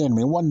spirit within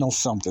me, it wasn't no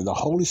something, the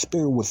Holy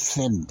Spirit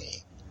within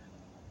me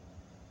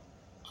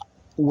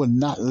would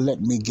not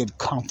let me get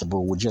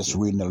comfortable with just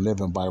reading the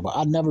Living Bible.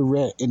 I never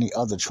read any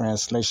other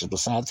translations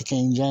besides the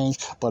King James,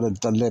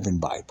 but the Living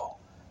Bible.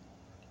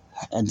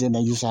 And then they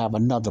used to have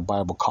another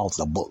Bible called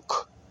the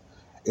Book.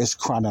 It's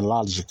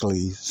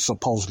chronologically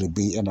supposedly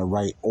be in the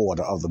right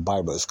order of the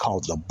Bible. It's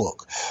called the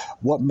Book.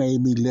 What made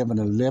me live in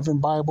the Living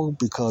Bible?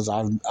 Because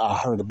I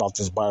heard about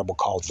this Bible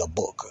called the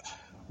Book,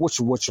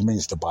 which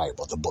means the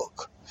Bible, the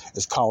Book.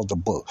 It's called the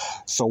Book.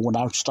 So when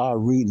I started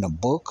reading the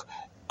Book,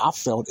 I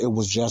felt it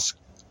was just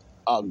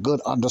a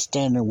good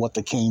understanding what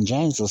the King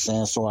James was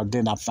saying. So I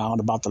found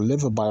about the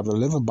Living Bible. The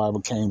Living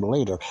Bible came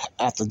later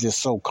after this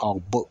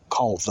so-called book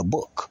called the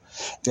Book.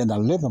 Then the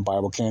Living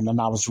Bible came, and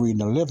I was reading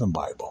the Living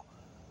Bible.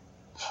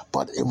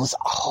 But it was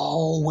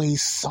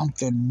always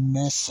something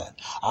missing.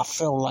 I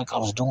felt like I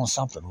was doing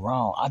something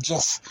wrong. I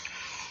just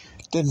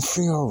didn't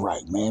feel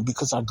right, man,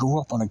 because I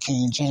grew up on the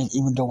King James,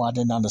 even though I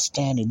didn't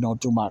understand it,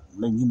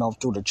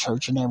 through the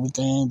church and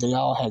everything. They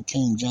all had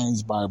King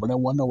James Bible. There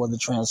wasn't no other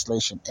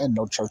translation in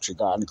no Church of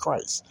God in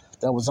Christ.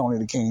 That was only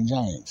the King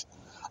James.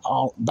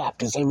 All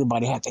Baptists,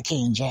 everybody had the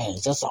King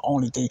James. That's the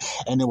only thing.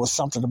 And there was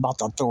something about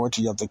the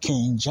authority of the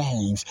King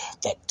James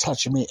that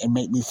touched me and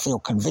made me feel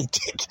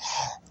convicted.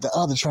 The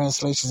other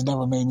translations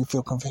never made me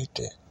feel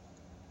convicted.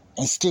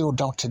 And still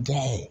don't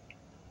today.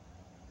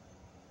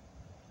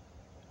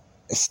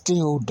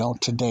 Still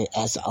don't today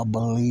as a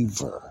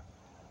believer.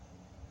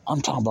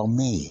 I'm talking about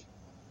me.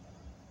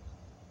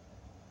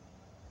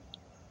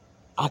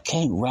 I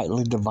can't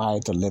rightly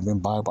divide the Living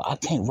Bible. I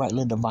can't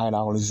rightly divide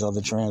all these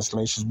other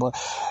translations, but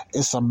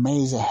it's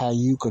amazing how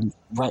you can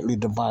rightly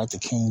divide the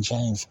King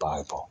James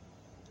Bible.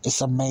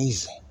 It's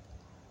amazing.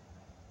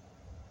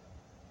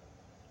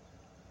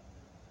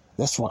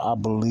 That's why I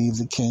believe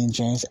the King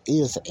James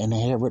is the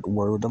inherent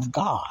word of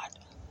God.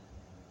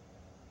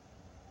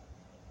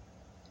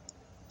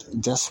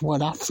 That's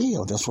what I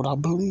feel. That's what I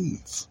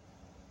believe.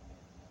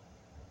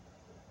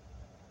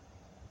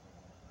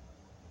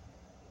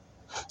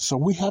 So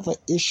we have an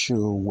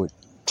issue with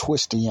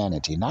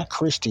Twistianity, not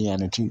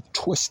Christianity,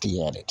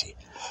 Twistianity.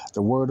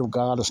 The word of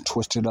God is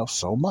twisted up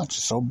so much,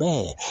 so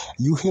bad.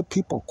 You hear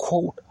people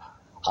quote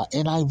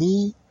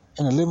NIV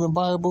in the Living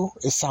Bible,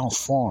 it sounds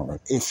foreign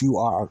if you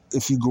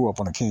grew up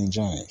on the King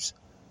James.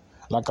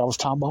 Like I was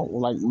talking about,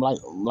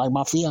 like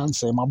my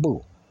fiance, my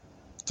boo.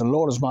 The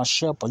Lord is my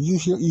shepherd. You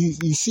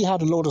see how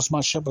the Lord is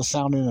my shepherd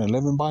sounded in the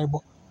Living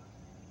Bible?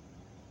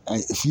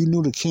 And if you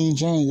knew the King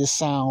James, it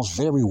sounds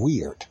very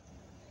weird.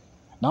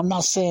 Now, I'm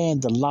not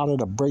saying that a lot of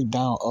the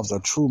breakdown of the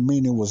true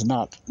meaning was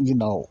not,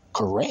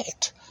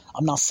 correct.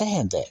 I'm not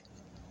saying that.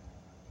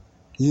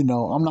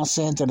 I'm not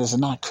saying that it's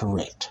not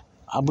correct.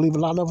 I believe a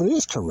lot of it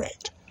is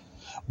correct.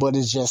 But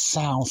it just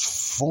sounds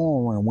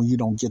foreign when you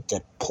don't get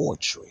that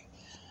poetry.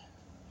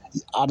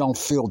 I don't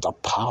feel the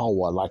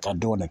power like I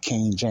do in the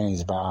King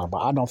James Bible.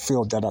 I don't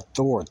feel that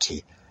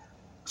authority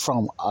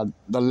from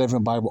the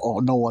Living Bible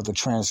or no other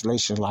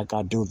translation like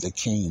I do the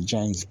King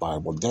James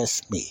Bible.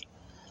 That's me.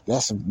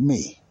 That's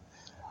me.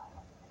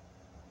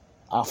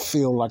 I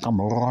feel like I'm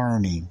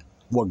learning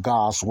what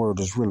God's word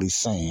is really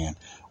saying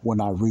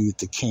when I read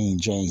the King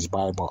James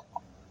Bible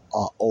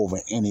over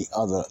any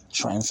other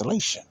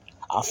translation.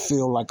 I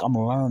feel like I'm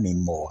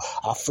learning more.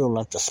 I feel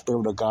like the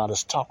Spirit of God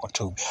is talking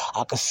to me.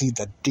 I can see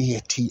the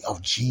deity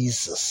of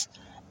Jesus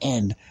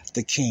in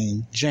the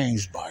King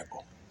James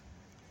Bible.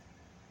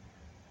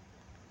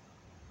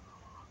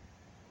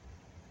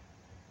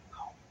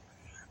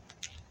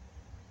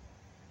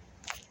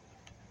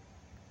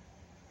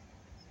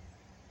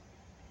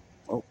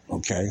 Oh,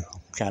 okay.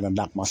 Kind of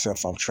knocked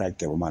myself off track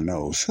there with my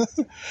nose.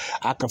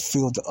 I can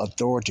feel the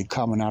authority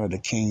coming out of the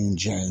King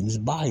James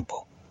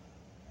Bible.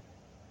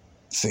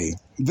 See,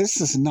 this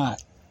is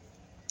not,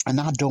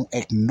 and I don't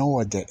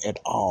ignore that at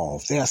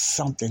all. There's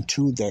something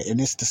to that,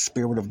 and it's the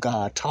Spirit of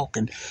God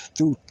talking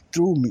through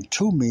me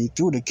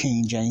through the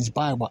King James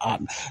Bible.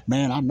 I'm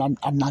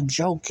not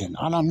joking.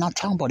 I'm not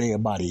talking about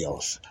everybody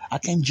else. I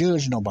can't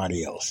judge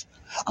nobody else.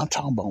 I'm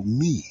talking about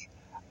me.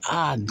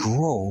 I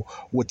grow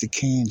with the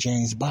King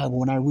James Bible.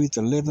 When I read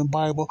the Living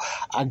Bible,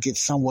 I get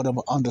somewhat of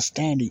an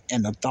understanding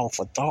and a thought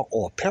for thought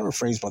or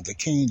paraphrase of the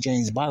King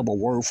James Bible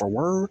word for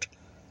word.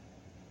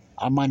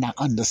 I might not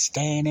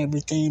understand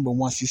everything, but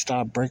once you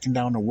start breaking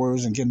down the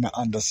words and getting the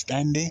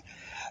understanding,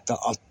 the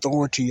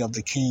authority of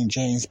the King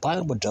James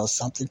Bible does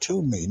something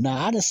to me. Now,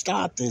 I didn't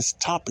start this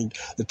topic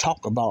to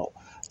talk about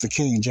the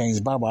King James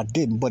Bible. I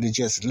didn't, but it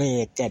just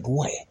led that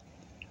way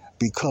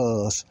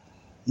because,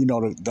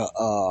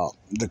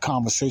 the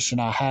conversation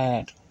I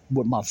had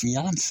with my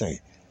fiance.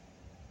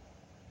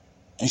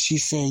 And she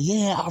said,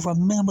 yeah, I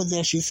remember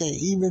that. She said,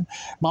 even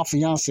my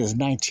fiance is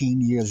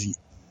 19 years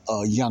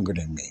younger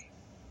than me.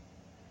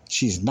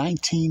 She's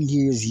 19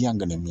 years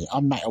younger than me.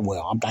 I'm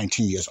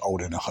 19 years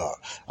older than her.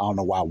 I don't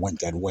know why I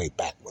went that way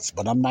backwards,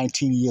 but I'm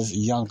 19 years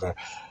younger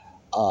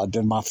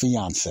than my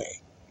fiance.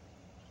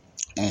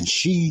 And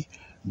she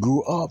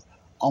grew up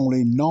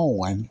only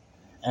knowing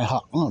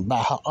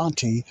by her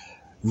auntie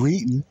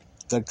reading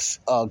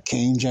the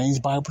King James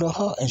Bible to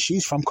her. And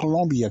she's from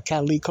Colombia,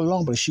 Cali,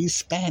 Colombia. She's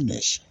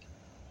Spanish.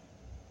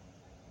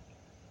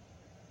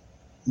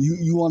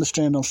 You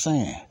understand what I'm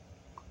saying?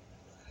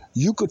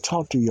 You could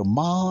talk to your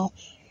mom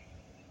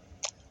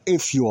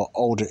if you're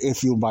older,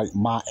 if you're like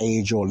my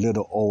age or a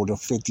little older,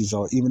 50s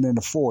or even in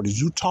the 40s.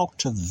 You talk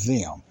to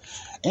them.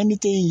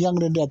 Anything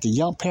younger than that, the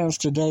young parents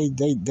today,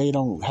 they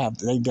don't have,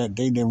 they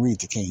didn't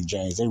read the King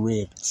James. They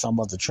read some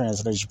other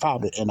translation,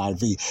 probably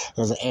NIV,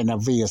 because the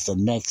NIV is the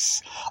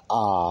next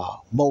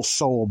most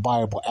sold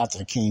Bible after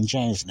the King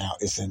James now.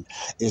 Is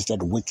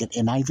that wicked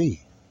NIV.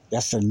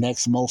 That's the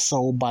next most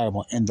sold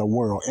Bible in the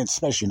world,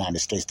 especially United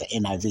States, the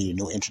NIV, the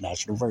New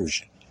International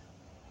Version.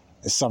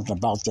 There's something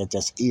about that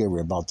that's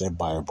eerie about that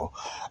Bible.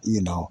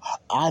 You know,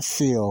 I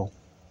feel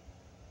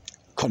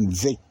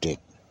convicted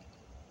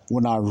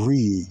when I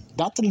read,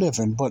 not the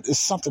living, but it's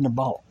something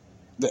about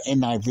the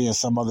NIV and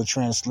some other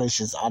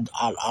translations.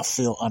 I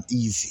feel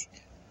uneasy.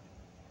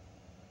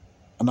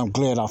 And I'm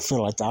glad I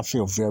feel like that. I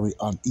feel very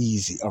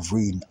uneasy of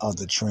reading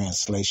other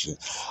translations.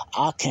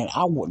 I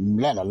wouldn't,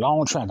 let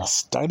alone trying to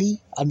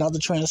study another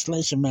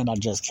translation. Man, I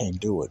just can't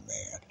do it,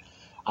 man.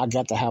 I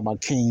got to have my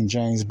King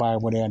James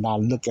Bible there, and I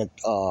look at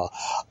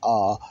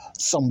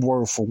some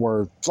word for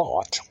word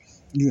thought,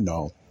 you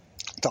know,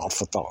 thought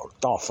for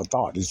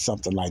thought is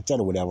something like that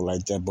or whatever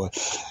like that. But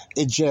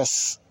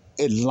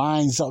it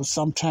lines up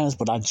sometimes,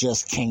 but I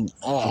just can't.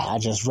 I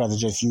just rather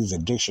just use a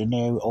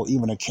dictionary or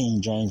even a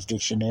King James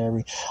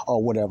dictionary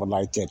or whatever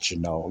like that, you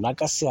know.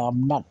 Like I said,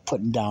 I'm not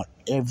putting down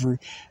every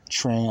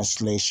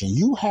translation.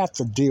 You have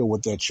to deal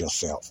with that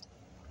yourself.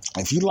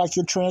 If you like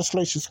your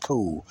translations,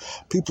 cool.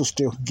 People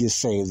still get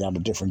saved out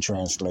of different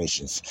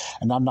translations.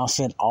 And I'm not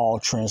saying all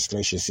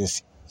translations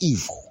is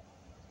evil.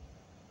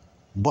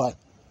 But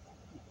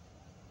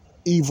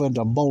even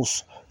the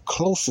most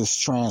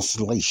closest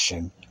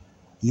translation,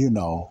 you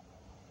know,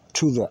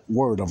 to the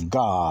Word of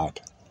God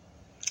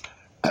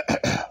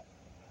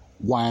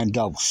wind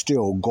up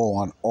still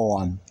going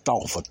on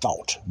thought for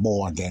thought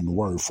more than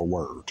word for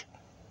word.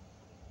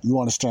 You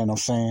understand what I'm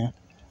saying?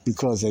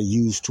 Because they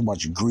use too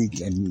much Greek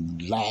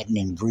and Latin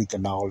and Greek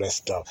and all that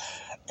stuff.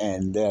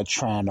 And they're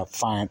trying to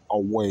find a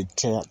way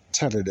to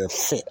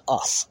fit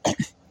us.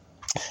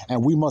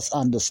 And we must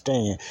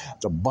understand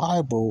the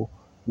Bible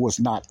was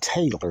not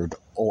tailored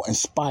or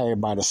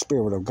inspired by the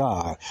Spirit of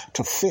God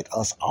to fit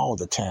us all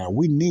the time.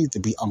 We need to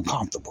be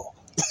uncomfortable.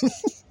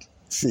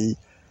 See,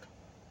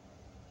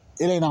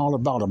 it ain't all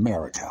about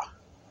America.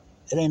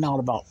 It ain't all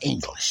about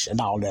English and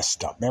all that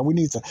stuff, man. We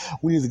need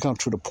to come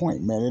to the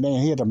point, man. It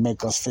ain't here to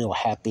make us feel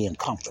happy and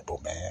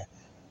comfortable, man.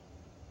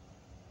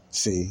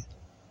 See,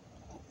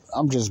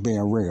 I'm just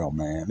being real,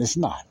 man. It's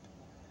not.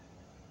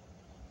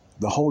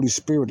 The Holy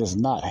Spirit is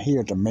not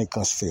here to make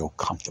us feel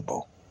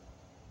comfortable.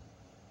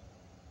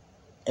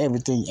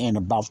 Everything ain't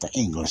about the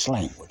English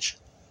language.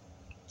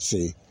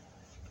 See,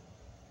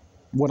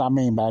 what I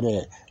mean by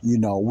that, you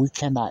know, we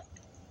cannot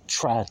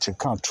try to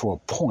come to a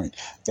point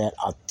that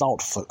a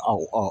thought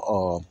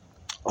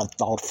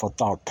for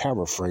thought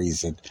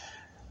paraphrasing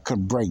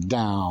could break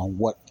down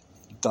what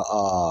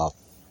the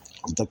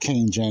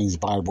King James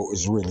Bible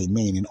is really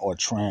meaning or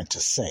trying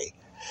to say.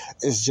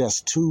 It's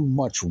just too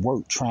much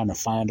work trying to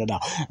find it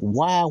out.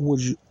 Why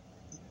would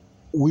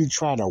we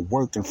try to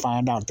work and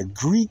find out? The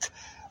Greek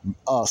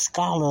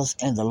scholars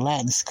and the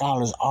Latin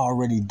scholars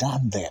already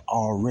done that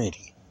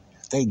already.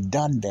 They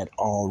done that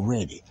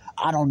already.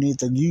 I don't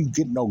need you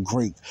get no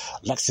Greek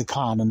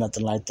lexicon or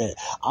nothing like that.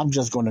 I'm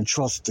just going to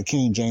trust the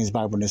King James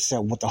Bible and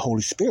accept what the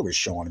Holy Spirit is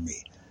showing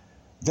me.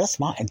 That's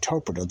my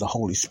interpreter, the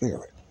Holy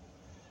Spirit.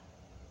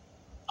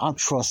 I'm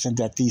trusting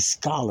that these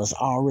scholars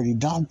already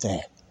done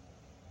that.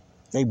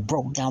 They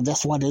broke down.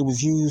 That's why they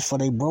was used for.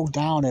 They broke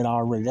down it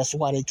already. That's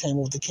why they came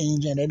up with the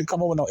King James. They didn't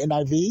come up with no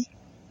NIV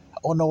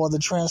or no other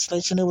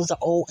translation. It was the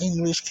Old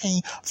English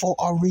King for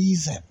a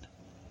reason.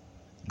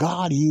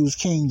 God used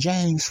King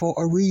James for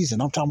a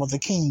reason. I'm talking about the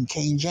King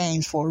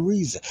James for a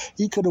reason.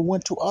 He could have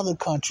went to other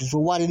countries, but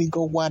why did he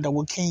go wind up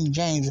with King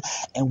James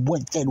and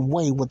went that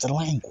way with the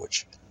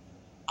language?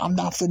 I'm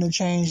not finna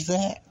change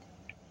that.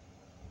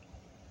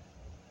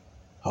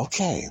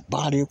 Okay,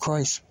 Body of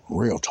Christ,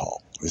 real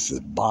talk. This is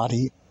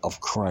Body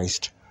of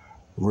Christ,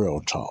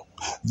 real talk.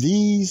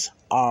 These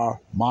are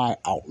my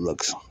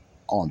outlooks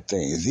on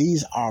things.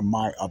 These are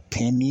my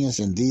opinions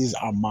and these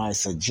are my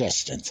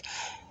suggestions.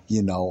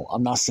 You know,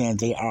 I'm not saying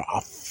they are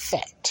a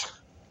fact.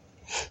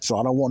 So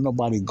I don't want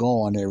nobody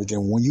going and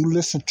everything. When you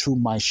listen to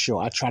my show,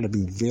 I try to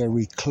be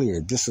very clear.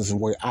 This is the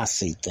way I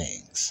see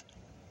things.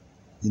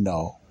 You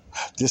know,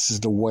 this is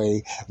the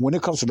way, when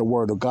it comes to the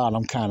Word of God,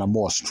 I'm kind of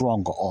more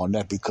stronger on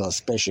that because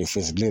especially if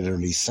it's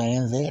literally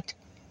saying that,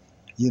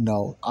 you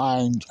know,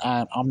 I'm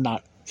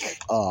not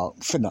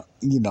finna,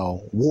 you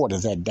know, water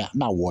that down.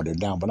 Not water it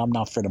down, but I'm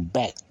not finna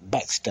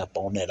backstep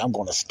on that. I'm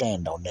going to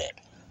stand on that.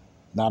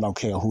 Now, I don't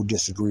care who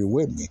disagree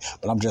with me,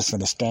 but I'm just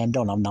going to stand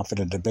on it. I'm not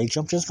going to debate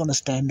you. I'm just going to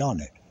stand on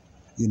it,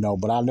 you know,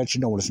 but I'll let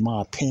you know what is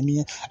my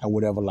opinion and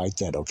whatever like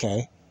that,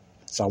 okay?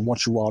 So I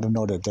want you all to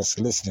know that that's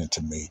listening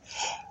to me.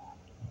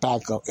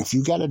 Back up. If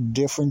you got a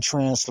different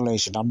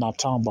translation, I'm not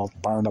talking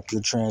about burn up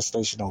your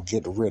translation or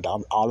get rid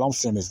of it. All I'm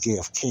saying is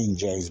give King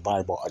James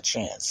Bible a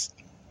chance.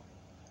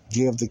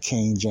 Give the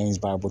King James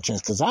Bible a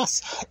chance.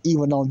 Because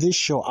even on this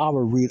show, I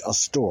will read a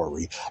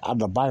story out of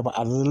the Bible,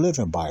 out of the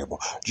Living Bible,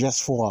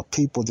 just for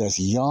people that's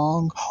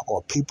young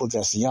or people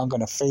that's young in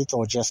the faith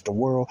or just the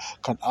world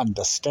can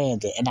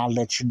understand it. And I'll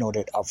let you know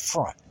that up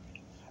front.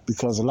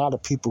 Because a lot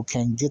of people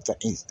can't get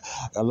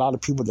a lot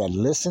of people that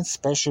listen,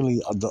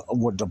 especially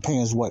what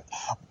depends what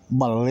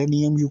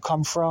millennium you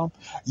come from,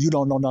 you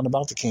don't know nothing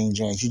about the King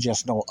James. You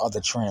just know other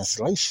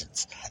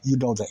translations. You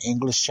know the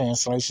English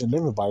translation,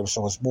 Living Bible,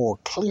 so it's more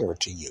clear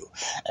to you.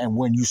 And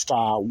when you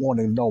start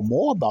wanting to know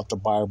more about the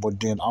Bible,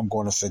 then I'm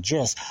going to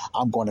suggest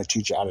I'm going to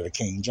teach you out of the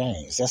King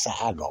James. That's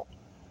how I go.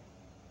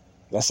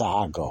 That's how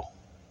I go.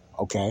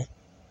 Okay?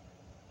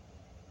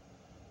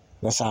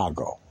 That's how I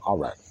go. All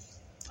right.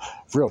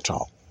 Real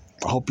talk.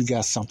 I hope you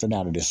got something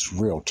out of this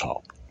real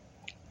talk.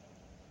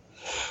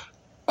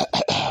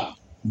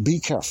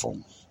 Be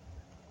careful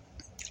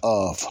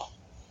of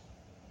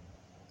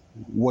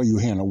where you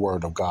hear the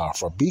word of God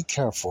from. Be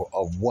careful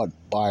of what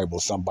Bible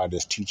somebody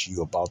is teaching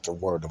you about the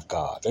word of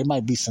God. They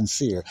might be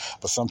sincere,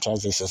 but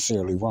sometimes they're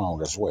sincerely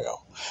wrong as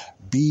well.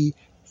 Be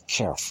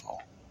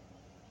careful.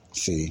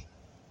 See?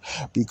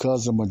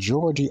 Because the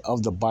majority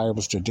of the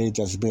Bibles today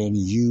that's being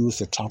used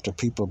to talk to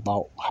people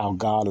about how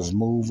God is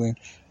moving,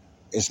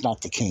 it's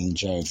not the King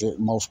James.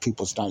 Most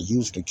people's not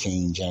using the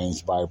King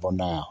James Bible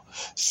now.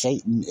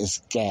 Satan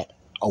has got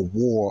a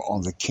war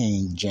on the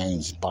King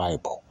James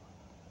Bible.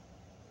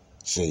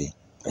 See,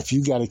 if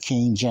you got a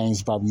King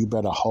James Bible, you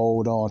better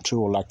hold on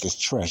to it like it's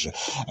treasure.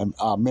 And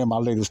me and my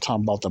lady was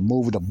talking about the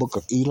movie, The Book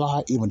of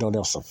Eli, even though that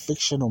was a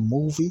fictional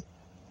movie.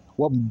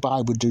 What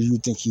Bible do you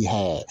think he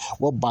had?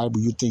 What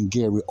Bible you think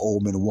Gary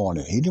Oldman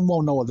wanted? He didn't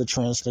want no other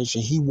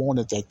translation. He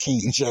wanted that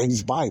King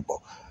James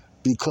Bible.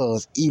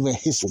 Because even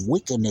his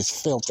wickedness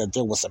felt that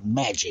there was some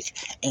magic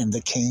in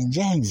the King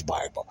James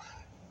Bible.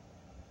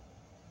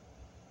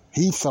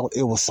 He felt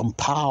it was some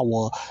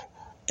power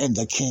in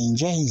the King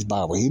James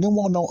Bible. He didn't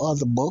want no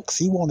other books.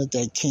 He wanted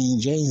that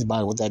King James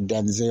Bible that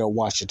Denzel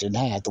Washington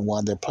had, the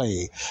one that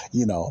played,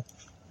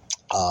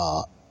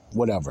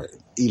 whatever,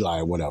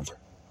 Eli, whatever.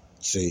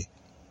 See?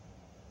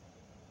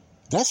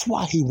 That's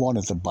why he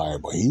wanted the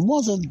Bible. He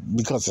wasn't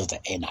because of the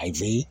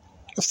NIV.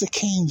 It's the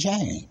King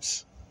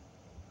James.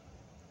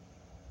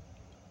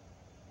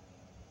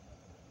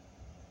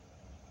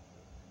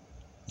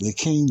 The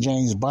King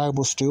James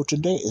Bible still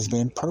today is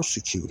being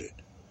persecuted.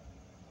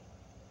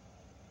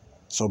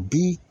 So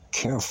be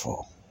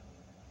careful.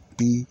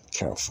 Be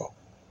careful.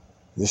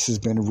 This has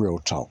been Real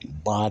Talk,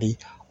 Body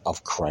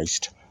of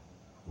Christ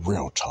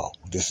Real Talk.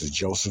 This is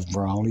Joseph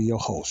Brownlee, your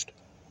host.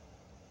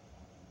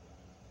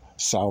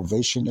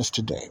 Salvation is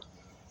today.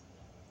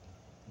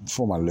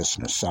 For my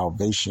listeners,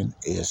 salvation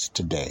is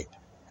today.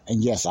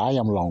 And yes, I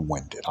am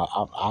long-winded.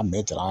 I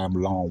admit that I am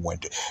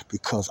long-winded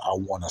because I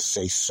want to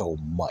say so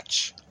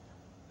much.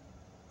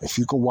 If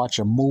you can watch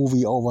a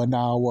movie over an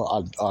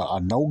hour,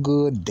 a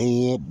no-good,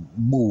 dead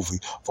movie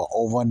for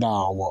over an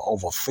hour,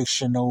 over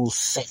fictional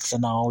sex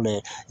and all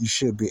that, you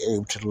should be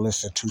able to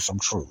listen to some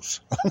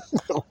truths.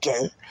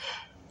 Okay?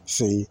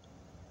 See,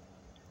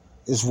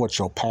 it's what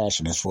your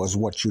passion is for. It's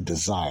what you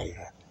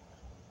desire.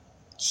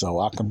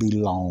 So I can be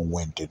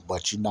long-winded,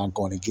 but you're not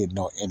going to get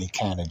any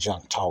kind of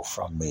junk talk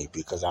from me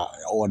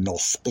or no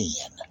spin.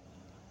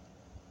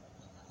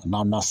 And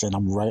I'm not saying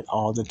I'm right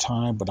all the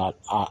time, but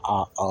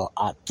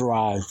I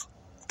thrive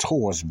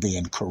towards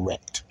being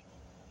correct.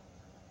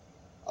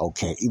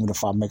 Okay, even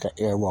if I make an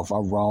error, if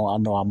I'm wrong, I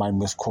know I might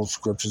misquote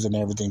scriptures and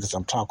everything because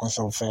I'm talking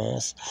so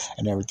fast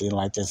and everything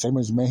like that. Same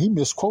as, man, he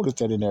misquoted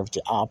that and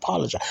everything. I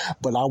apologize,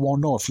 but I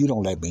won't know if you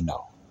don't let me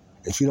know.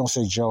 If you don't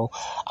say, Joe,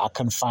 I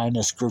couldn't find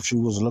that scripture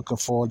you was looking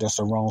for, that's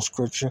the wrong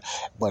scripture,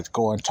 but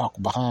go and talk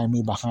behind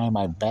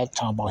my back,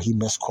 talking about he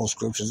misquotes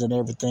scriptures and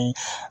everything.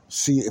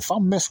 See, if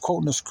I'm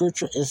misquoting the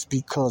scripture, it's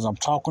because I'm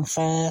talking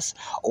fast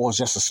or it's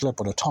just a slip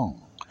of the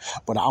tongue.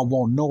 But I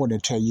won't know it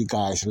until you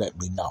guys let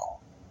me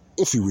know.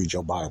 If you read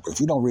your Bible.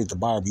 If you don't read the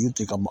Bible, you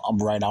think I'm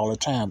right all the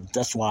time.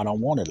 That's why I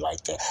don't want it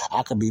like that.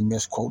 I could be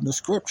misquoting the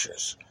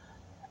scriptures.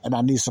 And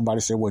I need somebody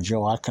to say, well,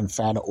 Joe, I couldn't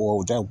find it,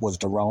 or that was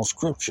the wrong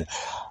scripture.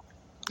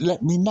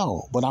 Let me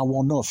know, but I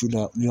won't know if you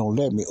don't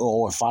let me,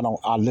 or if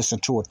I listen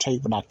to a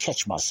tape and I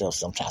catch myself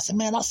sometimes. I say,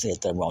 man, I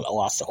said that wrong.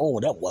 I said,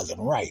 that wasn't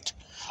right.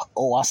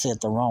 I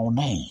said the wrong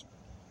name.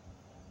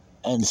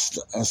 And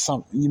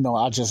some,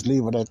 I just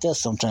leave it at that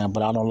sometimes,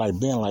 but I don't like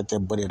being like that,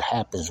 but it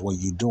happens when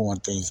you're doing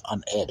things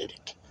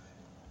unedited.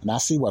 And I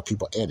see why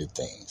people edit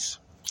things.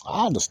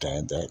 I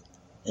understand that.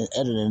 And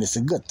editing is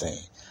a good thing.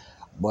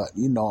 But,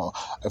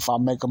 if I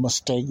make a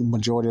mistake, the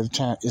majority of the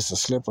time, it's a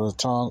slip of the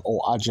tongue,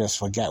 or I just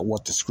forgot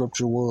what the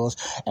scripture was,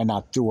 and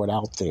I threw it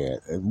out there.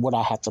 And what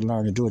I have to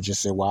learn to do is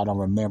just say, well, I don't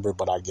remember it,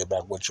 but I get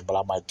back with you, but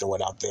I might throw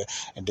it out there,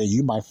 and then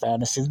you might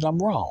find that I'm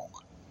wrong.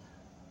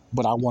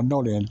 But I won't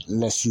know that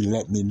unless you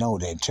let me know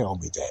that and tell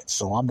me that.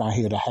 So I'm not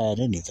here to hide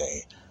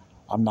anything.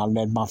 I'm not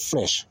letting my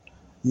flesh,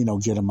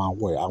 get in my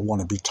way. I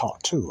want to be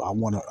taught too. I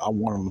want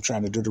to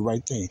trying to do the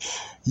right thing.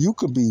 You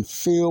could be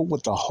filled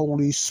with the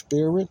Holy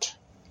Spirit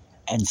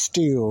and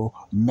still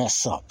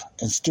mess up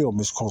and still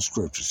misquote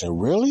scripture. Say,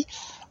 really?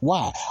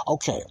 Why?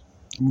 Okay.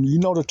 You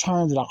know the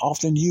term that I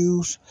often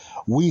use?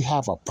 We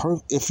have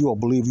if you're a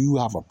believer, you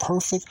have a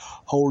perfect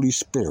Holy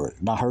Spirit.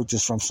 And I heard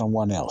this from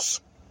someone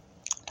else.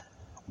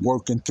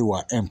 Working through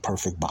an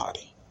imperfect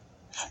body.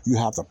 You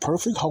have the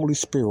perfect Holy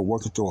Spirit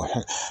working through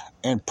an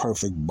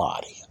imperfect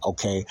body.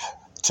 Okay?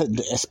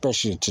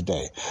 Especially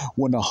today.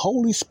 When the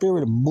Holy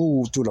Spirit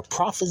moved through the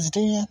prophets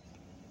then,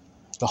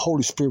 the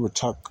Holy Spirit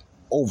took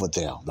over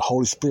them. The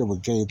Holy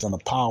Spirit gave them the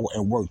power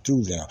and worked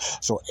through them.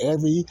 So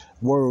every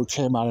word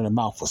came out of their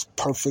mouth was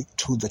perfect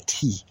to the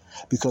T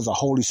because the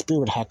Holy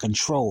Spirit had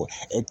control.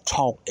 It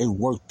talked, it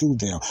worked through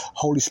them.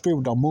 Holy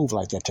Spirit don't move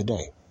like that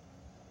today.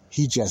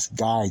 He just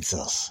guides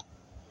us.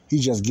 He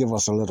just give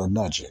us a little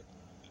nudge.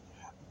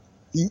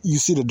 You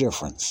see the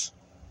difference?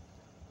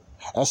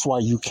 That's why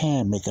you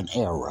can make an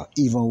error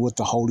even with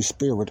the Holy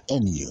Spirit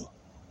in you.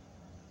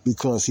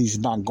 Because he's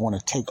not going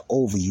to take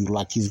over you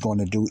like he's going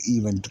to do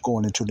even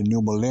going into the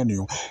new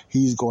millennium.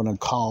 He's going to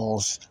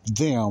cause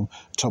them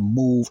to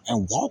move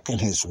and walk in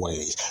his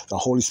ways. The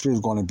Holy Spirit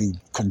is going to be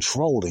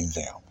controlling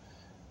them.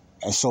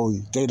 And so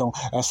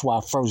that's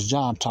why 1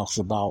 John talks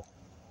about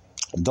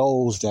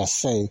those that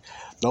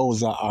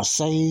are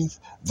saved,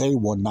 they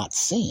will not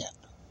sin.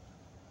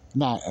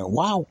 Now,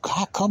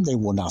 how come they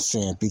will not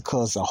sin?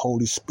 Because the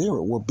Holy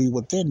Spirit will be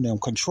within them,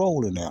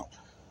 controlling them.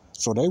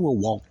 So they will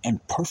walk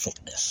in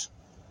perfectness.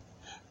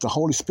 The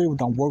Holy Spirit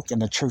don't work in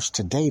the church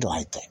today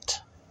like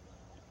that.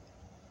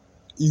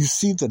 You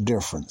see the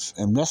difference,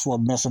 and that's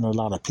what messing a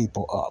lot of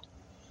people up.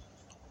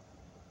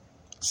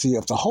 See,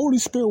 if the Holy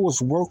Spirit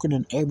was working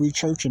in every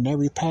church and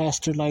every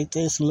pastor like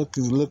this,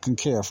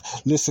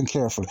 listen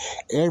carefully.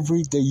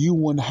 Every day you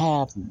would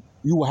have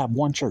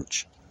one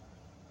church.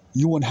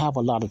 You wouldn't have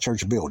a lot of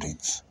church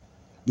buildings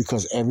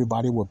because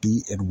everybody would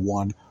be in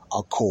one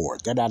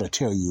accord. That ought to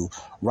tell you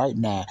right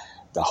now,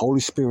 the Holy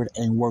Spirit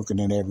ain't working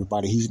in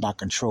everybody. He's not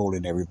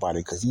controlling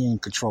everybody because he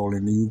ain't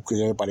controlling you because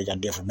everybody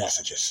got different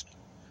messages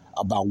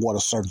about what a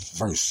certain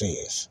verse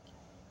says.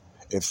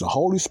 If the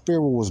Holy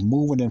Spirit was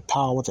moving in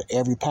power to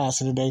every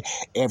pastor today,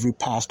 every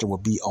pastor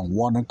would be on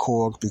one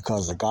accord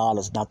because the God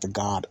is not the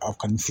God of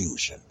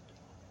confusion.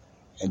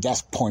 And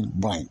that's point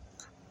blank.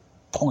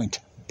 Point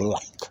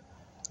blank.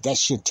 That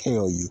should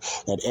tell you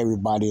that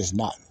everybody is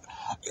not,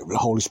 the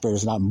Holy Spirit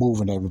is not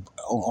moving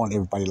on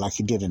everybody like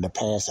he did in the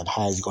past and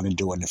how he's going to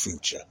do in the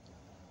future.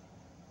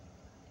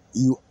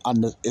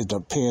 It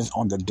depends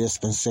on the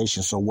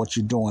dispensation. So what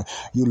you're doing,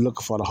 you're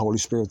looking for the Holy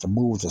Spirit to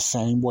move the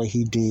same way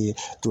he did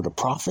through the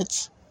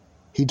prophets.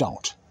 He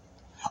don't.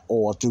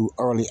 Or through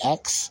early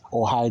Acts,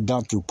 or how he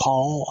done through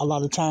Paul a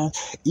lot of times.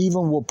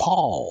 Even with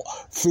Paul,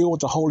 filled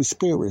with the Holy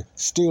Spirit,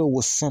 still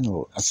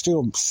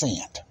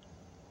sinned.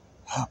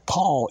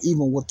 Paul,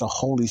 even with the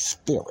Holy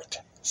Spirit,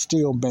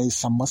 still made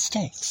some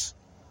mistakes.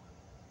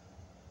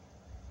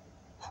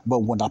 But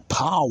when the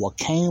power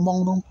came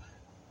on him,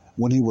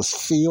 when he was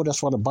filled,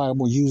 that's why the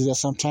Bible uses that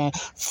sometimes,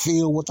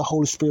 filled with the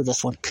Holy Spirit,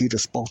 that's when Peter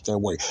spoke that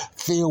way.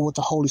 Filled with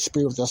the Holy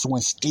Spirit, that's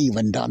when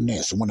Stephen done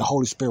this, when the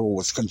Holy Spirit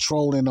was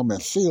controlling them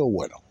and filled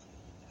with them.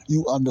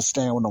 You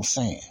understand what I'm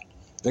saying?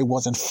 They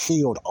wasn't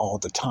filled all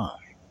the time.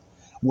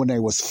 When they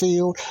was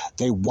filled,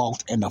 they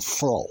walked in the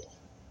flow.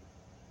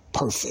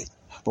 Perfect.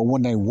 But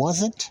when they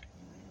wasn't,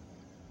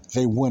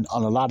 they went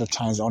on a lot of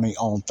times on their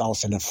own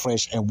thoughts in the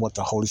flesh and what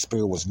the Holy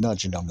Spirit was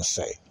nudging them to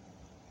say.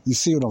 You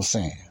see what I'm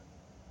saying?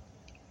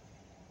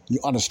 You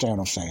understand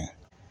what I'm saying?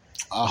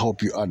 I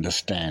hope you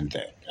understand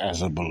that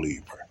as a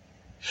believer.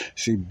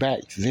 See, back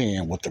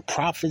then with the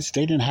prophets,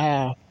 they didn't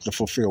have the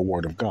fulfilled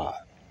word of God.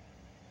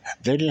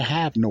 They didn't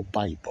have no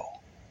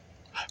Bible.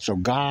 So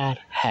God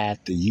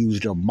had to use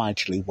them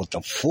mightily with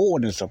the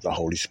fullness of the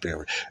Holy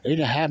Spirit. They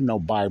didn't have no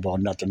Bible or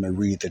nothing to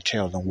read to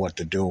tell them what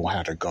to do or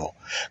how to go.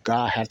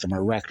 God had to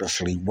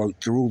miraculously work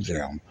through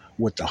them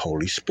with the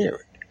Holy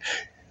Spirit.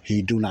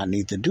 He do not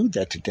need to do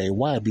that today.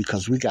 Why?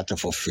 Because we got the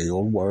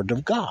fulfilled word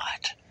of God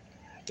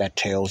that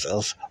tells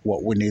us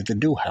what we need to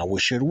do, how we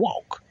should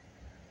walk.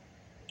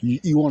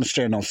 You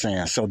understand what I'm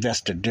saying? So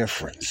that's the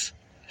difference.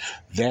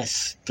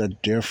 That's the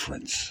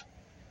difference.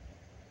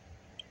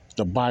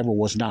 The Bible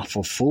was not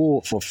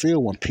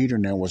fulfilled when Peter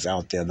now was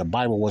out there. The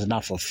Bible was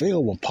not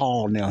fulfilled when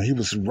Paul now, he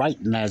was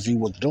writing as he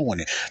was doing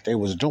it. They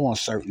was doing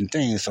certain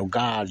things, so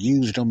God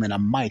used them in a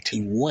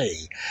mighty way,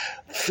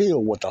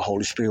 filled with the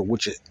Holy Spirit,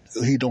 which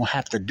he don't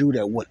have to do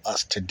that with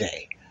us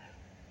today.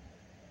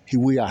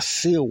 We are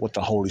sealed with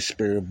the Holy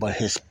Spirit, but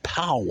his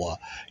power,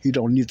 he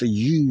don't need to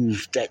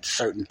use that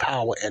certain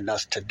power in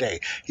us today.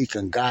 He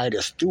can guide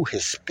us through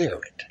his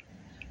Spirit.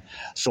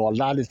 So a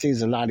lot of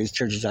things a lot of these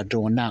churches are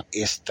doing now,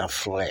 it's the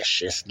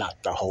flesh. It's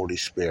not the Holy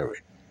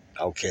Spirit.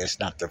 Okay, it's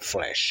not the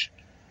flesh.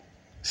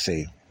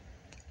 See,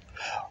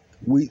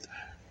 when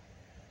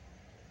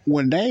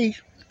they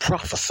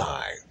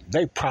prophesied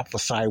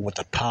with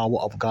the power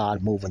of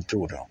God moving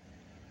through them.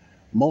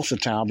 Most of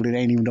the time, they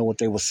didn't even know what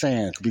they were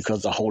saying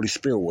because the Holy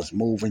Spirit was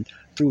moving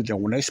through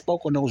them. When they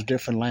spoke in those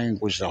different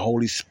languages, the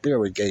Holy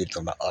Spirit gave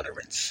them the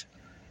utterance.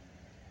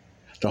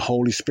 The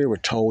Holy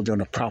Spirit told them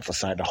to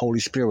prophesy. The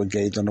Holy Spirit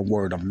gave them the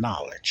word of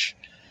knowledge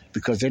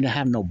because they didn't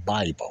have no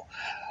Bible.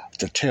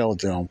 to tell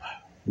them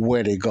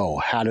where to go,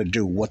 how to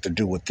do, what to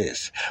do with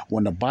this.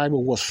 When the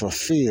Bible was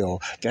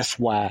fulfilled, that's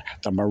why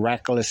the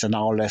miraculous and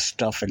all that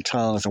stuff in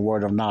tongues and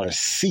word of knowledge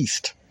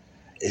ceased.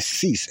 It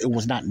ceased. It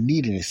was not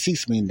needed. It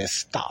ceased meaning it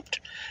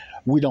stopped.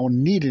 We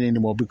don't need it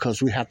anymore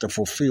because we have to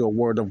fulfill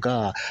word of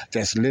God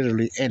that's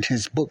literally in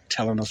his book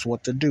telling us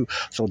what to do.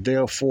 So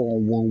therefore,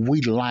 when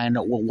we line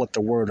up with what the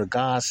word of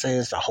God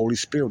says, the Holy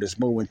Spirit is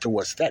moving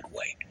through us that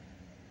way.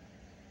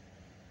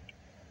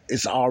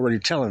 It's already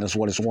telling us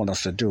what it's want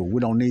us to do. We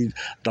don't need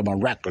the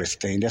miraculous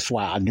thing. That's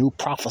why a new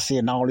prophecy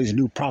and all these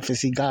new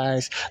prophecy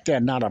guys,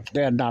 they're not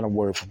a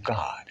word from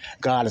God.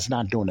 God is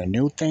not doing a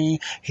new thing.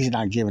 He's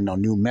not giving no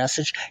new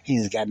message.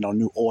 He's got no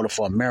new order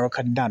for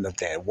America. None of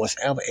that.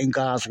 Whatever in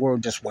God's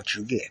word, that's what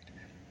you get.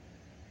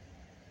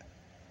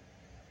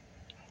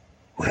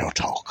 Real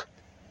talk.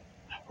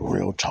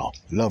 Real talk.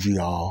 Love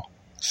you all.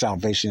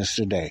 Salvation is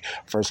today.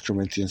 1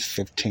 Corinthians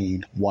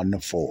 15,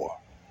 1-4.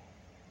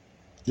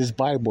 This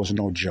Bible is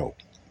no joke.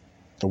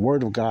 The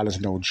Word of God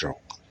is no joke.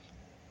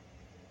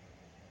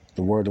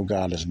 The Word of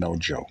God is no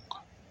joke.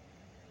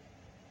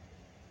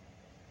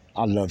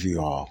 I love you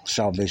all.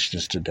 Salvation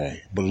is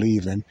today.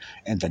 Believing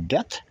in the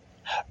death,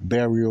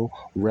 burial,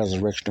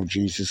 resurrection of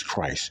Jesus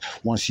Christ.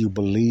 Once you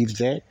believe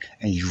that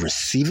and you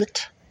receive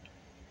it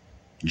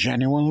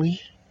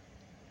genuinely,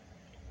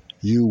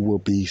 you will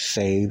be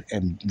saved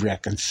and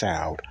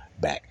reconciled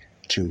back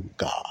to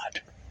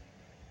God.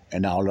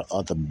 And all the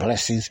other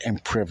blessings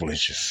and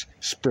privileges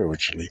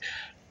spiritually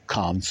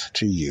comes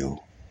to you,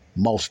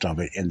 most of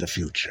it in the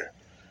future.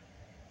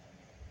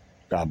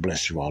 God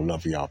bless you all.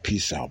 Love you all.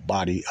 Peace out.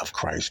 Body of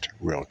Christ,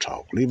 real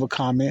talk. Leave a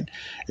comment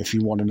if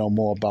you want to know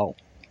more about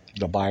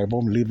the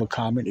Bible. Leave a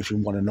comment if you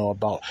want to know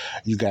about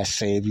you got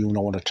saved, you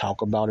don't want to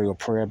talk about it or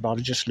pray about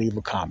it. Just leave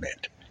a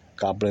comment.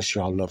 God bless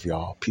you all. Love you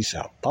all. Peace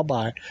out.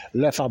 Bye-bye.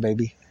 Left out,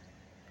 baby.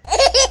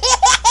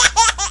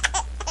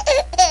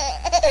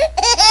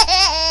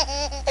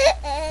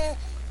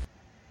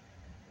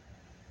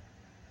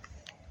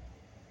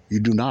 You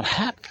do not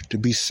have to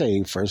be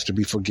saved first to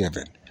be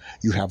forgiven.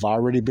 You have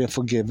already been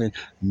forgiven.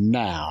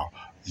 Now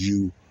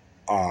you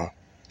are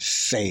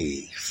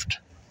saved.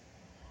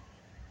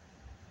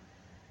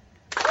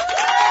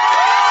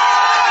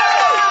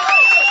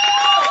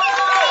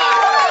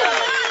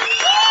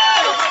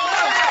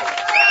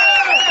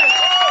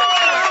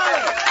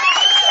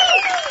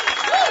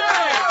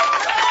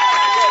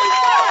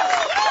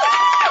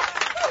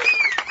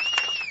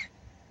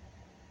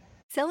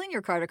 Selling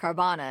your car to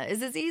Carvana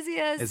is as easy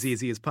as... As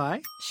easy as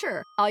pie?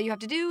 Sure. All you have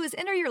to do is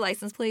enter your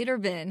license plate or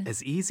VIN.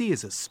 As easy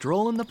as a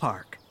stroll in the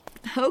park.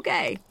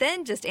 Okay,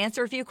 then just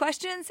answer a few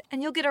questions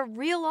and you'll get a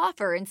real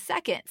offer in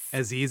seconds.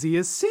 As easy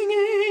as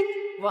singing.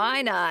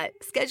 Why not?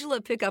 Schedule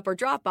a pickup or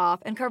drop off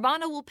and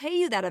Carvana will pay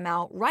you that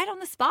amount right on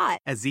the spot.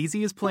 As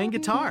easy as playing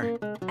guitar.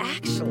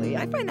 Actually,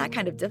 I find that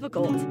kind of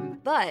difficult.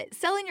 But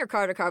selling your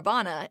car to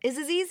Carvana is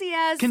as easy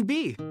as... Can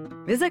be.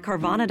 Visit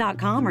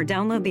Carvana.com or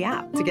download the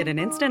app to get an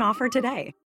instant offer today.